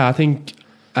honour. Yeah, I think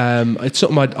it's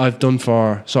something I've done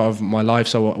for sort of my life.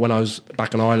 So when I was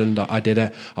back in Ireland, I did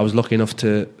it. I was lucky enough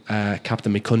to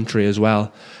captain my country as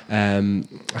well. I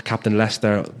captained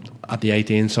Leicester at the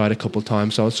 18 side a couple of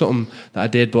times. So it's something that I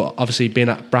did. But obviously being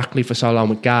at Brackley for so long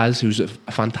with Gaz, who's a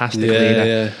fantastic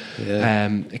leader,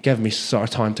 it gave me sort of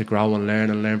time to grow and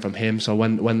learn from him. So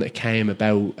when it came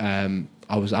about,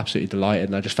 I was absolutely delighted,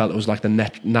 and I just felt it was like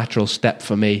the natural step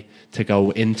for me to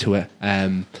go into it.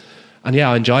 And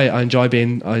yeah, I enjoy it. I enjoy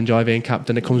being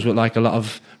captain. It comes with like a lot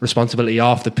of responsibility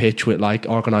off the pitch with like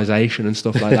organisation and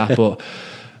stuff like that. But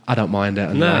I don't mind it.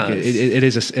 And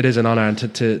it is an honour,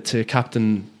 and to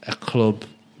captain a club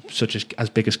such as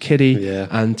big as Kitty,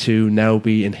 and to now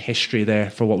be in history there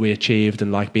for what we achieved, and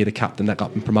like be the captain that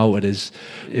got promoted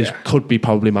could be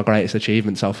probably my greatest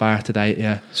achievement so far to date.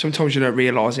 Yeah. Sometimes you don't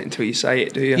realise it until you say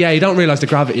it, do you? Yeah, you don't realise the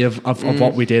gravity of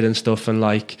what we did and stuff, and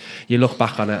like you look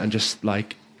back on it and just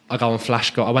like I went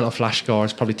on Flash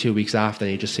Scores probably 2 weeks after,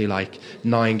 and you just see like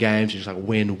 9 games, you're just like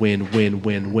win.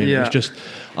 Yeah. It was just,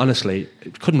 honestly,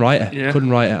 couldn't write it.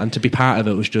 And to be part of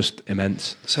it was just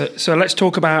immense. So let's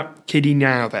talk about Kitty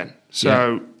now then.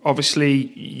 So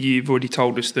obviously you've already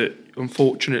told us that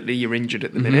unfortunately you're injured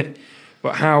at the minute,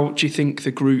 but how do you think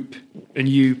the group and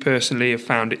you personally have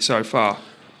found it so far?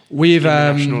 We've in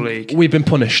the National League? We've been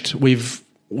punished. We've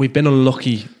been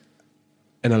unlucky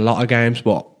in a lot of games,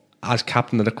 but as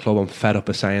captain of the club, I'm fed up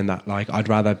of saying that. Like, I'd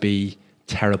rather be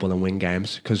terrible than win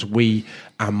games, because we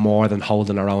are more than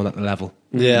holding our own at the level.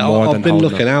 Yeah, I've been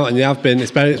looking out, and you have been.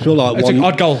 It's more like it's an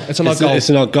odd goal. It's an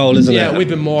odd goal, isn't it? Yeah, we've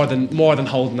been more than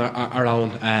holding our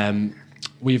own.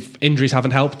 Injuries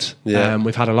haven't helped. Yeah.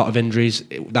 We've had a lot of injuries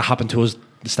that happened to us at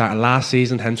the start of last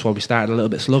season, hence why we started a little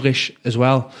bit sluggish as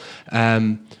well.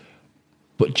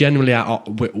 But But generally,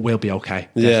 we'll be okay.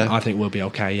 Yeah. I think we'll be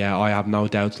okay. Yeah, I have no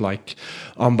doubts. Like,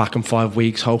 I'm back in 5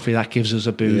 weeks. Hopefully, that gives us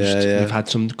a boost. Yeah. We've had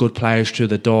some good players through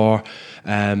the door.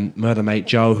 My other mate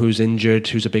Joe, who's injured,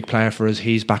 who's a big player for us,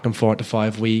 he's back in 4 to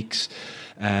 5 weeks.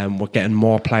 We're getting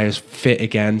more players fit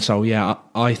again. So yeah,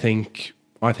 I think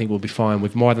we'll be fine.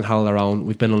 We've more than held our own.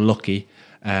 We've been unlucky.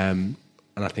 And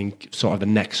I think sort of the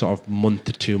next sort of month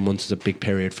to 2 months is a big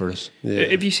period for us. Yeah.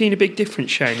 Have you seen a big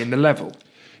difference, Shane, in the level?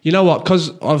 You know what?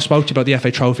 Because I've spoke to you about the FA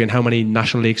Trophy and how many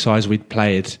National League sides we'd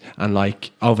played, and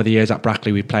like over the years at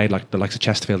Brackley, we played like the likes of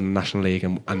Chesterfield in the National League,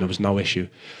 and there was no issue.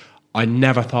 I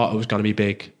never thought it was going to be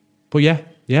big, but yeah,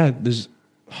 there's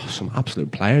some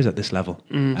absolute players at this level,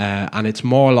 and it's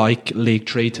more like League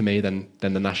 3 to me than the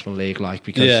National League, like,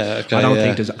 because I don't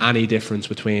think there's any difference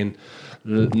between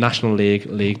National League,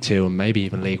 League 2, and maybe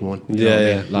even League 1. You know what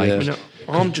I mean? Like, You know,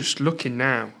 I'm just looking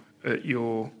now at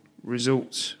your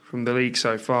results from the league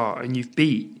so far, and you've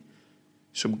beat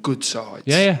some good sides.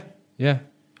 Yeah.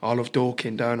 I love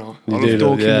Dorking, don't I? You I do love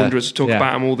Dorking yeah. Wanderers. Talk Yeah.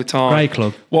 about them all the time. Great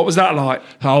club. What was that like?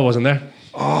 I wasn't there.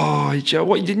 Oh,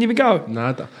 what, you didn't even go?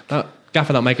 No, that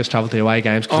Gaffer don't make us travel to the away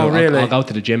games, because really? I'll go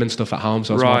to the gym and stuff at home,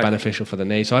 so it's Right. more beneficial for the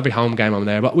knee. So every home game I'm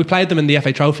there. But we played them in the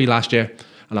FA Trophy last year,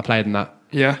 and I played in that.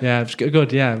 Yeah. Yeah, it was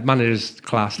good. Yeah, manager's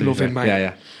class. to be Love him, fair. mate.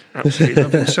 Yeah. Absolutely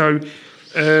love him. So,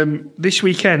 this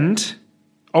weekend,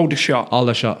 Aldershot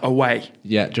Aldershot. away.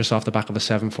 Yeah, just off the back of a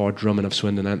 7-4 drumming of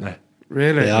Swindon, aren't they?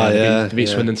 Really? Yeah. They beat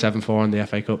Swindon 7-4 in the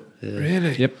FA Cup.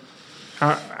 Really? Yep.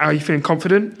 How are you feeling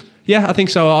confident? Yeah, I think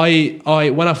so. I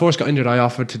when I first got injured, I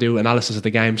offered to do analysis of the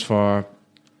games for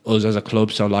us as a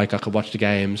club, so like I could watch the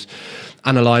games,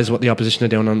 analyse what the opposition are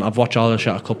doing, and I've watched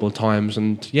Aldershot a couple of times,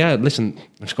 and yeah, listen,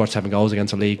 I've scored 7 goals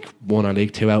against a League 1 or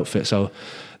League 2 outfit, so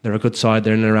they're a good side.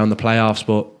 They're in and around the playoffs,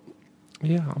 but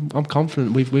yeah, I'm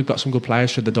confident. We've got some good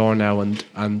players through the door now,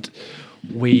 and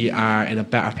we are in a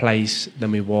better place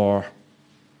than we were.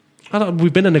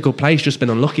 We've been in a good place, just been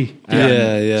unlucky.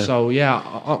 Yeah. So yeah,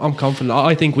 I'm confident.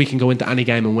 I think we can go into any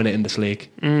game and win it in this league.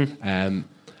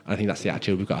 I think that's the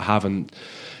attitude we've got to have, and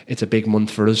it's a big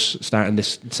month for us starting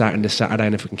this Saturday.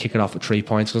 And if we can kick it off with 3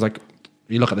 points, because like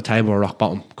you look at the table, we're rock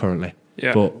bottom currently,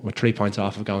 but we're 3 points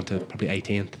off of going to probably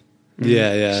 18th.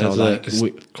 Yeah. So like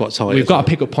quite tight. we've got to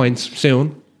pick up points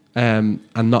soon. And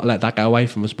not let that get away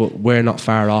from us, but we're not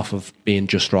far off of being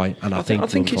just right. And I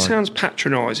think it sounds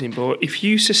patronising, but if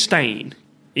you sustain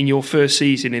in your first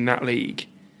season in that league,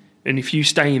 and if you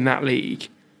stay in that league,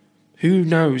 who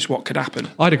knows what could happen?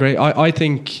 I'd agree. I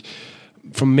think,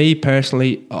 from me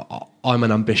personally, I'm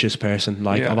an ambitious person.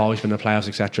 Like I've always been in the playoffs,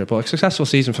 etc. But a successful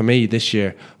season for me this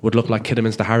year would look like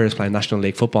Kidderminster Harriers playing National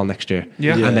League football next year.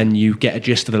 And then you get a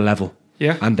gist of the level.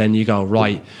 And then you go,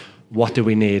 right, what do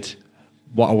we need?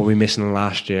 What were we missing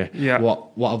last year?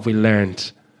 What have we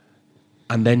learned?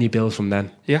 And then you build from then.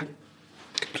 Yeah,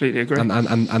 completely agree. And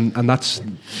that's,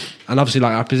 and obviously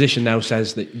like our position now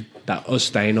says that us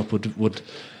staying up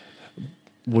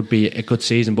would be a good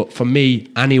season. But for me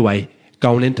anyway,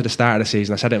 going into the start of the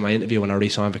season, I said it in my interview when I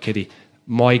re-signed for Kitty,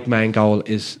 my main goal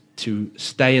is to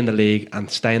stay in the league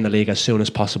and stay in the league as soon as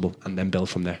possible, and then build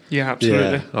from there. Yeah,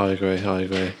 absolutely. Yeah, I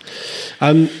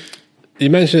agree. You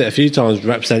mentioned it a few times,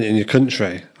 representing your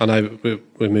country. I know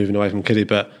we're moving away from Kitty,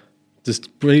 but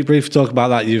just brief talk about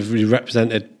that. You've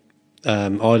represented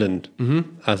Ireland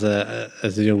as a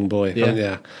young boy, haven't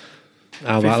you?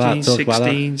 How about 15, that? Talk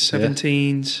 16s, about that.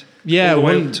 17s. Yeah, all the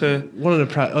way one up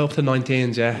to up to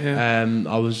 19s. Yeah.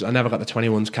 I never got the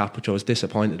 21s cap, which I was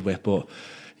disappointed with. But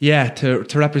yeah, to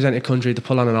represent your country, to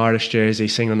pull on an Irish jersey,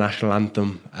 sing the national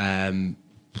anthem.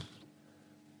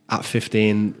 At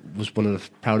 15 was one of the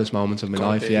proudest moments of my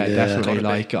life. Yeah, definitely.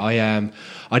 Like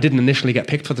I didn't initially get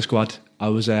picked for the squad. I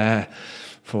was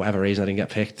for whatever reason I didn't get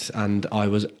picked, and I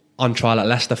was on trial at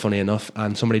Leicester, funny enough,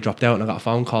 and somebody dropped out, and I got a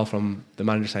phone call from the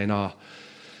manager saying,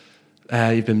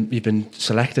 you've been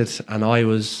selected. And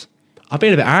I've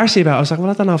been a bit arsey about it. I was like, well,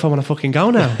 I don't know if I want to fucking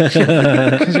go now,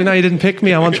 because you didn't pick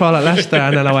me. I won trial at Leicester,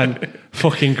 and then I went,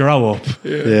 fucking grow up.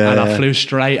 And I flew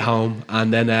straight home,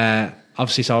 and then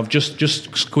obviously, so I've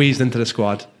just squeezed into the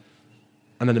squad,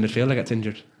 and then the midfielder gets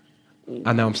injured,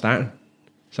 and now I'm starting.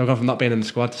 So I've gone from not being in the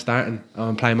squad to starting.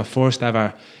 I'm playing my first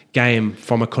ever game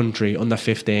from a country under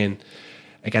 15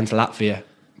 against Latvia.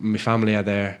 My family are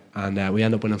there, and we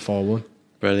end up winning 4-1.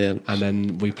 Brilliant. And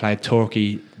then we played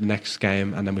Turkey the next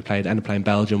game, and then we ended up playing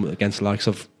Belgium against the likes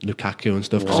of Lukaku and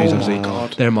stuff,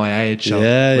 because they're my age. So we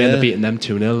ended up beating them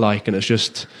 2-0, and it's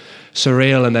just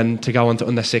surreal. And then to go on to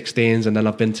under 16s, and then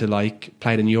I've been to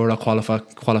played in Euro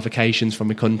qualifications for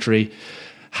my country,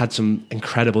 had some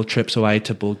incredible trips away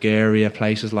to Bulgaria,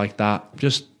 places like that.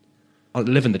 Just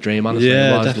living the dream, honestly.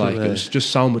 Yeah, it was definitely. like, it was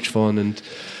just so much fun. And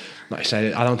like I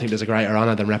said, I don't think there's a greater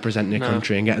honour than representing your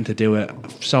country, and getting to do it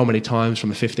so many times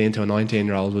from a 15 to a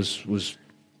 19-year-old was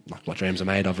like what dreams are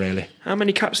made of, really. How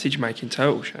many caps did you make in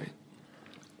total, Shane?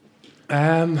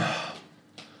 I'd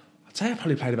say I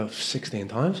probably played about 16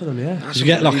 times for them, yeah. Did you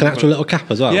get like an actual little cap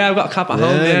as well? Yeah, I've got a cap at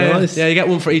home, yeah. Nice. Yeah, you get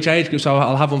one for each age group, so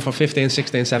I'll have one for 15,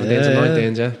 16, 17 and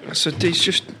 19s, yeah. So it's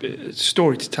just a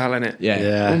story to tell, innit?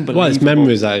 Yeah. Unbelievable. Well, it's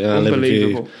memories that are going to live with you,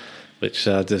 Unbelievable. which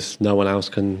just no one else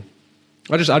can.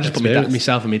 I just put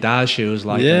myself in my dad's shoes,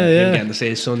 like him getting to see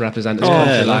his son represent his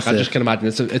country. Like, I just can imagine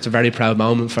it's a very proud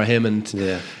moment for him, and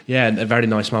a very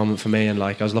nice moment for me. And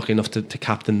like, I was lucky enough to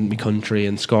captain my country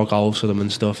and score goals for them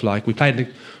and stuff. Like, we played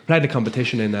the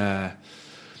competition in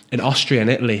Austria and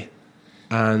Italy,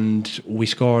 and we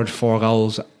scored 4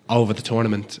 goals over the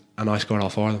tournament, and I scored all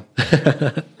 4 of them.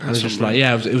 And it was just like,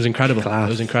 it was incredible. Class. It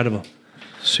was incredible.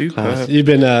 Super. You've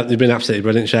been absolutely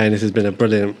brilliant, Shane. This has been a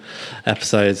brilliant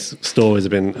episode. Stories have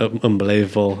been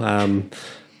unbelievable.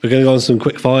 We're going to go on some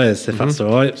quick fires, if that's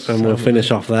all right, and we'll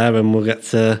finish off there, and we'll get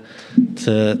to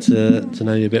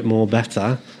know you a bit more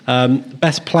better.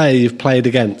 Best player you've played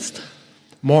against?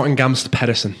 Morten Gamst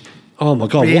Pedersen. Oh my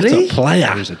God, Really? what a player!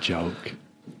 That was a joke.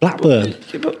 Blackburn.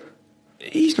 Yeah, but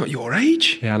he's not your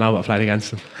age. Yeah, I know, but I played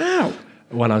against him. How?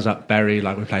 When I was at Bury,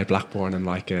 like, we played Blackburn in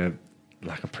like a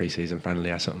pre-season friendly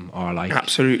or something, or like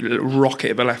Absolute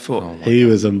rocket of a left foot. He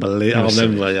was unbelievable. I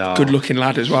remember, Good looking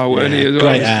lad as well, weren't he? As well?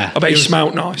 Great hair. I bet he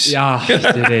smelt nice. Yeah,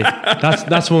 did he?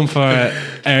 That's one for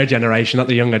our generation, not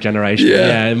the younger generation.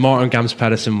 Yeah, Morten Gamst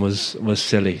Pedersen was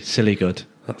silly good.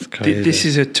 That's crazy. This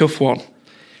is a tough one.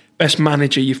 Best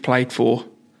manager you've played for?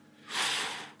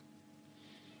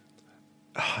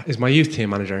 Is my youth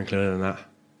team manager included in that?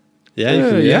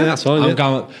 Yeah, that's fine. I'm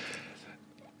going.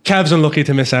 Kev's unlucky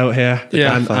to miss out here.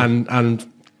 Yeah.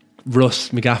 and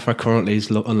Russ, my gaffer, currently is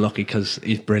unlucky because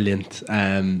he's brilliant.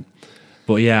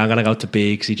 But yeah, I'm gonna go to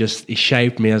Biggs. He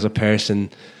shaped me as a person,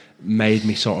 made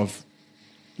me sort of.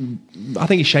 I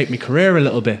think he shaped my career a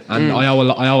little bit, and I owe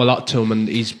a lot to him. And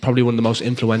he's probably one of the most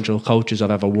influential coaches I've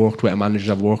ever worked with, and managers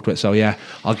I've worked with. So yeah,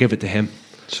 I'll give it to him.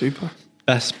 Super.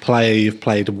 Best player you've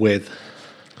played with?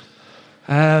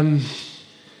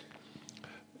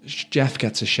 Jeff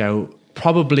gets a shout.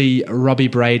 Probably Robbie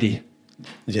Brady.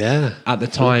 Yeah. At the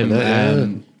time,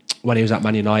 when he was at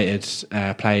Man United,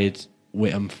 played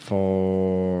with him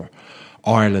for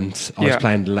Ireland. I was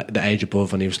playing the age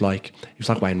above, and he was like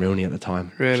Wayne Rooney at the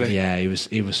time. Really? So, yeah,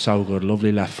 he was so good.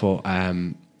 Lovely left foot.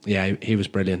 He was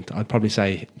brilliant. I'd probably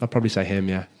say him.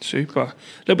 Yeah. Super. A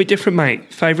little bit different,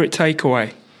 mate. Favourite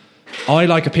takeaway? I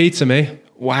like a pizza, me.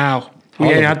 Wow. We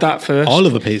ain't had that first. I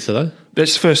love a pizza though.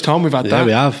 That's the first time we've had that. Yeah,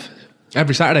 we have.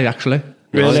 Every Saturday, actually.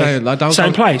 Really?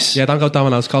 Same Place? Yeah, don't go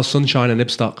Domino's. It's called Sunshine in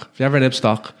Ibstock. If you're ever in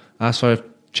Ibstock, ask for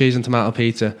cheese and tomato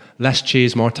pizza. Less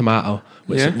cheese, more tomato.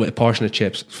 With a portion of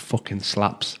chips. Fucking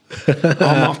slaps. I'm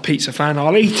not a pizza fan.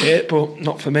 I'll eat it, but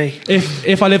not for me.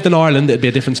 If I lived in Ireland, it'd be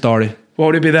a different story. What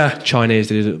would it be there?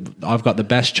 Chinese. I've got the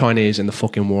best Chinese in the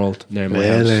fucking world near my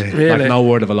house. Really? Like, no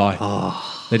word of a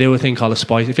lie. They do a thing called a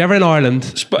spice. If you're ever in Ireland...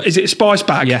 Is it a spice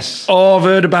bag? Yes. Oh, I've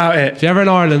heard about it. If you're ever in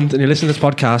Ireland and you listen to this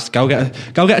podcast, go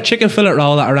get a chicken fillet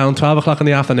roll at around 12 o'clock in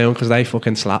the afternoon, because they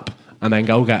fucking slap. And then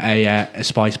go get a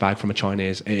spice bag from a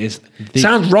Chinese. It is...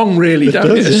 Sounds wrong, really,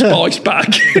 don't it? A spice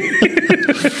bag.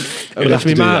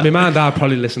 If my man and dad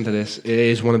probably listen to this, it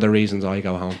is one of the reasons I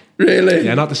go home. Really?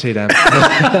 Yeah, not to see them.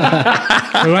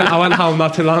 I went home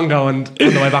not too long ago, and on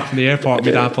the way back from the airport,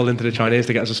 my dad pulled into the Chinese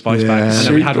to get us a spice bag. And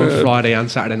then we had one Friday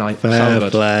and Saturday night. Fair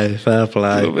play.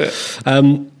 Love it.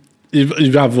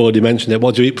 You've already mentioned it.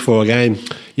 What do you eat before a game?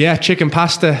 Yeah, chicken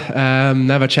pasta.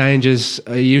 Never changes.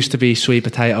 It used to be sweet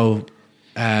potato,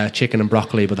 chicken and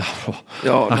broccoli, but that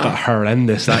got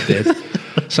horrendous, that did.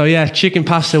 So yeah, chicken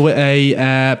pasta with a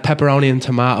pepperoni and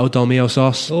tomato dolmio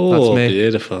sauce. Oh, that's me.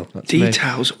 Beautiful. That's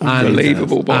Details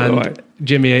unbelievable, by the way.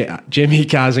 Jimmy,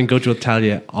 Kaz and Gudge will tell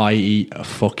you I eat a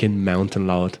fucking mountain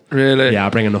load. Really? Yeah, I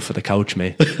bring enough for the coach,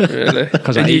 me. Really?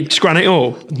 Did you scran it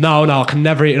all? No, I can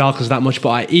never eat it all because that much, but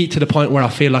I eat to the point where I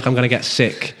feel like I'm going to get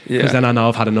sick, because then I know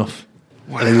I've had enough.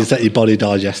 Wow. And then you let your body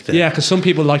digest it. Yeah, because some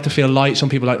people like to feel light. Some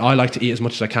people I like to eat as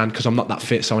much as I can because I'm not that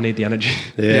fit, so I need the energy.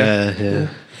 Yeah.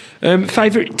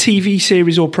 Favourite TV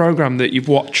series or programme that you've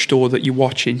watched or that you're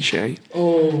watching, Shay?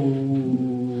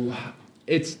 Oh,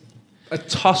 it's a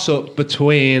toss-up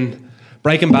between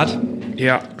Breaking Bad.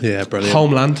 Yeah, brilliant.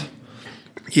 Homeland.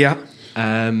 Yeah.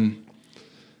 And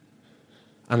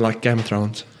like Game of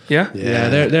Thrones. Yeah?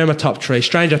 Yeah, they're my top 3.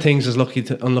 Stranger Things is unlucky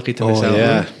to miss out.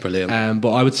 Yeah, brilliant.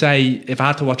 But I would say if I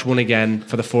had to watch one again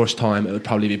for the first time, it would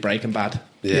probably be Breaking Bad.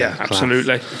 Yeah,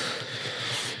 absolutely.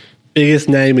 Biggest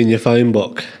name in your phone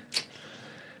book?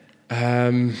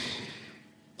 I'll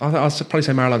probably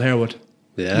say Marlon Harewood.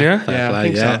 Yeah, Yeah, I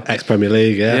think so. Ex-Premier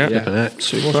League, Yeah.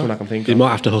 Most one I can think You of.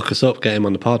 might have to hook us up, get him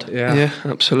on the pod. Yeah,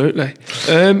 absolutely.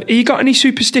 Have you got any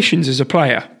superstitions as a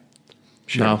player?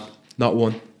 No, not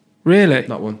one. Really?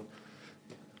 Not one.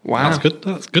 Wow. That's good.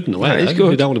 That's good in a way. That is though.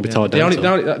 good. You don't want to be tied The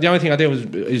down. only thing I do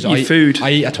is Eat food.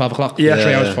 I eat at 12 o'clock. Yeah.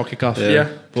 3 Yeah. hours before kick off. Yeah.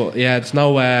 But yeah, it's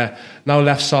no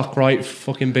left sock, right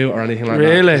fucking boot or anything like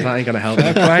Really? that. That ain't going to help.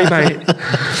 Fair play, mate.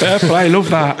 Fair play. Love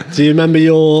that. Do you remember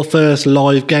your first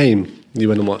live game you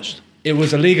went and watched? It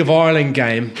was a League of Ireland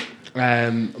game.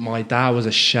 My dad was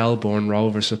a Shelbourne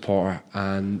Rovers supporter,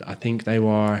 and I think they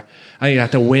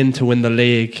had to win the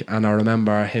league. And I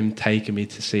remember him taking me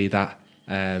to see that,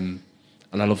 and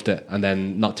I loved it. And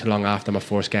then not too long after my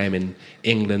first game in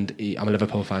England, I'm a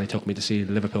Liverpool fan. He took me to see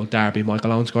the Liverpool derby.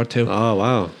 Michael Owen scored 2. Oh,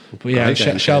 wow. But yeah, Great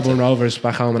game, Shelbourne Rovers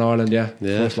back home in Ireland. Yeah,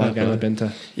 Yeah, first live fair game play. I've been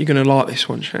to. You're going to like this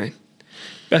one, Shane.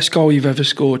 Best goal you've ever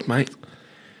scored, mate?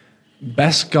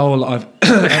 Best goal I've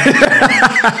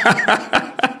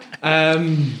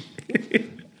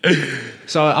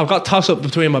so I've got toss up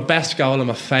between my best goal and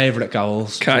my favourite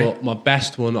goals. Okay. But my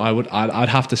best one, I'd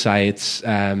have to say it's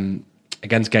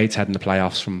against Gateshead in the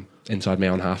playoffs from inside my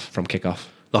own half from kickoff.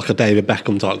 Like a David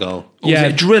Beckham type goal. Was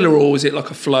it a driller or was it like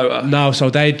a floater? No, so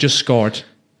they just scored.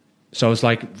 So it's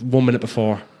like 1 minute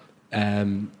before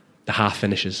the half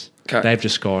finishes. Okay. They've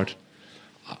just scored.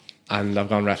 And I've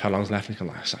gone, ref, how long's left? And he's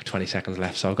gone, it's like 20 seconds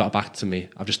left. So I've got it back to me.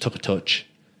 I've just took a touch.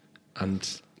 And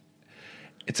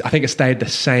I think it stayed the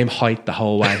same height the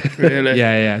whole way. Really?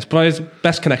 Yeah. It's probably the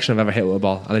best connection I've ever hit with a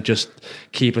ball. And it just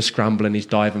keeper scrambling, he's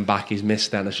diving back, he's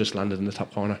missed it, and it's just landed in the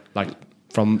top corner. Like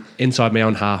from inside my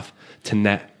own half to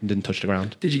net and didn't touch the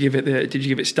ground. Did you give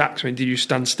it stacks? I mean, did you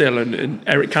stand still and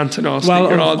Eric Cantona?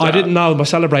 Well, I didn't know. My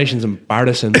celebration's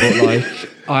embarrassing, but like,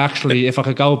 if I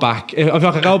could go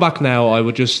back now, I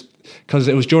would just, because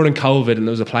it was during COVID and it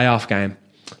was a playoff game,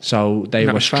 so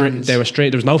there was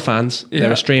no fans. Yeah. They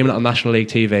were streaming it on National League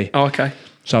TV. Oh, okay.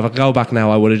 So if I could go back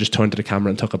now, I would have just turned to the camera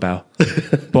and took a bow.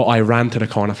 But I ran to the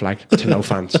corner flag to no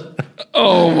fans.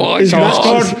 Oh my So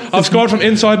God! I've scored from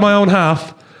inside my own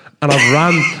half, and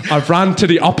I've ran to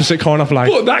the opposite corner flag.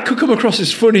 But that could come across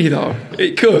as funny, though.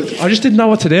 It could. I just didn't know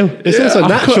what to do. It's also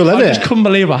natural, isn't I it? just couldn't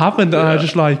believe what happened. And I was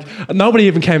just like, nobody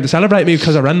even came to celebrate me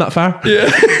because I ran that far. Yeah.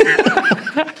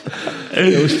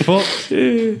 It was fucked.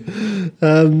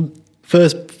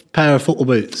 First pair of football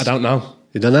boots? I don't know.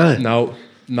 You don't know?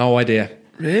 No idea.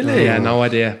 Really? Yeah, no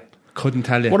idea. Couldn't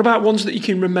tell you. What about ones that you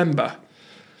can remember?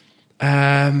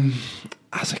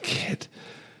 As a kid,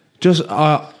 just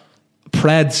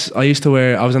Preds. I used to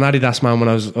wear. I was an Adidas man when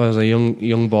I was a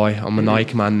young boy. I'm a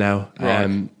Nike man now.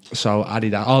 Right. So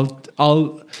Adidas.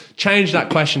 I'll change that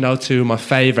question though to my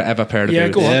favourite ever pair of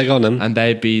boots. Go on. Yeah, go on then. And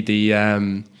they'd be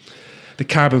the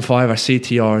Carbon Fiber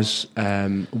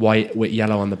CTRs, white with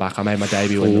yellow on the back. I made my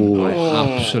debut in them.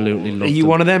 I absolutely Are loved you them.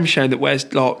 one of them, Shane, that wears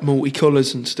like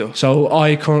multicolours and stuff? So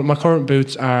my current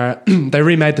boots are they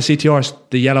remade the CTRs,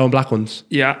 the yellow and black ones.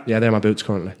 Yeah. Yeah, they're my boots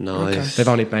currently. Nice. They've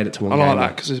only made it to one I game. like that now.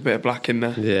 because there's a bit of black in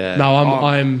there. Yeah. No,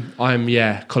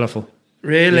 I'm colourful.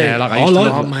 Really? Yeah, like I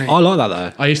like that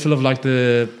though. I used to love like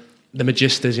the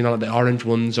Magistas, like the orange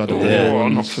ones or the blue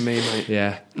ones. Not for me, mate.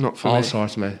 Yeah, Not for all me.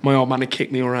 sorts, mate. My old man had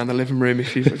kicked me around the living room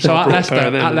if you. So at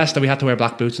Leicester, we had to wear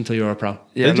black boots until you were a pro.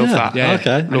 Yeah, Did love ya? that. Yeah,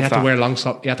 Okay. And you had Love to wear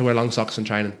that. You had to wear long socks in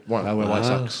training. Weren't allowed to wear white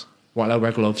socks. Weren't allowed to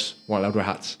wear gloves. Weren't allowed to wear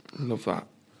hats. Love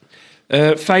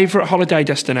that. Favourite holiday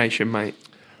destination, mate?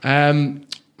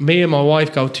 Me and my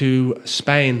wife go to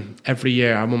Spain every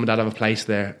year. Our mum and dad have a place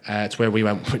there. It's where we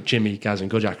went with Jimmy, Gaz and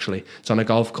Gudge, actually. It's on a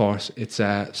golf course. It's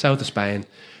south of Spain.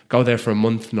 Go there for a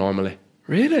month normally.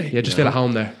 Really? Yeah, just feel at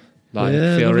home there. Like,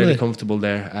 Yeah, feel lovely. really comfortable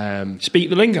there. Speak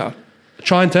the lingo.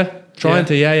 Trying to,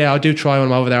 yeah. I do try when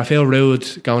I'm over there. I feel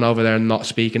rude going over there and not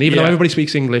speaking. Even though everybody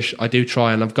speaks English, I do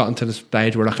try, and I've gotten to the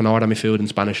stage where I can order my food in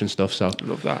Spanish and stuff. So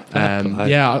Love that.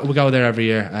 yeah, we go there every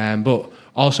year. But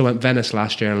also went Venice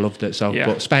last year and loved it. So, Yeah.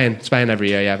 but Spain every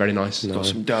year, yeah, very nice. Got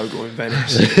some dough going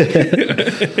Venice.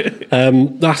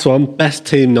 Last one, best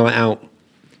team night out.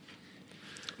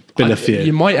 Been a few.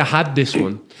 You might have had this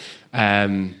one.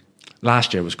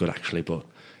 Last year was good actually, but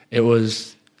it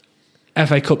was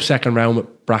FA Cup second round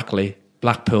with Brackley,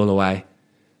 Blackpool away,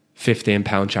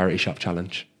 £15 charity shop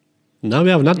challenge. No, we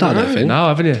haven't had that, I don't think. No,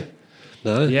 haven't you?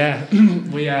 No. Yeah,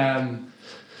 we.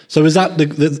 So was that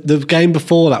the game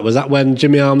before that? Was that when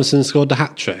Jimmy Armisen scored the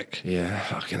hat trick? Yeah,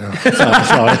 fucking hell.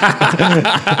 Sorry.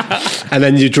 And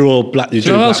then you drew black. Do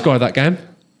you know who else scored that game?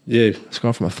 You. I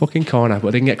scored from a fucking corner, but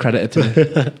I didn't get credited to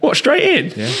me. What, straight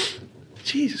in? Yeah.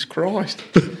 Jesus Christ.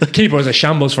 The keeper was a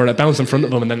shambles for it. It bounced in front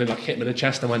of him and then it like hit him in the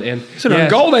chest and went in. It's an own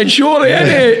goal then, surely, isn't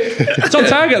it? It's on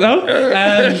target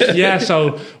though.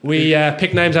 So we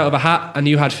picked names out of a hat and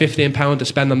you had £15 to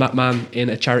spend on that man in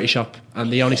a charity shop.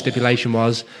 And the only stipulation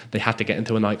was they had to get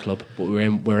into a nightclub. But we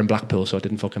were in Blackpool, so it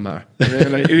didn't fucking matter.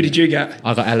 Really? Who did you get?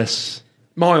 I got Ellis.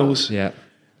 Miles? Yeah.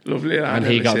 Lovely. And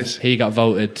he got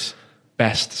voted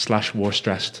best/worst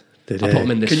dressed. I put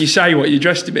him in this. Can you say what you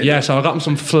dressed him in? Yeah, so I got him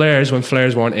some flares when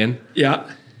flares weren't in. Yeah.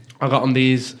 I got him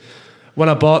these. When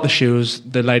I bought the shoes,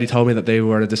 the lady told me that they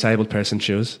were a disabled person's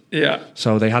shoes. Yeah.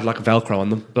 So they had like Velcro on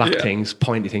them, black things,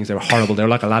 pointy things. They were horrible. They were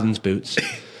like Aladdin's boots.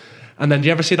 And then do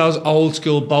you ever see those old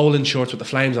school bowling shorts with the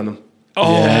flames on them?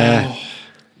 Oh. Yeah.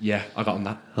 Yeah, I got him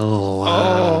that. Oh, wow.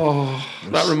 Oh,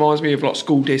 that reminds me of like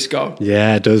school disco.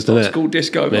 Yeah, it does, doesn't it? School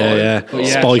disco. Yeah.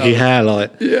 Yeah, Spiky hair,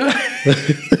 like. Yeah.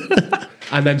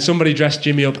 And then somebody dressed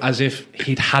Jimmy up as if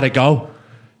he'd had a go.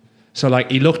 So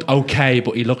like he looked okay,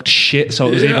 but he looked shit. So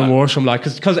it was even worse from like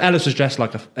because Ellis was dressed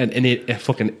like a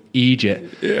fucking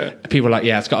idiot. Yeah. People were like,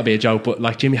 yeah, it's got to be a joke. But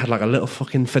like Jimmy had like a little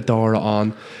fucking fedora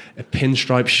on, a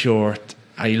pinstripe short,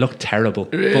 and he looked terrible.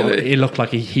 Really? But he looked like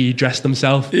he dressed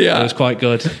himself. Yeah. It was quite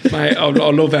good. Mate, I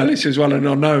love Ellis as well, and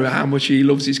I know how much he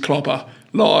loves his clopper.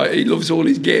 Like he loves all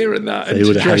his gear and that. So and he to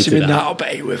would have dress him hated in that. that, I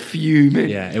bet he were fuming.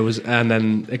 Yeah, it was. And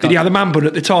then it got, Did he have the man bun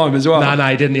at the time as well? No,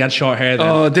 he didn't. He had short hair then.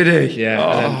 Oh, did he? Yeah,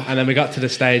 Oh. and then we got to the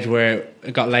stage where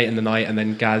it got late in the night, and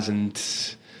then Gaz and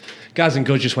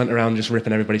Good just went around just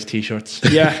ripping everybody's t-shirts.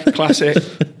 Yeah, classic.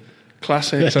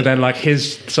 Classic. So then, like I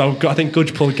think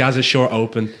Gudge pulled Gaz's short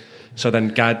open. So then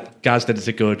Gaz did it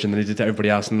to Gudge, and then he did it to everybody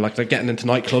else. And like they're getting into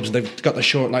nightclubs, and they've got the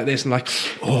short like this, and like,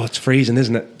 oh, it's freezing,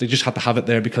 isn't it? They just had to have it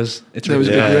there because it's There was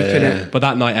a really big rip in it. But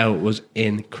that night out was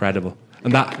incredible,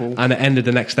 and it ended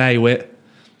the next day with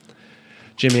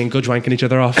Jimmy and Gudge wanking each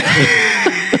other off.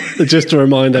 Just to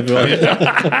remind everyone.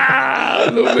 I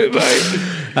love it,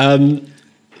 mate.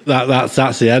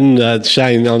 That's the end.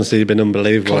 Shane, honestly, you've been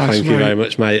unbelievable. Class, Thank you mate. very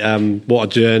much, mate. What a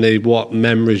journey, what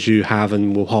memories you have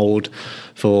and will hold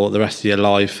for the rest of your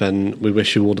life. And we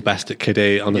wish you all the best at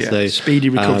Kiddie, honestly. Yeah, speedy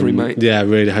recovery, mate. Yeah, I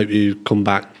really hope you come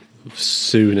back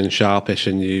soon and sharpish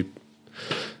and you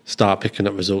start picking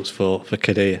up results for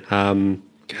Kiddie.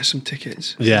 Get some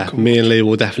tickets. Yeah, Come me on. and Lee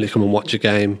will definitely come and watch a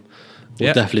game. We'll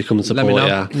Yeah. definitely come and Let me support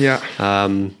know. you.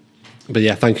 Yeah. But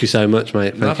yeah, thank you so much,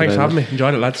 mate. No, thanks for having me.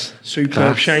 Enjoyed it, lads. Superb.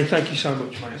 Class. Shane, thank you so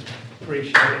much, mate.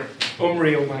 Appreciate it.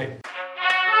 Unreal, mate.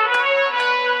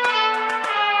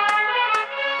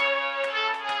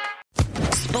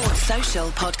 Sports Social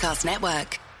Podcast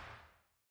Network.